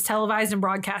case that was televised and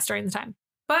broadcast during the time.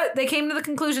 But they came to the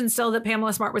conclusion still that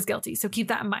Pamela Smart was guilty. So keep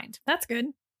that in mind. That's good.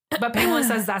 But Pamela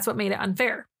says that's what made it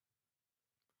unfair.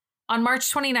 On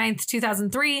March 29th,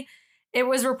 2003, it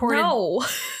was reported. No.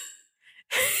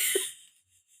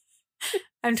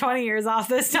 I'm 20 years off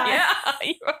this time. Yeah,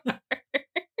 you are.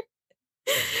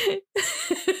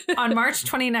 On March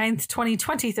 29th,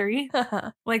 2023,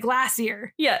 like last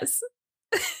year. Yes.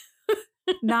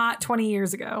 Not 20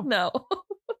 years ago. No.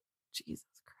 Jesus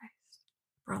Christ,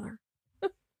 brother.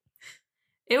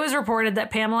 It was reported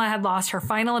that Pamela had lost her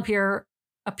final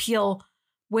appeal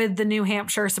with the New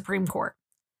Hampshire Supreme Court.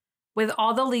 With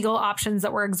all the legal options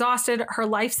that were exhausted, her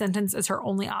life sentence is her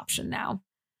only option now.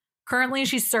 Currently,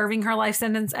 she's serving her life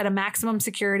sentence at a maximum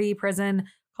security prison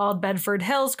called Bedford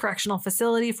Hills Correctional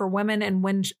Facility for Women in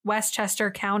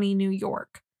Westchester County, New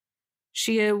York.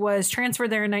 She was transferred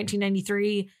there in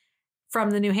 1993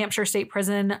 from the New Hampshire State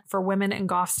Prison for Women in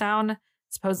Goffstown,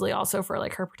 supposedly also for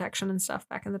like her protection and stuff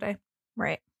back in the day.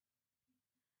 Right.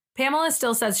 Pamela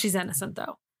still says she's innocent,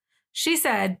 though. She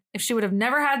said if she would have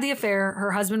never had the affair,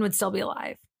 her husband would still be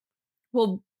alive.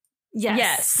 Well,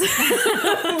 yes.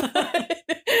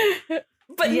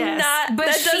 But yes. not, but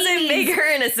that doesn't make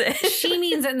her innocent. She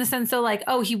means it in the sense though, like,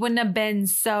 oh, he wouldn't have been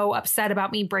so upset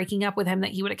about me breaking up with him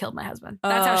that he would have killed my husband.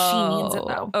 That's how she means it,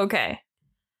 though. Okay.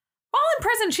 While in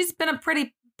prison, she's been a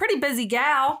pretty busy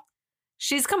gal.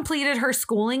 She's completed her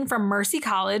schooling from Mercy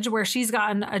College, where she's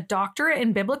gotten a doctorate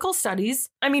in biblical studies.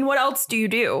 I mean, what else do you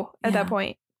do at that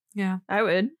point? Yeah, I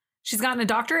would. She's gotten a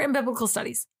doctorate in biblical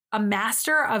studies, a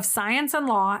master of science and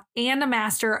law, and a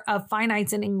master of fine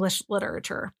arts in English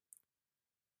literature.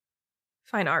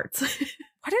 Fine arts.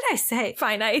 What did I say?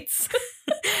 Fine arts.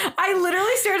 I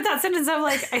literally stared at that sentence. I'm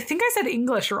like, I think I said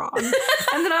English wrong. And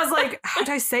then I was like, how did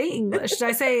I say English? Did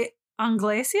I say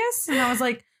Anglesias? And I was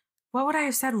like, what would I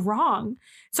have said wrong?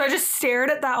 So I just stared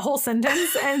at that whole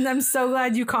sentence, and I'm so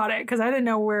glad you caught it because I didn't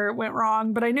know where it went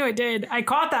wrong, but I knew it did. I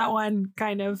caught that one,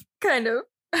 kind of. Kind of.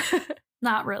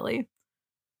 Not really.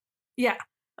 Yeah.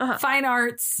 Uh-huh. Fine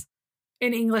arts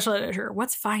in English literature.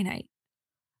 What's finite?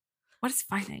 What does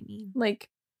finite mean? Like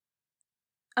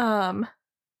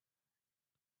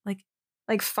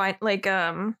fine,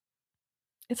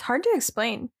 it's hard to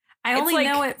explain. I only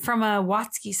know it from a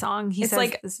Watsky song. He says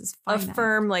like this is finite. A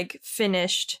firm, like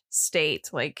finished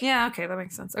state. Like, yeah, okay, that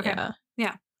makes sense. Okay,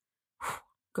 yeah.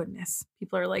 Goodness,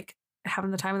 people are like having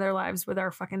the time of their lives with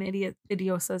our fucking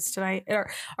idiosias tonight,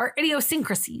 our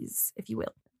idiosyncrasies, if you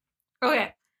will.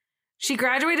 Okay, she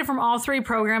graduated from all three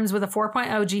programs with a 4.0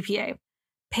 GPA.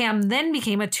 Pam then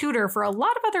became a tutor for a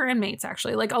lot of other inmates,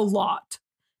 actually, like a lot,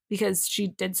 because she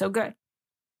did so good.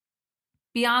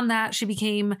 Beyond that, she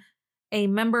became a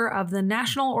member of the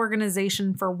National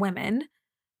Organization for Women,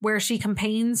 where she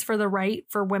campaigns for the right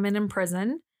for women in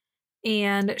prison.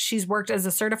 And she's worked as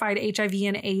a certified HIV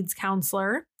and AIDS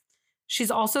counselor.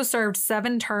 She's also served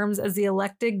 7 terms as the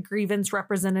elected grievance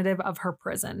representative of her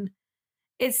prison.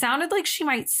 It sounded like she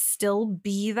might still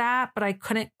be that, but I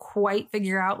couldn't quite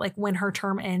figure out like when her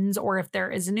term ends or if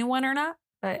there is a new one or not.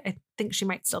 But I think she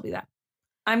might still be that.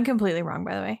 I'm completely wrong,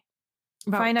 by the way.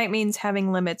 Finite means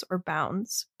having limits or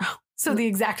bounds. Oh, so the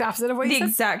exact opposite of what you said? The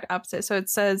exact opposite. So it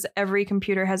says every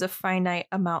computer has a finite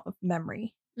amount of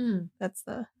memory. That's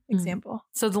the example.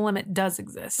 So the limit does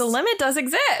exist. The limit does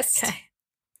exist. Okay.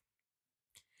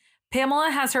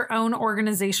 Pamela has her own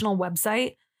organizational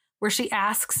website where she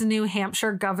asks New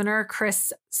Hampshire Governor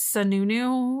Christopher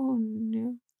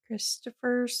Sununu.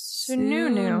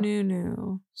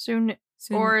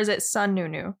 Or is it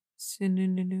Sununu?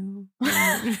 Sununu.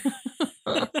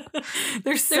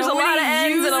 There's a lot of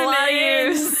N's and a lot of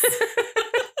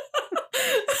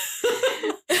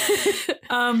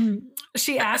U's.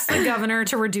 She asked the governor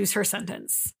to reduce her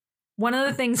sentence. One of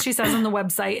the things she says on the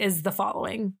website is the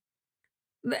following.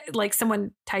 Like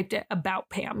someone typed it about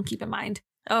Pam, keep in mind.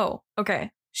 Oh,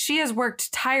 okay. She has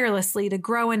worked tirelessly to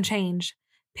grow and change.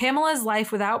 Pamela's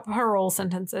life without parole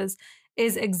sentences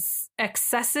is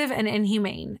excessive and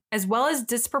inhumane, as well as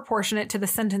disproportionate to the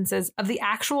sentences of the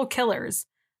actual killers.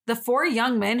 The 4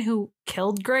 young men who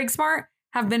killed Gregg Smart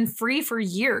have been free for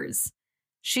years.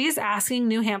 She's asking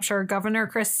New Hampshire Governor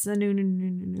Chris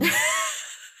to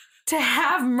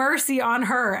have mercy on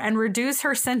her and reduce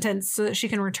her sentence so that she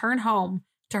can return home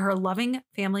to her loving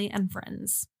family and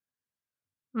friends.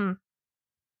 All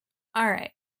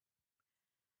right.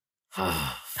 Do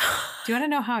you want to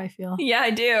know how I feel? Yeah,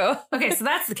 I do. Okay, so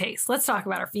that's the case. Let's talk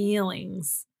about our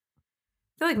feelings.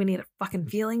 I feel like we need a fucking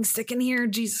feeling stick in here.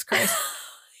 Jesus Christ.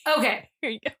 Okay.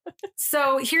 Here you go.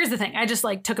 So here's the thing. I just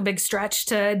took a big stretch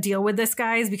to deal with this,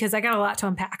 guys, because I got a lot to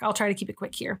unpack. I'll try to keep it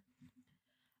quick here.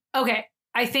 Okay.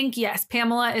 I think, yes,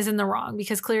 Pamela is in the wrong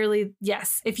because clearly,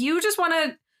 yes. If you just want to,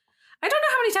 I don't know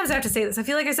how many times I have to say this. I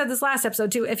feel like I said this last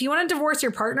episode too. If you want to divorce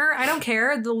your partner, I don't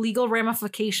care the legal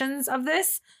ramifications of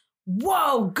this.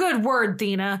 Whoa, good word,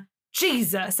 Thina.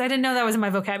 Jesus, I didn't know that was in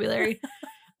my vocabulary.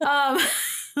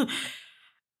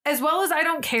 As well as I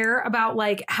don't care about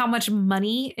how much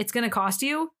money it's going to cost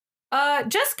you.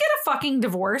 Just get a fucking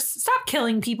divorce. Stop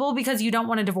killing people because you don't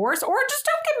want a divorce, or just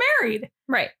don't get married.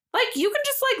 Right. You can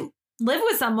just live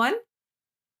with someone.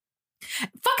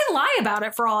 Fucking lie about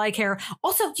it for all I care.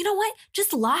 Also, you know what?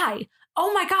 Just lie.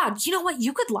 Oh my God. You know what?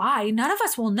 You could lie. None of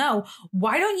us will know.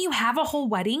 Why don't you have a whole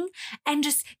wedding and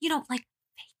just,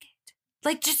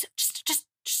 fake it?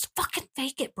 Just fucking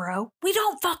fake it, bro. We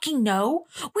don't fucking know.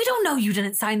 We don't know you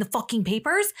didn't sign the fucking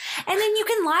papers. And then you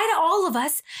can lie to all of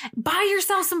us, buy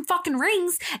yourself some fucking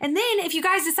rings. And then if you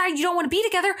guys decide you don't want to be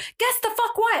together, guess the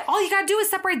fuck what? All you got to do is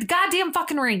separate the goddamn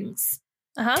fucking rings.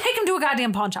 Take them to a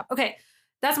goddamn pawn shop. Okay.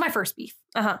 That's my first beef.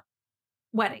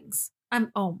 Weddings.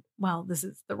 This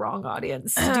is the wrong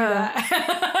audience to do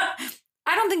that.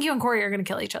 I don't think you and Corey are going to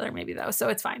kill each other, maybe, though. So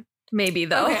it's fine. Maybe,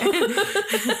 though.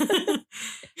 Okay.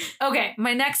 Okay.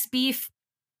 My next beef.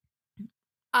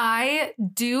 I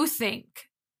do think,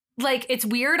 it's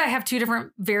weird. I have 2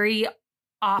 different, very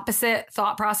opposite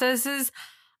thought processes.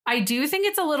 I do think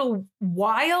it's a little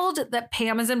wild that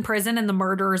Pam is in prison and the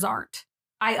murderers aren't.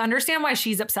 I understand why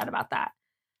she's upset about that.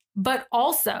 But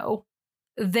also,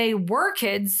 they were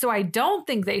kids, so I don't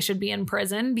think they should be in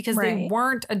prison because they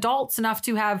weren't adults enough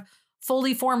to have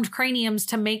fully formed craniums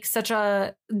to make such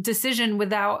a decision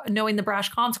without knowing the brash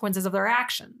consequences of their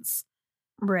actions.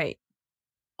 Right.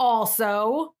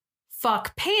 Also,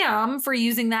 fuck Pam for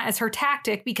using that as her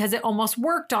tactic because it almost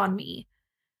worked on me.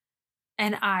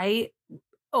 And I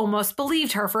almost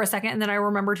believed her for a second, and then I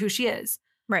remembered who she is.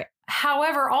 Right.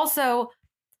 However, also,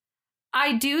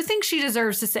 I do think she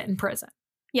deserves to sit in prison.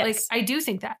 Yes. I do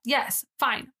think that. Yes,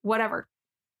 fine, whatever.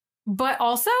 But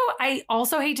also, I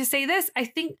also hate to say this.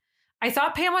 I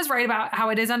thought Pam was right about how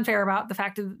it is unfair about the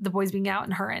fact of the boys being out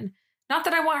and her in. Not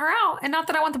that I want her out and not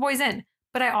that I want the boys in.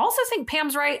 But I also think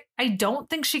Pam's right. I don't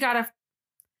think she got a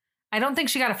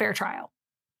fair trial.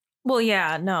 Well,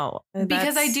 yeah, no.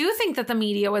 Because I do think that the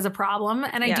media was a problem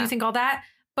and I do think all that.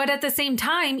 But at the same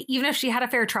time, even if she had a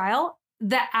fair trial,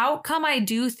 the outcome I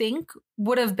do think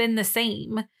would have been the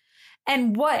same.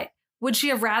 And what? Would she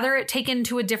have rather it taken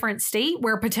to a different state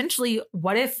where potentially,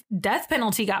 what if death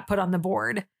penalty got put on the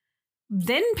board?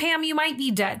 Then, Pam, you might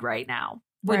be dead right now.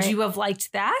 Would you have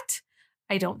liked that?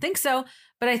 I don't think so.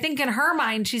 But I think in her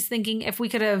mind, she's thinking if we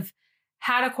could have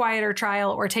had a quieter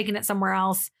trial or taken it somewhere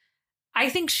else, I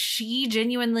think she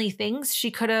genuinely thinks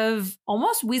she could have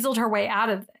almost weaseled her way out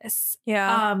of this.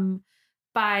 Yeah.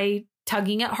 By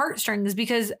tugging at heartstrings,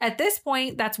 because at this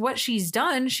point, that's what she's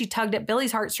done. She tugged at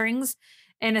Billy's heartstrings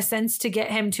in a sense to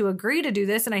get him to agree to do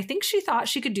this. And I think she thought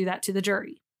she could do that to the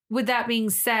jury. With that being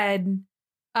said,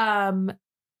 I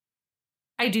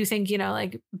do think,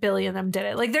 Billy and them did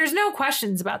it. There's no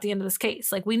questions about the end of this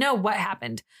case. We know what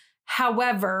happened.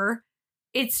 However,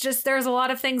 it's just, there's a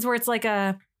lot of things where it's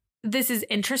this is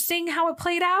interesting how it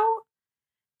played out.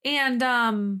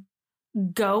 And,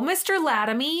 go Mr.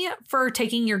 Latomy for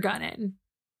taking your gun in.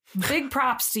 Big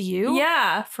props to you.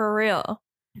 Yeah, for real.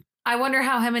 I wonder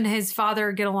how him and his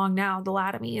father get along now. The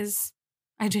Latomys.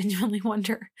 I genuinely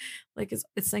wonder. Is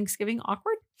Thanksgiving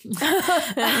awkward?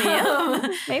 Yeah,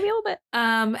 maybe a little bit.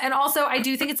 And also, I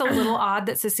do think it's a little odd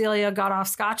that Cecilia got off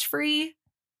scotch-free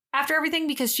after everything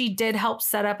because she did help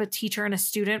set up a teacher and a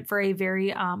student for a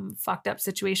very fucked up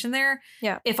situation there.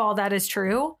 Yeah. If all that is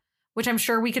true, which I'm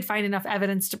sure we could find enough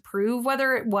evidence to prove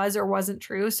whether it was or wasn't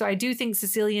true. So I do think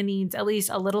Cecilia needs at least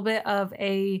a little bit of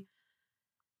a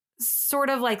sort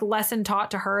of lesson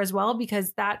taught to her as well,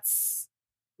 because that's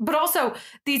But also,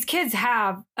 these kids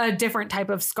have a different type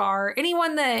of scar.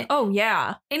 Anyone that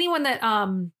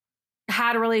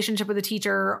had a relationship with a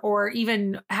teacher, or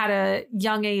even had a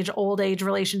young age, old age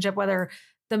relationship, whether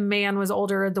the man was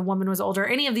older, the woman was older,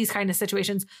 any of these kind of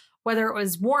situations, whether it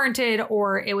was warranted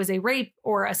or it was a rape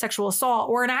or a sexual assault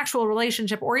or an actual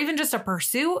relationship or even just a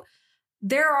pursuit,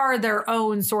 there are their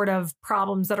own sort of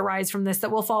problems that arise from this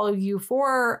that will follow you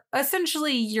for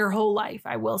essentially your whole life,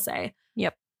 I will say.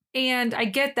 Yep. And I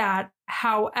get that.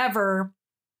 However,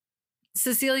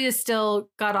 Cecilia still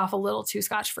got off a little too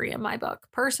scotch-free in my book,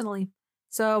 personally.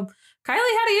 So,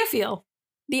 Kylie, how do you feel?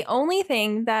 The only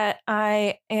thing that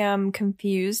I am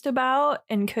confused about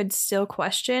and could still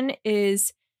question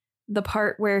is the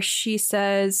part where she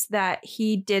says that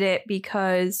he did it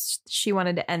because she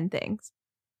wanted to end things.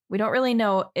 We don't really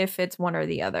know if it's one or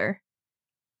the other.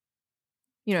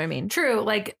 You know what I mean? True.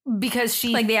 Like, because she...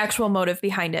 Like the actual motive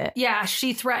behind it. Yeah,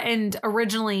 she threatened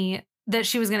originally that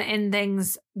she was going to end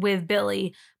things with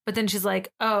Billy. But then she's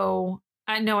like, oh,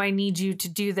 I know I need you to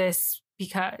do this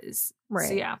because... Right.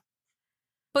 So, yeah.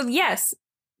 But yes,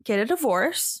 get a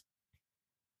divorce.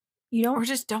 You don't... Or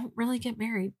just don't really get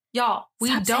married. Y'all, we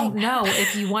Stop don't saying know that.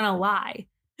 if you want to lie.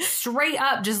 Straight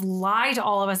up, just lie to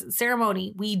all of us at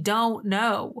ceremony. We don't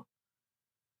know.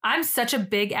 I'm such a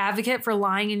big advocate for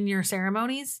lying in your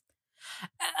ceremonies.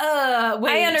 Wait.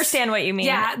 I understand what you mean.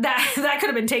 Yeah, that could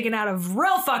have been taken out of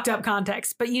real fucked up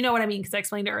context, but you know what I mean because I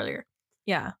explained it earlier.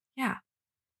 Yeah. Yeah.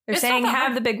 They're It's saying not that have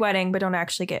hard. the big wedding, but don't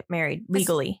actually get married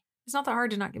legally. It's not that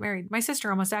hard to not get married. My sister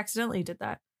almost accidentally did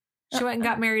that. She went and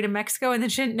got married in Mexico, and then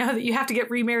she didn't know that you have to get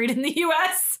remarried in the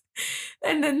U.S.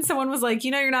 And then someone was like,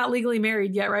 you know, you're not legally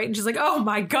married yet, right? And she's like, oh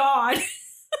my God.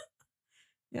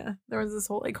 Yeah, there was this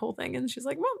whole thing. And she's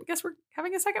like, well, I guess we're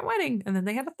having a second wedding. And then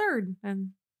they had a third. And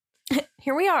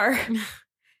Here we are.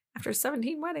 after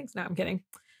 17 weddings. No, I'm kidding.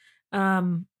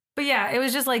 But yeah, it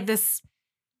was just like this.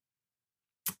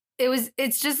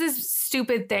 It's just this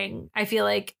stupid thing. I feel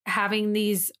like having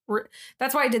these,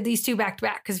 that's why I did these two back to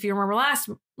back. Because if you remember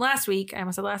last week, I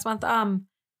almost said last month,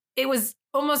 it was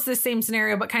almost the same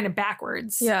scenario, but kind of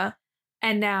backwards. Yeah.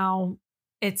 And now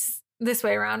it's this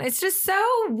way around. It's just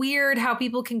so weird how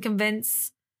people can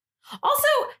convince. Also,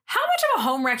 how much of a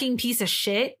home wrecking piece of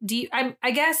shit do you,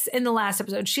 I guess in the last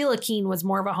episode, Sheila Keen was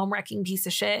more of a home wrecking piece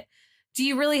of shit. Do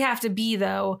you really have to be,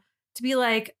 though, to be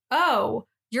like, oh,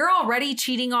 you're already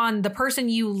cheating on the person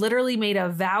you literally made a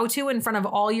vow to in front of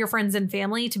all your friends and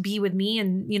family to be with me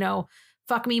and, you know,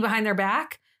 fuck me behind their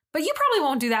back. But you probably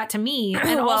won't do that to me.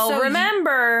 And well, also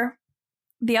remember,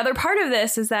 the other part of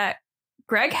this is that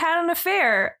Gregg had an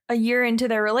affair a year into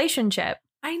their relationship.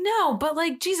 I know, but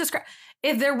like, Jesus Christ,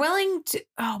 if they're willing to,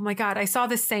 oh my God, I saw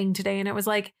this saying today and it was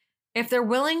like, if they're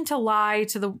willing to lie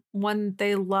to the one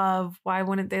they love, why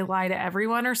wouldn't they lie to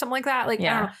everyone or something like that? Like,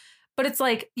 Yeah. I don't know. But it's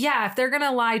like, yeah, if they're going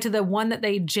to lie to the one that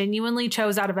they genuinely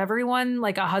chose out of everyone,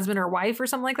 like a husband or wife or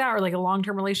something like that, or like a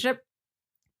long-term relationship,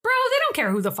 bro, they don't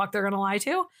care who the fuck they're going to lie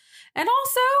to. And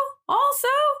also,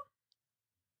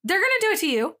 they're going to do it to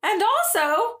you. And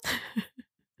also,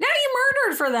 now you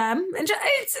murdered for them. And you're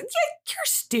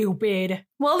stupid.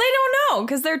 Well, they don't know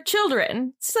because they're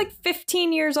children. It's like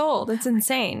 15 years old. It's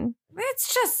insane.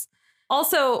 It's just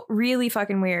also really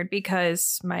fucking weird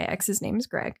because my ex's name is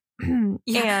Gregg.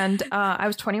 Yeah. And I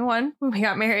was 21 when we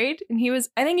got married, and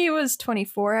I think he was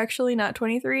 24, actually, not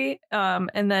 23.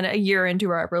 And then a year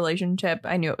into our relationship,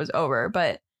 I knew it was over,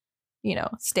 but, you know,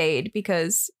 stayed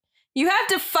because you have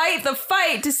to fight the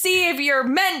fight to see if you're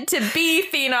meant to be,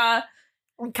 Thina.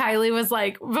 Kylie was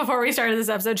like, before we started this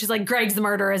episode, she's like, Gregg's the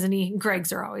murderer, isn't he?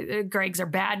 Gregg's are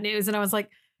bad news. And I was like,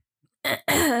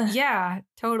 yeah,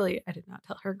 totally. I did not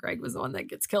tell her Gregg was the one that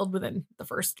gets killed within the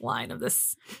first line of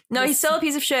this. No, he's still a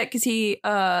piece of shit because he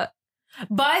but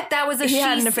that was he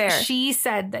had an affair. She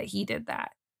said that he did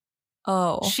that.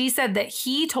 Oh, She said that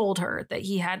he told her that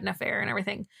he had an affair and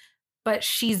everything, but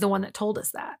she's the one that told us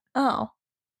that. oh,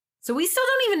 So we still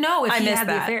don't even know if I he missed had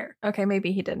that. the affair. Okay,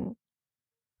 maybe he didn't.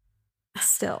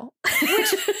 Still,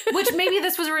 Which maybe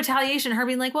this was a retaliation. Her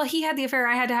being like, "Well, he had the affair.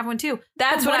 I had to have one too."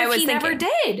 That's But what I if was he thinking. never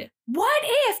did. What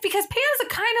if? Because Pam's a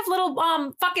kind of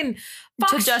little fucking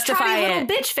fox To justify little it.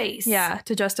 bitch face. Yeah,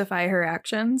 to justify her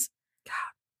actions.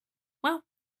 Well,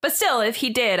 But still, if he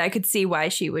did, I could see why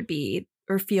she would be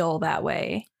or feel that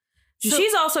way. So-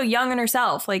 She's also young in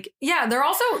herself. Like, yeah. They're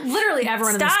also literally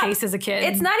everyone in this Stop. case is a kid.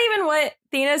 it's not even what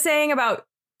Thina's saying about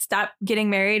stop getting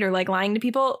married or like lying to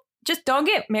people. Just don't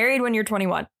get married when you're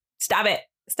 21. Stop it.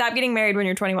 Stop getting married when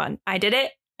you're 21. I did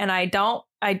it, and I don't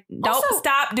Also,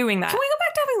 stop doing that. Can we go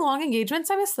back to having long engagements?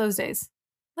 I miss those days.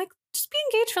 Like, just be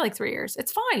engaged for like 3 years.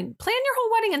 It's fine. Plan your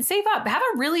whole wedding and save up. Have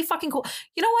a really fucking cool,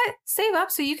 you know what? Save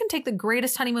up so you can take the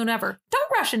greatest honeymoon ever.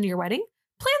 Don't rush into your wedding.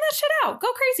 Plan that shit out. Go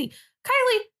crazy.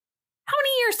 Kylie, how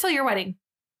many years till your wedding?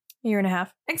 A year and a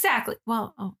half. Exactly.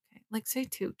 Well, okay. Like say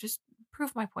 2. Just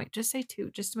prove my point. Just say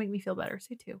 2, just to make me feel better.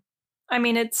 Say 2. I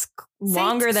mean, it's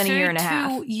longer than a year and a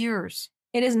half. 2 years.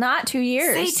 It is not 2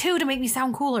 years. Say 2 to make me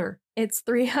sound cooler. It's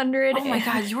 300. Oh my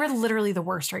God, you are literally the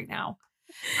worst right now.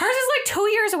 Hers is like 2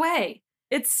 years away.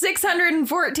 It's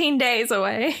 614 days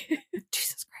away.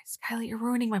 Jesus Christ, Kylie, you're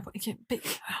ruining my point. You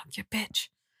bitch.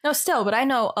 No, still, but I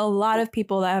know a lot of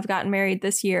people that have gotten married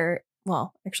this year.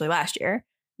 Well, actually last year,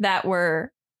 that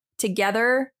were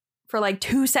together for like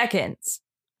 2 seconds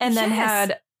and then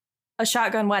had a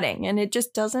shotgun wedding, and it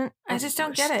just doesn't. I just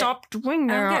don't get it. Stop doing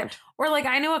that. Or like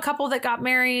I know a couple that got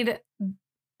married.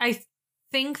 I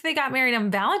think they got married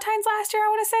on Valentine's last year. I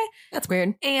want to say that's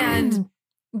weird. And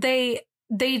they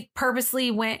purposely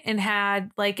went and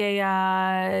had like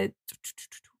a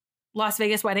Las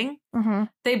Vegas wedding. Mm-hmm.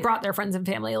 They brought their friends and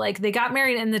family. Like they got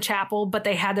married in the chapel, but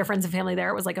they had their friends and family there.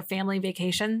 It was like a family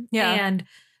vacation. Yeah. And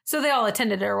so they all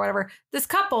attended it or whatever. This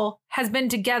couple has been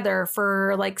together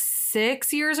for like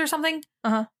 6 years or something.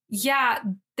 Uh-huh. Yeah.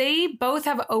 They both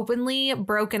have openly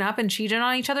broken up and cheated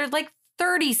on each other like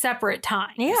 30 separate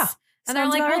times. Yeah. And they're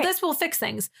like, well, this will fix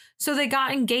things. So they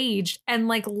got engaged and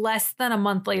like less than a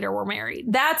month later were married.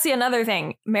 That's another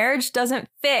thing. Marriage doesn't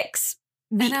fix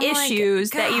the issues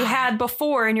that you had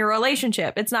before in your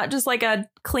relationship. It's not just like a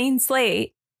clean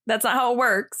slate. That's not how it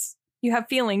works. You have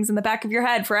feelings in the back of your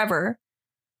head forever.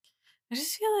 I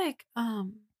just feel like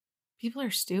people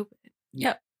are stupid.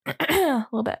 Yep. A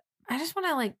little bit. I just want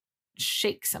to like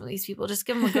shake some of these people. Just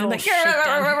give them a good little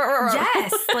shakedown.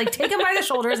 Yes. Like take them by the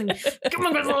shoulders and give them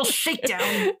a good little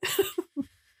shakedown.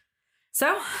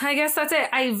 So I guess that's it.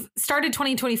 I've started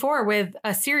 2024 with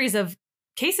a series of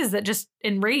cases that just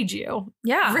enrage you.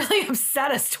 Yeah. Really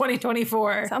upset us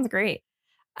 2024. Sounds great.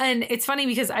 And it's funny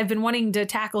because I've been wanting to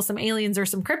tackle some aliens or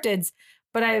some cryptids,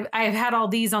 but I've had all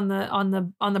these on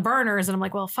the burners, and I'm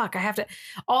like, well, fuck, I have to.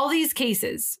 All these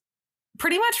cases,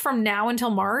 pretty much from now until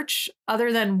March,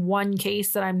 other than one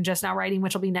case that I'm just now writing,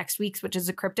 which will be next week's, which is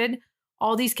a cryptid.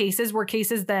 All these cases were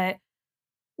cases that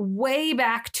way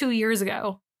back 2 years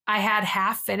ago, I had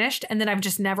half finished, and then I've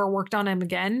just never worked on them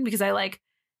again because I like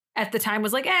at the time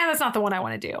was like, that's not the one I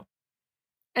want to do.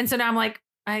 And so now I'm like,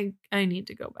 I need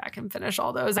to go back and finish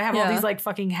all those. I have all these like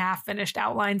fucking half finished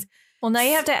outlines. Well, now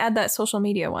you have to add that social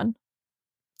media one.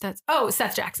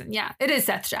 Seth Jackson. Yeah, it is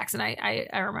Seth Jackson. I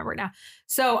remember now.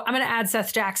 So I'm going to add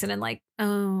Seth Jackson in like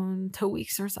 2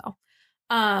 weeks or so.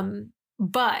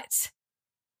 But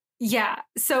yeah,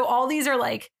 so all these are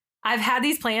like, I've had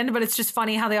these planned, but it's just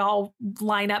funny how they all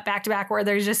line up back to back where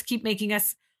they just keep making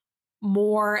us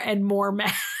more and more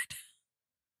mad.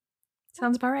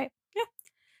 Sounds about right. Yeah.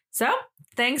 So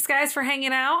thanks guys for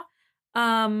hanging out.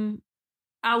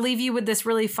 I'll leave you with this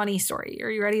really funny story.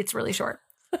 Are you ready? It's really short.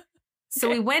 So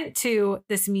we went to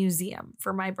this museum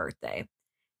for my birthday,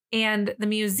 and the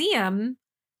museum,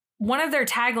 one of their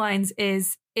taglines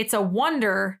is, it's a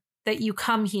wonder that you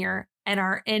come here and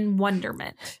are in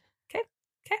wonderment. Okay.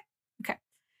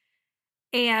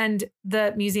 And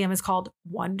the museum is called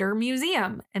Wonder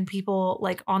Museum. And people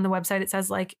like on the website, it says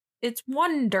like, it's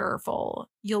wonderful.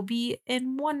 You'll be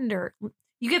in wonder.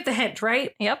 You get the hint,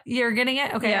 right? Yep. You're getting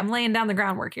it? Okay. Yeah. I'm laying down the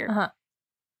groundwork here. Uh-huh.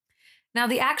 Now,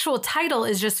 the actual title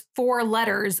is just 4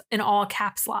 letters in all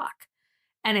caps lock.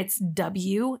 And it's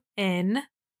W-N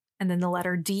and then the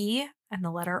letter D and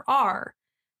the letter R,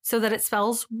 so that it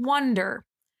spells wonder.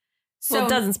 So well, it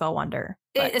doesn't spell wonder.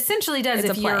 It essentially does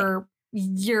if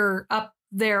you're up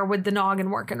there with the noggin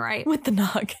working, right? With the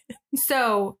noggin.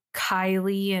 So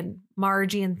Kylie and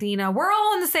Margie and Thena, we're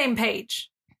all on the same page.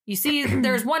 You see,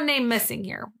 there's one name missing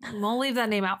here. We'll leave that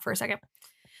name out for a second.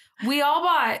 We all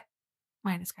bought,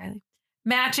 minus Kylie,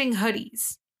 matching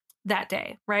hoodies that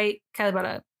day, right? Kylie bought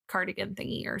a cardigan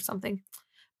thingy or something.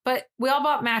 But we all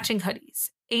bought matching hoodies.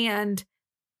 And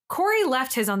Corey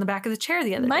left his on the back of the chair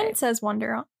the other day. Mine says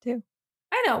Wonder on too.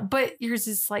 I know, but yours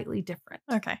is slightly different.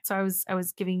 Okay. So I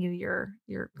was giving you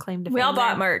your claim to fame. We all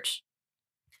bought merch.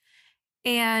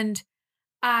 And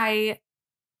I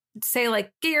say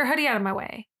like, get your hoodie out of my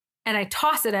way. And I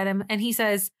toss it at him and he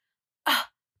says,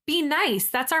 be nice.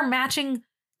 That's our matching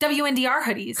WNDR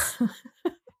hoodies.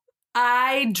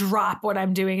 I drop what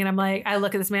I'm doing and I'm like, I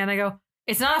look at this man and I go,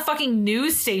 it's not a fucking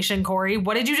news station, Corey.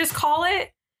 What did you just call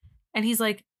it? And he's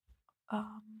like,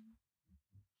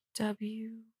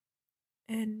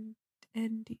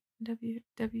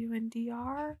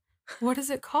 WNDR? What is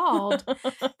it called?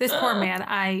 This poor man,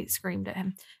 I screamed at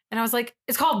him. And I was like,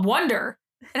 it's called Wonder.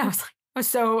 And I was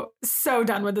so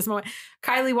done with this moment.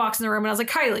 Kylie walks in the room and I was like,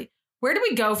 Kylie, where did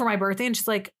we go for my birthday? And she's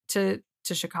like, to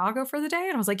Chicago for the day.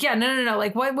 And I was like, yeah, no.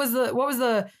 Like, what was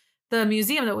the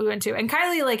museum that we went to? And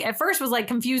Kylie, like, at first was like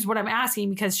confused what I'm asking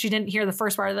because she didn't hear the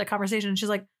first part of the conversation. And she's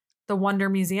like, the Wonder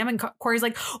Museum. And Corey's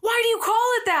like, why do you call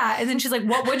it that? And then she's like,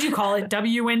 what would you call it?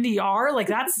 WNDR? Like,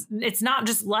 it's not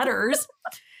just letters.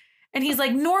 And he's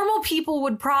like, normal people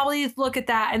would probably look at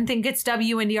that and think it's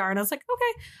WNDR. And I was like,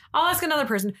 okay, I'll ask another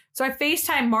person. So I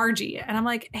FaceTime Margie and I'm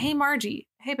like, hey, Margie,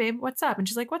 hey, babe, what's up? And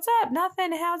she's like, what's up?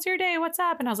 Nothing. How's your day? What's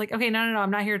up? And I was like, okay, no,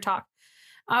 I'm not here to talk.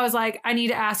 I was like, I need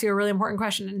to ask you a really important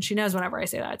question. And she knows whenever I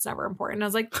say that, it's never important. I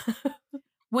was like,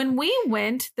 when we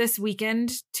went this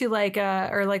weekend to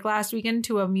last weekend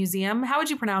to a museum, how would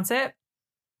you pronounce it?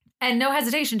 And no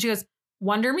hesitation, she goes,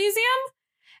 Wonder Museum?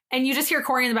 And you just hear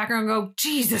Corey in the background go,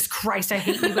 Jesus Christ, I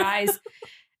hate you guys.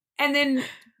 And then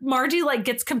Margie like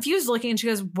gets confused looking and she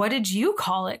goes, what did you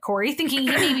call it, Corey? Thinking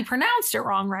he maybe pronounced it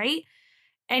wrong, right?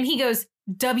 And he goes,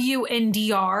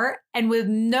 WNDR. And with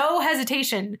no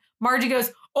hesitation, Margie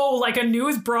goes, oh, like a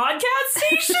news broadcast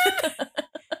station?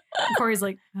 And Corey's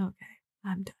like, okay,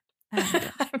 I'm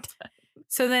done.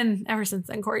 So then ever since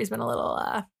then, Corey's been a little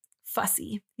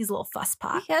fussy. He's a little fuss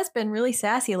pot. He has been really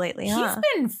sassy lately, huh? He's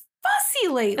been fussy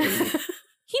lately.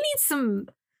 He needs some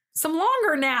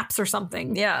longer naps or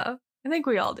something. Yeah, I think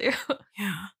we all do.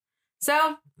 Yeah.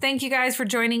 So thank you guys for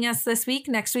joining us this week.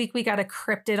 Next week, we got a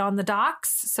cryptid on the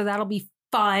docks. So that'll be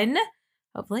fun,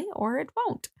 hopefully, or it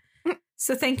won't.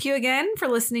 So thank you again for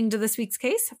listening to this week's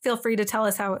case. Feel free to tell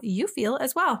us how you feel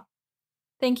as well.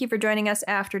 Thank you for joining us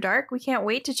after dark. We can't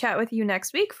wait to chat with you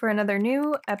next week for another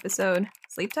new episode.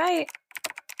 Sleep tight.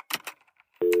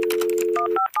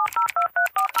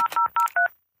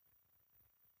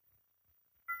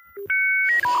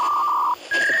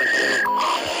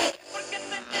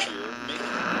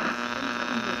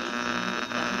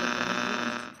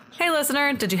 Hey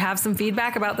listener, did you have some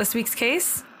feedback about this week's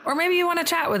case? Or maybe you want to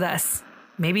chat with us.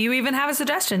 Maybe you even have a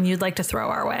suggestion you'd like to throw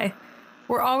our way.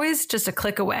 We're always just a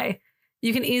click away.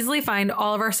 You can easily find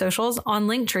all of our socials on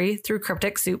Linktree through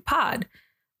Cryptic Soup Pod,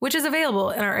 which is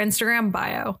available in our Instagram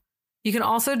bio. You can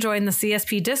also join the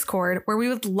CSP Discord, where we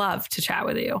would love to chat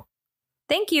with you.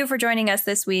 Thank you for joining us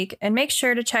this week, and make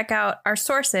sure to check out our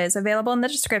sources available in the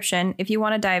description if you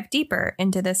want to dive deeper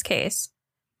into this case.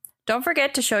 Don't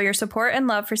forget to show your support and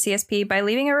love for CSP by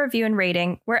leaving a review and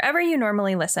rating wherever you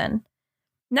normally listen.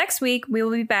 Next week, we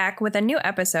will be back with a new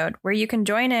episode where you can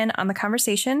join in on the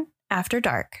conversation after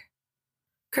dark.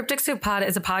 Cryptic Soup Pod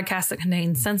is a podcast that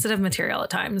contains sensitive material at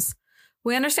times.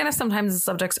 We understand if sometimes the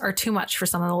subjects are too much for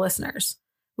some of the listeners.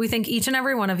 We thank each and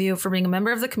every one of you for being a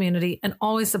member of the community and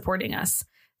always supporting us.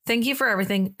 Thank you for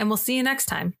everything, and we'll see you next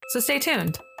time. So stay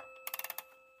tuned.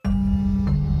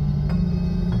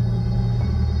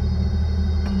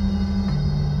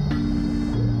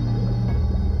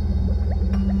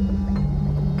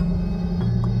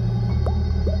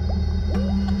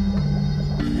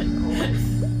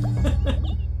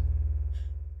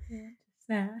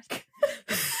 Snack.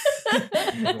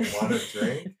 You want a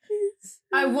drink?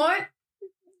 I want...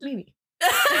 Maybe.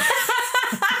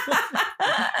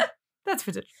 That's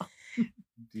potential.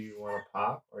 Do you want a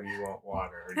pop or do you want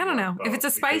water? I don't know. If it's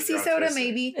a spicy soda,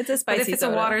 maybe. It's a spicy But if it's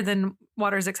soda. a water, then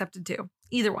water is accepted too.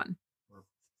 Either one.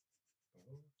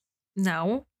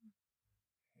 No.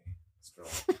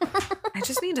 I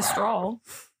just need a straw.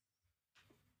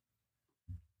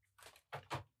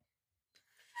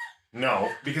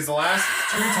 No, because the last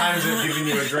 2 times I've given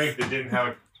you a drink that didn't have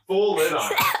a full lid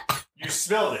on it, you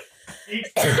spilled it.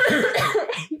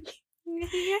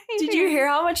 Did you hear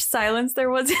how much silence there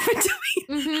was in between?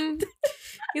 Mm-hmm.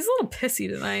 He's a little pissy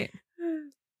tonight.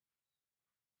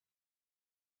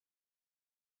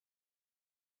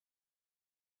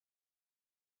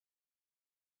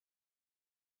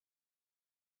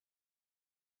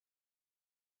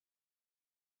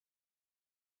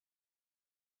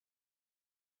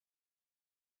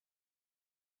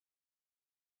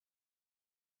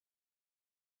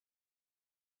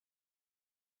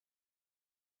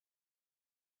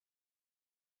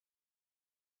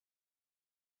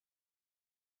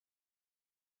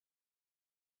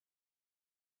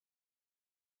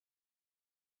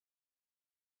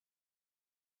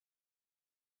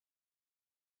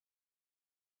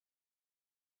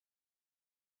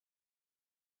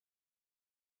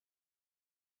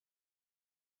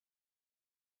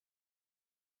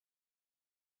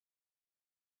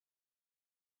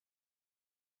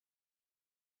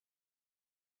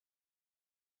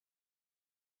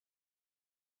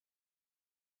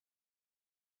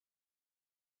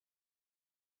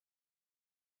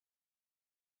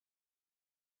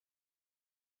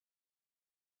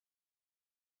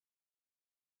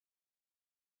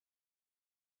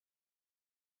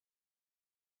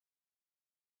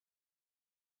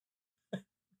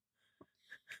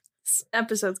 This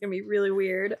episode's gonna be really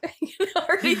weird. I can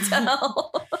already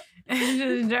tell. I'm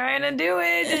just trying to do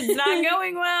it. It's not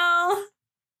going well.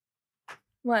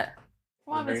 What?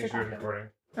 Come on, Making Mr. sure it's Taco. recording.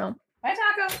 Oh. Bye,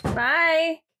 Taco.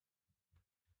 Bye.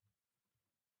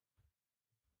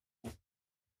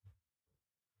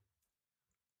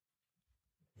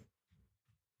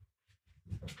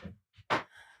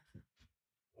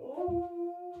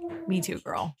 Me too,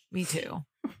 girl. Me too.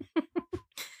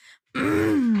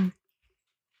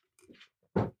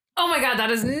 Oh my God, that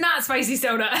is not spicy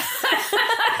soda.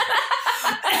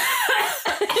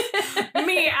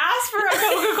 Me ask for a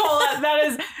Coca-Cola. That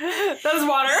is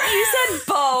water. You said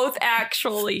both,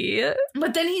 actually.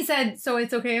 But then he said, so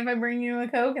it's okay if I bring you a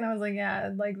Coke? And I was like, yeah,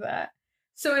 I'd like that.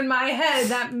 So in my head,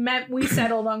 that meant we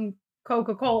settled on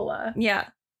Coca-Cola. Yeah.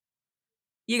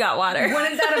 You got water.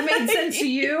 Wouldn't that have made sense to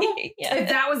you? Yeah. If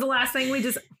that was the last thing we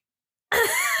just...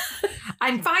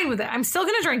 I'm fine with it. I'm still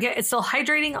going to drink it. It's still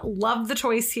hydrating. Love the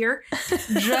choice here.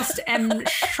 Just am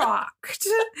shocked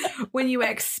when you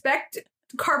expect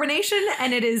carbonation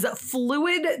and it is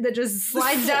fluid that just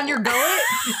slides down your gullet.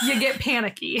 You get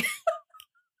panicky.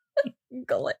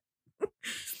 Gullet.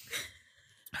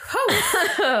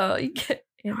 Oh, You get.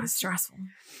 it was stressful.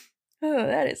 Oh,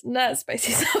 that is not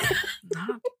spicy soda.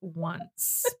 Not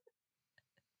once.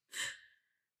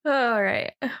 All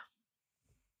right.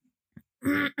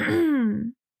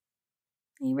 You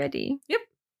ready? Yep.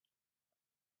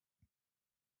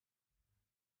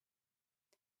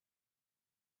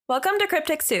 Welcome to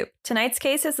Cryptic Soup. Tonight's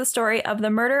case is the story of the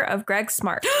murder of Gregg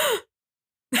Smart.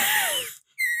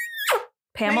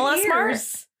 Pamela My Smart?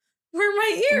 ears. Where are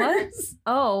my ears?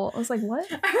 Oh, I was like, what?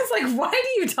 I was like, why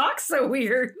do you talk so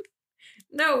weird?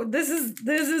 No, this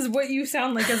is what you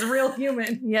sound like as a real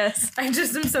human. Yes. I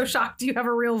just am so shocked you have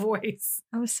a real voice.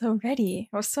 I was so ready.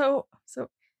 I was so.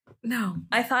 No.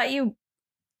 I thought you.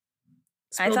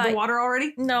 Spilled thought- the water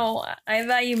already? No, I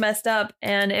thought you messed up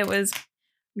and it was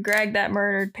Gregg that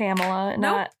murdered Pamela,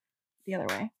 not the other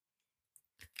way.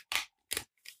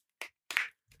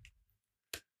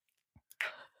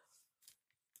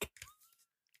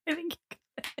 I think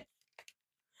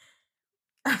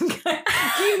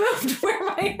you moved where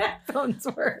my headphones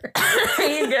were. Are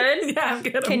you good? Yeah, I'm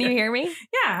good. Can you hear me?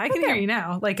 Yeah, I can hear you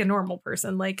now, like a normal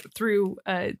person, like through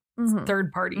a Mhm.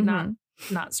 third party, Mhm.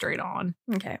 not straight on.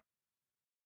 Okay.